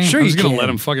guy. Sure I'm just you gonna can. let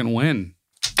him fucking win.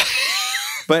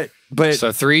 But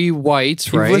So 3 whites,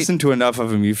 you've right? listened to enough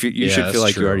of him. You should that's feel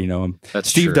like true. you already know him. That's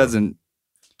Steve true.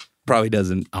 probably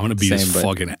doesn't. I'm gonna beat his Same, but-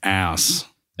 fucking ass.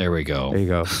 There we go. There you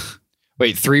go.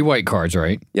 Wait, 3 white cards,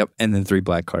 right? Yep, and then 3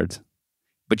 black cards.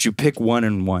 But you pick 1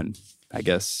 and 1, I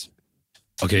guess.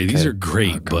 Okay, these are Oh,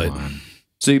 great, come but on.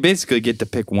 So you basically get to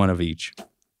pick 1 of each.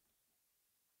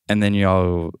 And then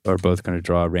y'all are both going to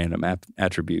draw a random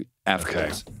attribute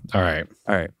afterwards. All right.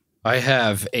 All right. I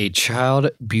have a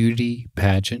child beauty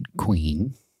pageant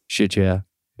queen Shit, yeah.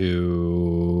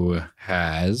 who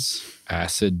has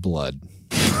acid blood.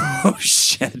 Oh,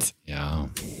 shit. Yeah.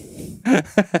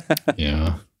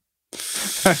 Yeah.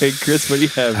 All right, Chris, what do you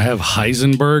have? I have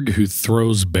Heisenberg who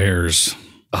throws bears.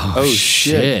 Oh,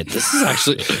 shit. This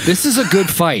is a good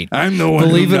fight. I'm the one.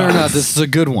 Believe it or not, this is a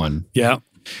good one. Yeah.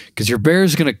 Because your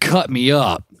bear's going to cut me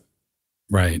up,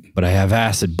 Right. but I have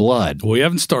acid blood. Well, we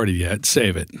haven't started yet.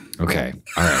 Save it. Okay.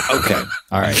 All right. Okay.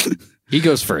 All right. He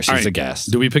goes first. All He's right. a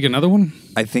guest. Do we pick another one?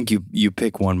 I think you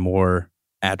pick 1 more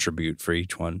attribute for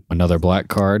each one. Another black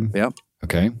card. Yep.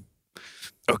 Okay.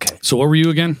 Okay. So what were you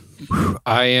again?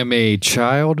 I am a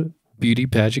child beauty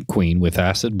pageant queen with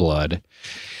acid blood,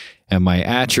 and my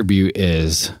attribute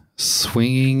is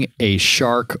swinging a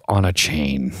shark on a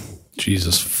chain.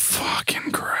 Jesus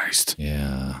fucking Christ.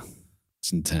 Yeah.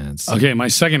 It's intense. Okay, my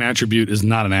second attribute is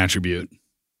not an attribute.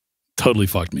 Totally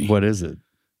fucked me. What is it?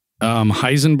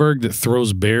 Heisenberg that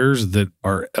throws bears that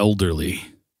are elderly.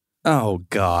 Oh,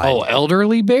 God. Oh,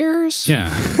 elderly bears? Yeah.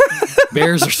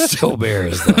 Bears are still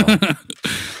bears, though.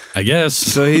 I guess.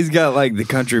 So he's got like the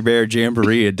Country Bear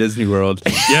Jamboree at Disney World.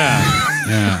 Yeah.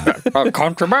 Yeah. A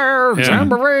country bear, Yeah.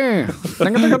 jamboree.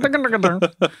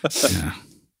 Yeah.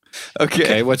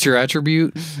 Okay, what's your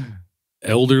attribute?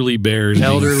 Elderly bears being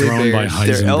Elderly thrown by bears. Heisenberg.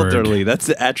 They're elderly. That's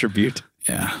the attribute.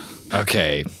 Yeah.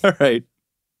 Okay, All right.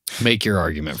 make your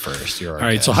argument first. You're All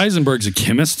right. So Heisenberg's a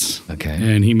chemist, Okay.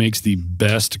 and he makes the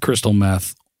best crystal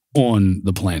meth on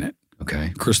the planet.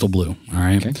 Okay. Crystal blue. All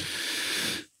right. Okay.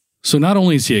 So not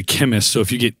only is he a chemist, so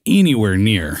if you get anywhere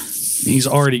near, he's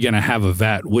already going to have a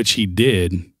vat, which he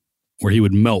did, where he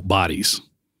would melt bodies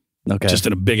Okay. just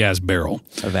in a big ass barrel.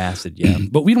 of acid, yeah.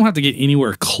 But we don't have to get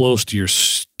anywhere close to your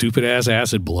stupid ass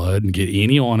acid blood and get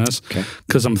any on us Okay.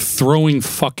 because I'm throwing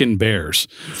fucking bears,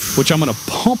 which I'm going to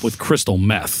pump with crystal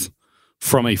meth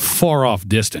from a far off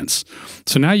distance.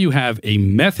 So now you have a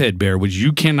meth head bear, which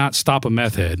you cannot stop a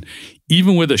meth head,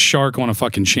 even with a shark on a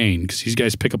fucking chain, because these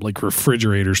guys pick up like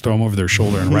refrigerators, throw them over their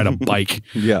shoulder, and ride a bike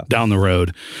Yeah. down the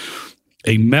road.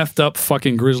 A methed up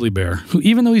fucking grizzly bear who,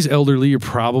 even though he's elderly, you're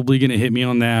probably going to hit me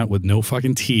on that with no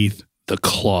fucking teeth. The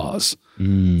claws.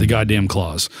 The goddamn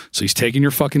claws. So he's taking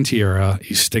your fucking tiara.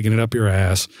 He's sticking it up your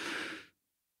ass.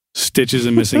 Stitches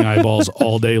and missing eyeballs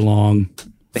all day long.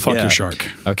 Fuck your shark.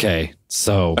 Okay,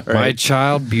 so my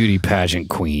child beauty pageant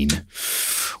queen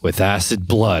with acid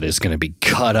blood is going to be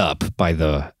cut up by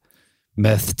the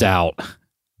methed out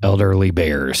elderly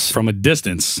bears. From a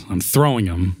distance, I'm throwing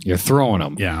them. You're throwing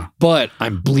them. Yeah. But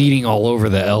I'm bleeding all over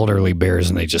the elderly bears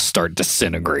and they just start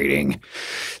disintegrating.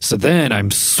 So then I'm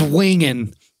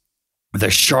swinging the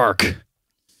shark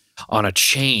on a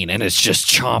chain and it's just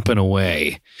chomping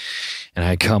away. And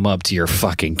I come up to your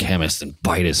fucking chemist and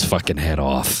bite his fucking head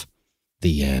off.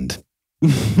 The end.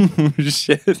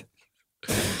 Shit.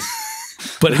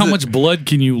 But how much blood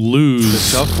can you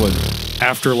lose Tough one.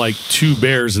 after like 2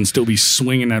 bears and still be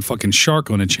swinging that fucking shark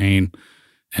on a chain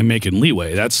and making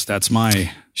leeway? That's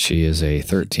my... She is a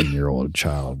 13-year-old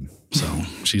child. So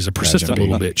she's a persistent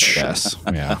little bitch. Yes.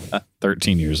 Yeah.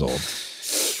 13 years old.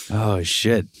 Oh,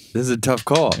 shit. This is a tough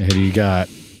call. Who do you got?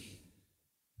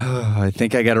 I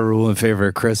think I got a rule in favor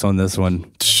of Chris on this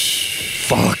one.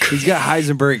 Fuck. He's got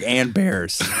Heisenberg and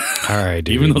bears. All right,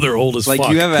 dude. Even though they're old as Like,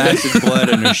 fuck. you have acid blood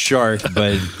and a shark,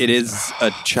 but it is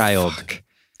a child.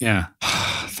 Yeah.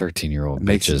 13-year-old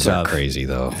Makes it bitches are tough. crazy,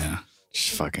 though. Yeah. Just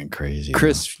fucking crazy.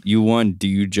 Chris, you won. Do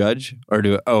you judge? Or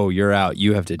you're out.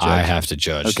 You have to judge. I have to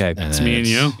judge. Okay. And It's then me and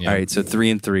you? yeah. All right, so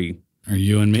 3 and 3. Are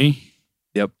you and me?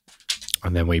 Yep.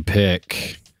 And then we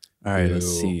pick. All right, let's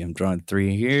see. I'm drawing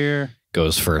 3 here.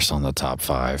 Goes first on the top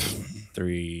 5.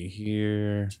 3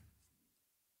 here.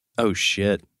 Oh,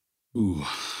 shit. Ooh,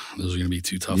 those are going to be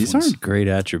 2 tough These ones. aren't great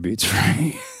attributes for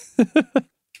me.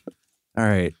 All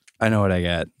right. I know what I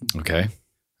got. Okay.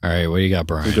 All right. What do you got,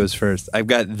 Brian? Who goes first? I've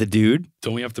got the dude.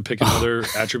 Don't we have to pick another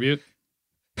attribute?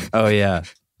 Oh, yeah.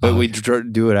 But we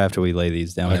do it after we lay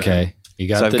these down. Okay. You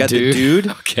got So I've the got dude. the dude,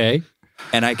 Okay.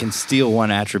 and I can steal 1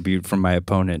 attribute from my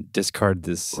opponent. Discard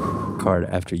this card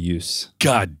after use.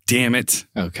 God damn it.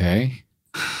 Okay.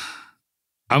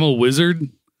 I'm a wizard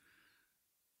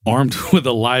armed with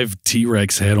a live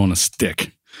T-Rex head on a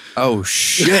stick. Oh,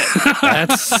 shit.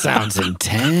 That sounds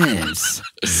intense.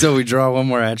 So we draw 1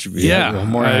 more attribute. Yeah. one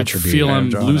more I attribute. feel I'm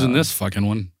Drawing losing out. this fucking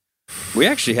one. We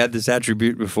actually had this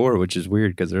attribute before, which is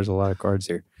weird because there's a lot of cards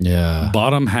here. Yeah.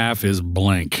 Bottom half is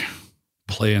blank.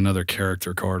 Play another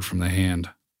character card from the hand.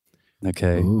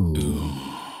 Okay. Ooh.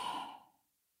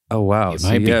 Oh, wow. You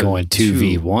might be have going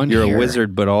 2v1 You're here. a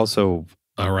wizard, but also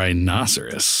A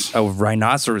rhinoceros. a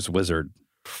rhinoceros wizard.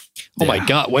 Oh my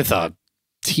God. With a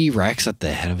T-Rex at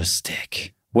the head of a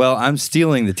stick. Well, I'm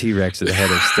stealing the T-Rex at the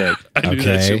head of stick. I knew that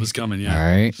Okay. shit was coming, yeah.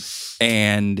 All right.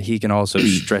 And he can also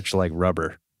stretch like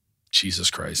rubber.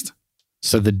 Jesus Christ.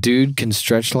 So the dude can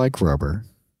stretch like rubber.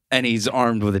 And he's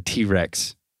armed with a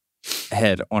T-Rex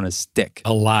head on a stick.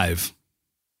 Alive.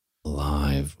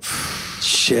 Alive.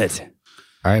 Shit.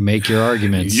 All right. Make your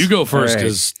arguments. You go first All right.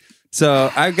 because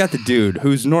So I've got the dude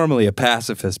who's normally a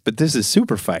pacifist, but this is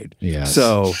SUPERFIGHT. Yes.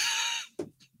 So,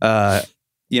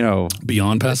 you know,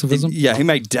 beyond pacifism? yeah, he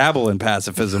might dabble in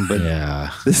pacifism, but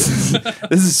Yeah. this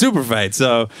is SUPERFIGHT.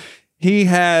 So he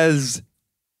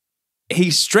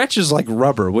stretches like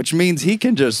rubber, which means he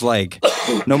can just like,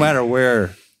 no matter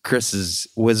where Chris's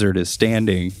wizard is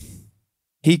standing,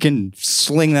 he can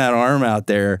sling that arm out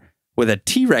there with a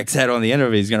T-Rex head on the end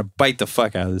of it. He's going to bite the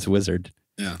fuck out of this wizard.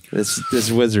 Yeah.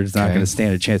 This wizard's not Okay. going to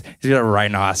stand a chance. He's got a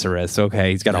rhinoceros.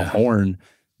 Okay. He's got a horn,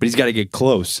 but he's got to get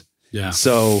close. Yeah.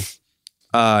 So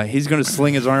he's going to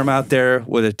sling his arm out there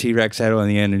with a T-Rex head on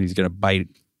the end, and he's going to bite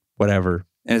whatever.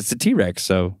 And it's a T-Rex,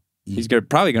 so he's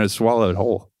probably going to swallow it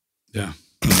whole. Yeah.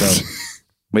 So,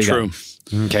 what you got?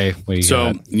 True. Okay. What do you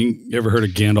So, got? you ever heard of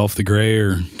Gandalf the Grey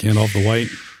or Gandalf the White?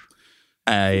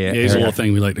 Yeah, he's a little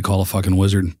thing we like to call a fucking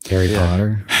wizard. Harry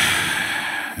Potter.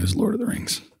 It was Lord of the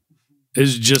Rings.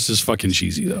 It's just as fucking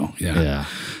cheesy, though. Yeah. Yeah.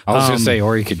 I was going to say,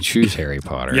 or you could choose Harry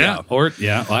Potter. Yeah. Or,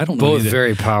 well, I don't know. Both any of the-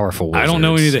 very powerful wizards. I don't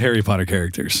know any of the Harry Potter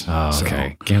characters. Oh, So,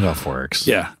 okay. Gandalf works.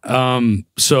 yeah.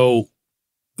 So,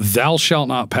 thou shalt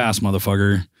not pass,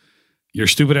 motherfucker. Your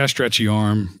stupid ass stretchy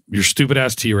arm, your stupid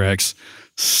ass T-Rex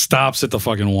stops at the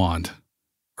fucking wand,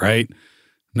 right?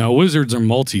 Now, wizards are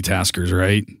multitaskers,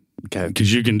 right? Okay.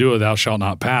 Because you can do a thou shalt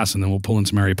not pass, and then we'll pull in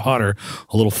some Harry Potter,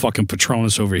 a little fucking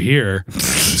Patronus over here.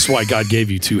 That's why God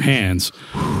gave you 2 hands,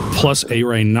 plus a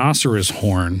rhinoceros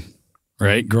horn,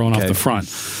 right? Growing off the front.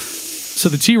 So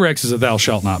the T-Rex is a thou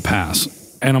shalt not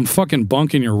pass. And I'm fucking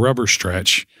bunking your rubber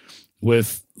stretch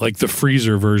with like the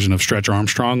freezer version of Stretch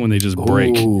Armstrong when they just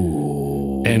break.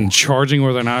 Ooh. And charging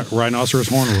with a rhinoceros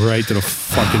horn right to the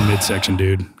fucking midsection,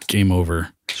 dude. Game over.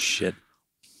 Shit.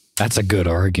 That's a good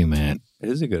argument. It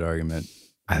is a good argument.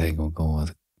 I think we'll go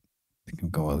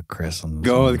with Chris on this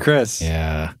Go one. with Chris.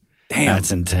 Yeah. Damn.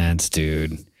 That's intense,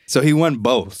 dude. So he won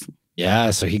both.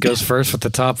 Yeah, so he goes first with the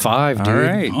top 5, dude. All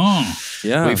right. Oh,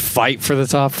 Yeah. We fight for the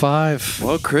top 5.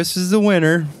 Well, Chris is the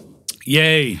winner.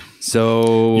 yay.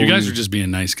 So You guys are just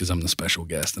being nice because I'm the special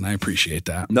guest, and I appreciate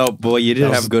that. No, boy, you did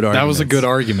have good arguments. That was a good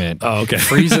argument. Oh, okay.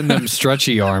 Freezing them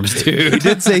stretchy arms, He dude.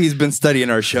 did say he's been studying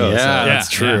our show. Yeah, so. that's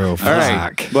true. yeah. Fuck. All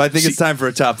right. Well, I think it's time for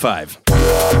a top 5.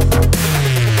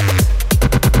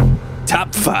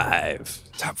 Top 5.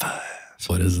 Top 5.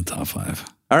 What is the top 5?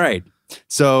 All right.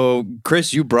 So,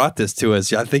 Chris, you brought this to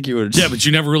us. I think you were. Yeah, but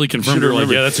you never really confirmed. You're like,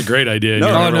 yeah, that's a great idea. And No,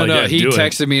 you were Oh, never no, like, no. yeah, He do it.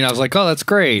 texted me and I was like, oh, that's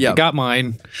great. Yeah. You got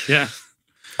mine. Yeah.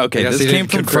 Okay, I guess this he came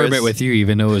didn't from confirm Chris. it with you,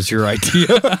 even though it was your idea.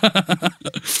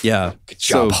 Yeah. Good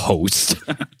So, job, host.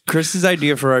 Chris's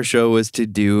idea for our show was to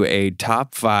do a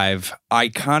top 5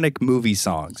 iconic movie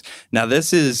songs. Now,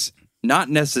 this is not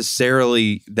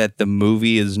necessarily that the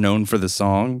movie is known for the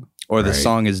song or the Right.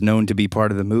 song is known to be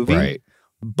part of the movie, Right.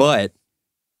 but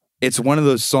it's one of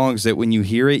those songs that when you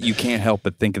hear it, you can't help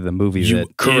but think of the movie. You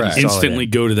that Correct. instantly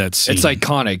go to that scene. It's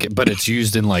iconic, but it's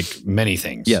used in like many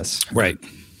things. Yes. right.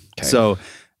 Okay. So,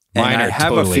 and Mine I are have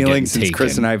totally a feeling getting since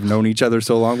Chris taken. and I have known each other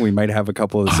so long, we might have a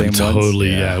couple of the same ones.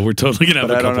 Totally, yeah. We're totally going to have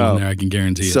But a I don't couple in know. there, I can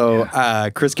guarantee it. So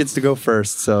Chris gets to go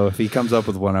first. So if he comes up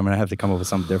with one, I'm going to have to come up with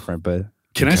something different. But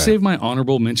Can I save my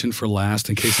honorable mention for last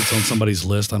in case it's on somebody's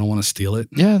list? I don't want to steal it.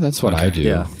 Yeah, that's what I do.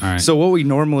 yeah. All right. So what we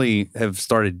normally have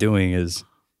started doing is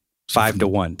 5 to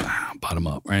 1. Bottom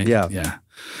up, right? Yeah. Yeah.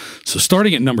 So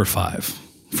starting at number 5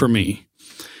 for me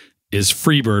is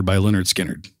Freebird by Leonard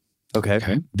Skinner. Okay.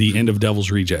 The end of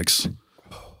Devil's Rejects.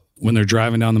 When they're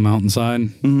driving down the mountainside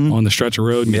on the stretch of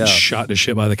road and get Yeah. shot to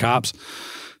shit by the cops.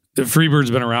 The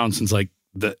Freebird's been around since like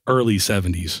the early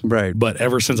 70s. Right. But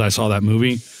ever since I saw that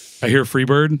movie, I hear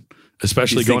Freebird,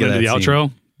 especially You think going of into the that scene.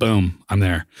 outro. Boom, I'm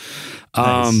there.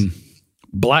 Nice.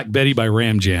 Black Betty by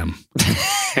Ram Jam.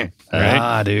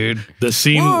 Ah, dude. The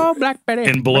scene Black Betty.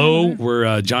 in Blow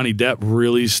where Johnny Depp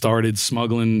really started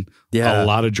smuggling Yeah. a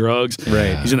lot of drugs.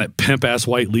 Right. He's in that pimp ass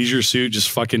white leisure suit, just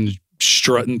fucking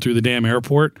strutting through the damn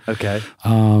airport. Okay.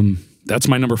 That's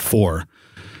my number 4.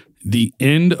 The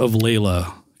end of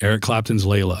Layla, Eric Clapton's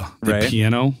Layla, the Right.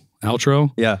 piano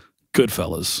outro. Yeah.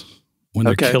 Goodfellas. When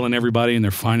they're Okay. killing everybody and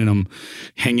they're finding them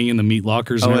hanging in the meat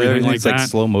lockers and everything like everything's like that.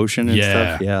 slow motion and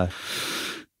Yeah. stuff. Yeah.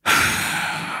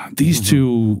 These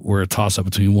two were a toss up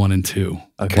between 1 and 2.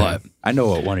 Okay. But I know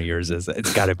what one of yours is.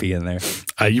 It's got to be in there.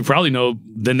 you probably know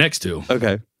the next 2.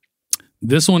 Okay.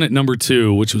 This one at number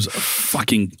 2, which was a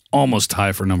fucking almost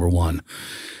tie for number 1.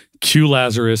 Q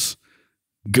Lazarus,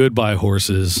 Goodbye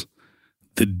Horses,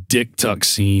 the dick tuck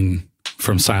scene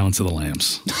from Silence of the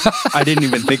Lambs. I didn't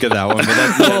even think of that one, but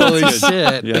that's Holy that's good.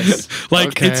 shit. Yes. Like,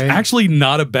 Okay. it's actually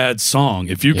not a bad song.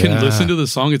 If you can Yeah. listen to the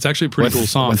song, it's actually a pretty cool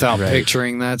song. Without Right.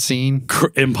 picturing that scene.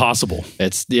 Impossible.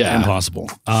 It's, yeah.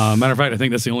 Impossible. Matter of fact, I think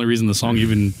that's the only reason the song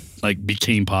even like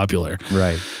became popular.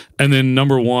 Right. And then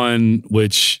number 1,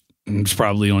 which is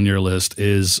probably on your list,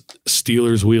 is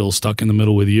Steelers Wheel Stuck in the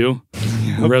Middle with You.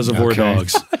 Reservoir Okay.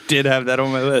 Dogs. I did have that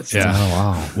on my list. Yeah. Oh,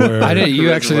 wow. Where, I didn't. You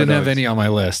Reservoir actually didn't have Dogs. any on my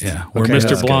list. Yeah. Where Okay, Mr.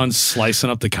 that's good. Blonde's slicing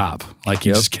up the cop. Like, you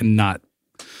Yep. just cannot.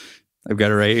 I've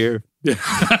got it right here.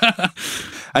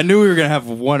 I knew we were going to have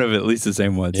one of at least the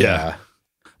same ones. Yeah.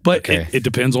 But Okay. it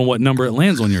depends on what number it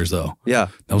lands on yours, though. Yeah.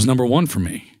 That was number 1 for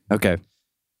me. Okay.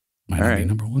 Might All not be right.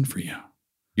 number 1 for you.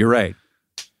 You're right.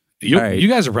 You, All right. you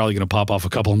guys are probably going to pop off a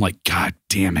couple. I'm like, God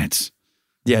damn it.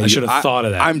 Yeah. I should have thought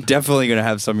of that. I'm definitely going to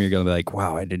have some you're going to be like,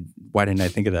 wow, why didn't I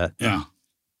think of that? Yeah.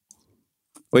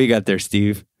 What you got there,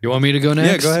 Steve? You want me to go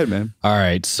next? Yeah, go ahead, man. All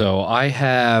right. So I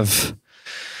have,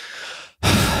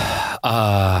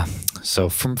 so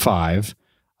from 5,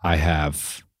 I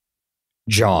have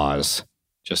Jaws.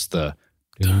 Just the,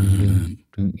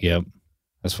 yep.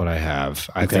 That's what I have.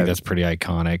 I Okay. think that's pretty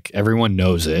iconic. Everyone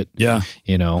knows it. Yeah.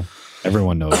 You know,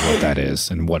 everyone knows what that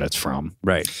is and what it's from.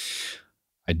 Right.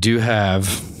 I do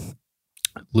have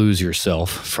Lose Yourself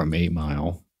from 8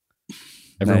 Mile.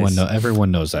 Everyone Nice. Everyone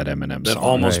knows that Eminem That song.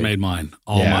 almost right. made mine.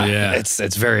 Yeah, it's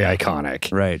very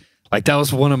iconic. Right. Like that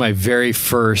was one of my very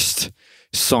first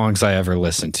songs I ever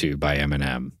listened to by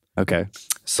Eminem. Okay.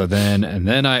 So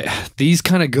these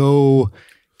kind of go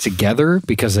together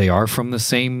because they are from the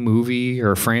same movie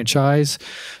or franchise,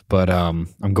 but I'm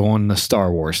going the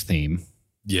Star Wars theme.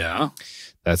 Yeah.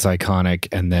 That's iconic.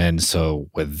 And then so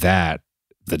with that,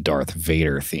 the Darth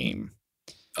Vader theme.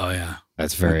 Oh, yeah.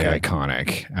 That's very Okay.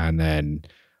 iconic. And then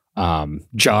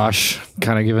Josh,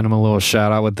 kind of giving him a little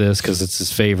shout out with this because it's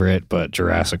his favorite, but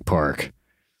Jurassic Park.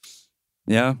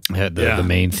 Yeah. Had the Yeah.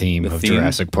 main theme The of theme?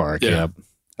 Jurassic Park. Yeah. Yep.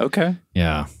 Okay.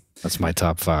 Yeah, that's my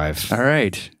top 5. All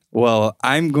right. Well,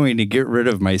 I'm going to get rid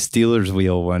of my Steelers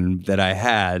wheel one that I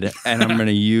had, and I'm going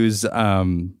to use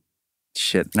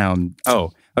shit. Now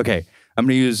okay. I'm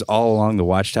going to use All Along the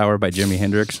Watchtower by Jimi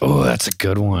Hendrix. Oh, that's a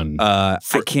good one. I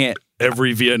can't.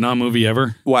 Every Vietnam movie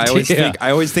ever. Well, I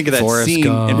always think of that Forrest scene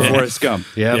Gump. in Forrest Gump.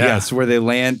 Yeah. Yes, where they're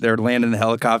landing the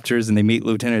helicopters and they meet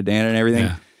Lieutenant Dan and everything.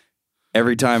 Yeah.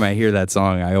 Every time I hear that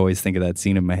song, I always think of that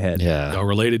scene in my head. Yeah. All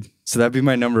related. So that'd be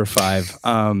my number 5.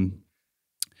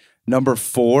 Number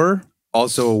 4,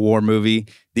 also a war movie.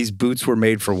 These boots were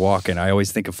made for walking. I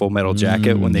always think of Full Metal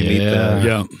Jacket when they meet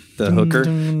the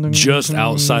hooker. Just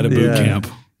outside of boot camp.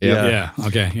 Yeah.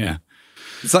 Okay. Yeah.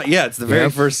 It's like, it's the very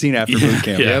first scene after boot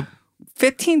camp. Yeah. Yep.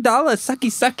 $15,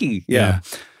 sucky. Yeah.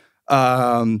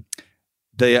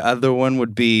 The other one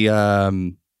would be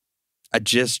I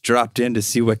just dropped in to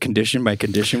see what condition my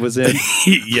condition was in.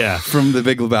 Yeah. From The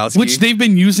Big Lebowski. Which they've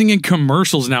been using in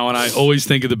commercials now, and I always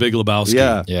think of The Big Lebowski.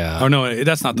 Yeah. Yeah. Oh, no,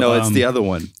 that's not the No, it's the other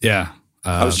one. Yeah.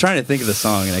 I was trying to think of the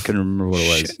song and I couldn't remember what it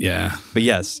was. Shit, yeah. But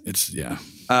yes. It's, yeah.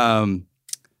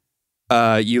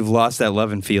 You've Lost That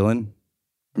Love and Feeling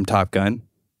from Top Gun.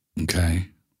 Okay.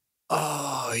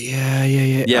 Oh, yeah.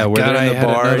 Yeah, where they're in the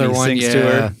bar and he sings to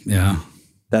her. Yeah.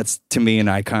 That's, to me, an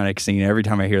iconic scene. Every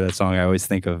time I hear that song, I always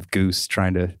think of Goose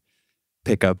trying to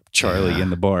pick up Charlie in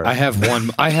the bar. I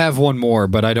have one more,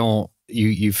 but I don't.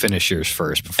 You finish yours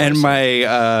first. Before And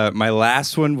my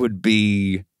last one would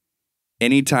be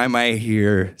anytime I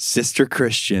hear Sister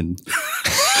Christian.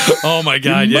 Oh my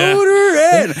God! Yeah. Motor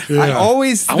in. I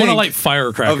always I think want to light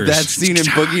firecrackers. of that scene in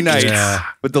Boogie Nights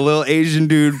with the little Asian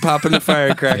dude popping the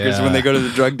firecrackers when they go to the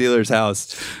drug dealer's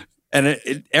house. And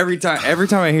every time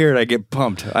I hear it, I get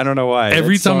pumped. I don't know why.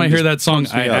 Every That time song I hear just that song,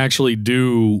 pumps me I up. actually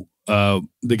do.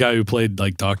 The guy who played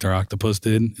like Dr. Octopus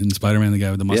did in Spider-Man, the guy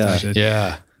with the mustache.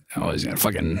 Yeah. I always gonna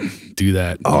fucking do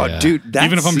that. Oh, Yeah. dude, that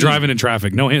Even if I'm scene- driving in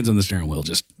traffic, no hands on the steering wheel.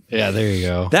 Just Yeah, there you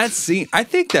go. That scene, I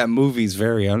think that movie's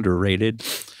very underrated.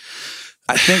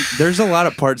 I think there's a lot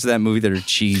of parts of that movie that are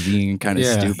cheesy and kind of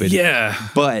stupid. yeah.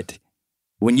 But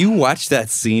when you watch that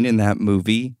scene in that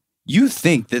movie, you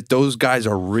think that those guys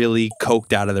are really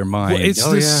coked out of their mind. Well, it's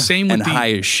the same with and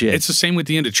high as shit. It's the same with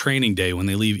the end of Training Day when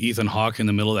they leave Ethan Hawke in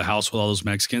the middle of the house with all those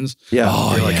Mexicans. Yeah.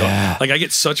 Oh, You're like, yeah. like I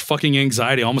get such fucking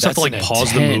anxiety. I almost have to like an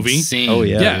pause the intense movie. Scene, Oh,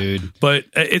 yeah. dude. But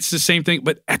it's the same thing.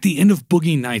 But at the end of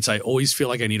Boogie Nights, I always feel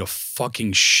like I need a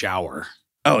fucking shower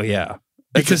Oh, yeah.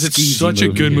 because it's such a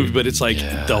good movie. But it's like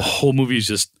Yeah. the whole movie is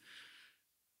just.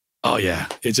 Oh yeah,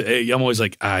 I'm always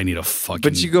like I need a fucking.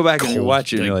 But you go back and you cold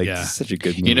watch it and you're like, thing, this is such a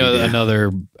good movie. You know, Yeah.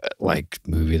 another like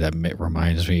movie that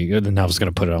reminds me, and I was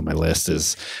going to put it on my list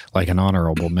is like an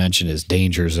honorable mention is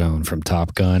Danger Zone from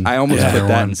Top Gun. I almost Yeah. put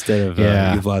that instead of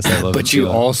You've Lost That Love. But and you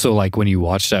Feeling. also like when you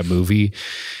watch that movie,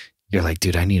 you're like,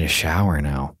 dude, I need a shower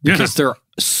now because they're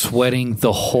sweating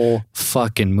the whole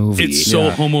fucking movie. It's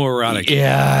so homoerotic.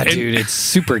 yeah, And- dude, it's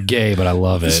super gay, but I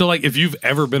love it. So like, if you've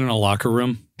ever been in a locker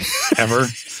room, ever,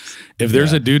 if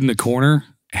there's a dude in the corner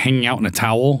hanging out in a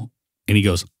towel and he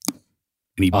goes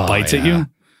and he bites at you,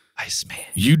 Iceman.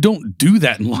 you don't do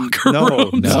that in locker No,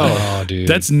 rooms. No, dude.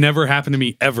 That's never happened to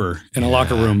me ever in a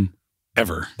locker room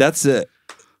ever. That's it.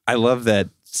 I love that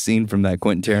scene from that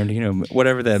Quentin Tarantino,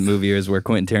 whatever that movie is, where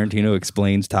Quentin Tarantino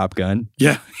explains Top Gun.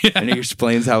 Yeah. And he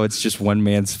explains how it's just one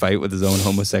man's fight with his own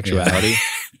homosexuality.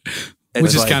 And Which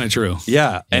it's is like- kind of true.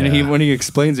 Yeah. And Yeah. when he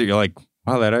explains it, you're like,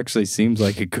 wow, that actually seems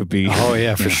like it could be. Oh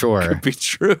yeah, for sure. Could be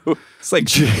true. It's like,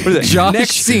 what is it? Josh-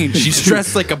 Next scene, she's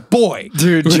dressed like a boy.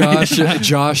 Dude, Josh,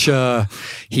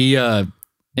 he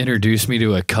introduced me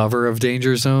to a cover of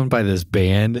Danger Zone by this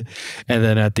band, and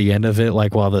then at the end of it,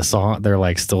 like while the song, they're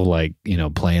like still like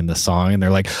playing the song, and they're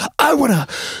like, "I want to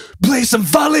play some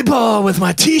volleyball with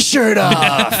my t-shirt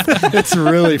off." It's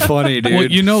really funny, dude.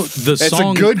 Well, the it's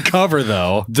song, a good cover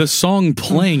though. the song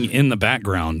playing in the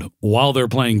background while they're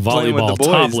playing Playing with volleyball the boys,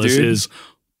 topless dude. is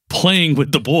playing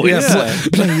with the boys.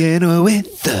 Playing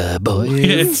with the boys.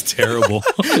 It's terrible.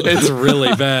 It's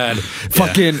really bad.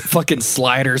 Fucking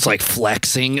Slider's like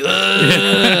flexing,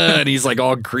 and he's like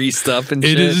all greased up and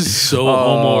shit. It is so Oh,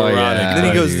 homoerotic. yeah. Then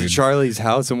he goes dude. to Charlie's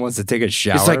house and wants to take a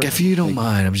shower. It's like, if you don't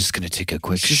mind, I'm just gonna take a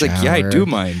quick She's shower. like, yeah, I do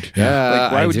mind. Yeah,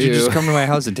 Like, why I would you do. just come to my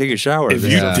house and take a shower? If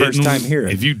This you is the first didn't- time here.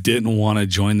 If you didn't want to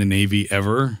join the Navy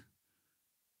ever,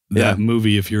 that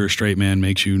movie, if you're a straight man,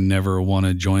 makes you never want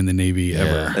to join the Navy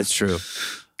ever. That's true.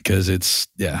 Because it's,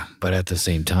 But at the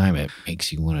same time, it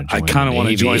makes you want to I join kind of want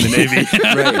to join the Navy.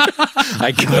 Right.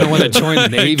 I kind of want to join the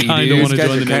Navy, kinda dude. wanna These guys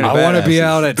join are the kinda Navy. I want to be badasses.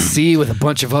 out at sea with a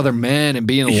bunch of other men and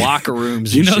be in locker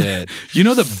rooms and shit. You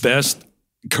know the best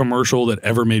commercial that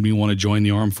ever made me want to join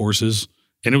the armed forces,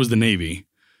 and it was the Navy,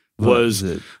 was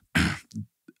it?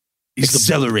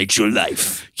 Accelerate your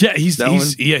life. Yeah, he's That one?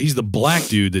 he's the black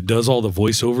dude that does all the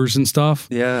voiceovers and stuff.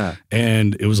 Yeah.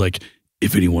 And it was like,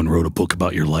 if anyone wrote a book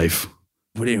about your life,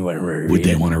 Would anyone would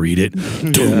they want to read it?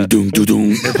 Doom, doom, doom,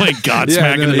 doom. They're playing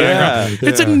Godsmack in the background. yeah.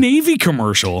 It's a Navy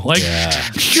commercial. Like,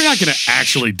 you're not going to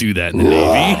actually do that in the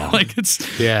Navy. Like, it's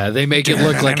they make it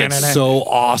look like it's so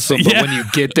awesome, but Yeah. when you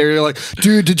get there, you're like,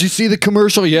 dude, did you see the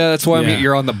commercial? Yeah, that's why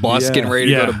you're on the bus getting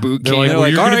ready to go to boot They're camp. like, well,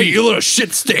 you're all gonna right, be- you little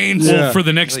shit stains. well, for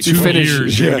the next Like, 2 finish-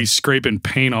 years, you're going to be scraping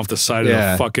paint off the side of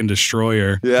the fucking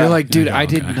destroyer. Yeah. You're like, dude, I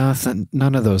did okay. nothing,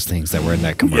 none of those things that were in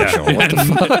that commercial. Yeah. What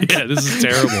the fuck? Yeah, this is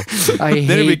terrible. I hate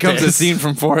Then it becomes a this. scene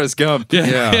from Forrest Gump.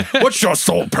 Yeah. What's your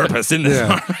sole purpose in this?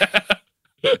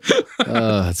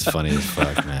 Oh, that's funny as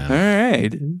fuck, man. All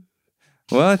right.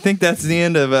 Well, I think that's the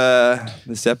end of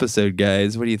this episode,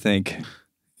 guys. What do you think?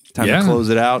 Time Yeah. to close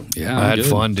it out. Yeah, I I'm had good.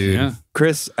 fun, dude. Yeah.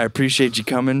 Chris, I appreciate you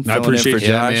coming. I filling appreciate in for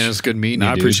you. Josh. man, it's good meeting No,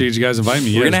 you, I dude. appreciate you guys inviting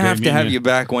me. We're Yeah, gonna it's have great to have meeting you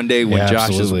back one day when Yeah, Josh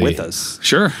absolutely. is with us,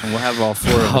 Sure. and we'll have all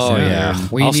four of us. Oh, in yeah. there.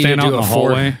 We I'll need stand to out do in the a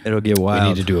hallway. It'll get We wild.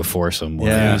 need to do a foursome one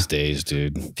Yeah. of these days,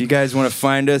 dude. If you guys want to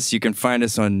find us, you can find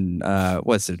us on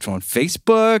what's it? On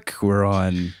Facebook. We're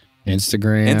on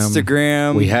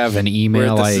Instagram. We have an We're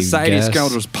email, at the I Society guess. of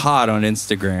Scoundrels Pod on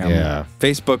Instagram. Yeah.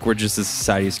 Facebook, we're just the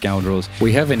Society of Scoundrels.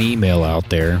 We have an email out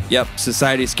there. Yep,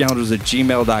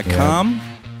 societyscoundrels@gmail.com.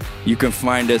 You can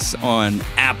find us on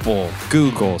Apple,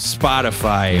 Google,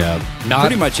 Spotify, Not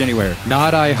pretty much anywhere.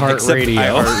 Not Except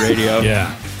iHeartRadio. iHeartRadio.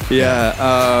 Yeah.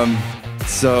 Yeah.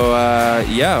 So,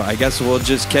 I guess we'll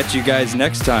just catch you guys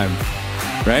next time.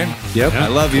 Right? Yep. I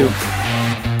love you.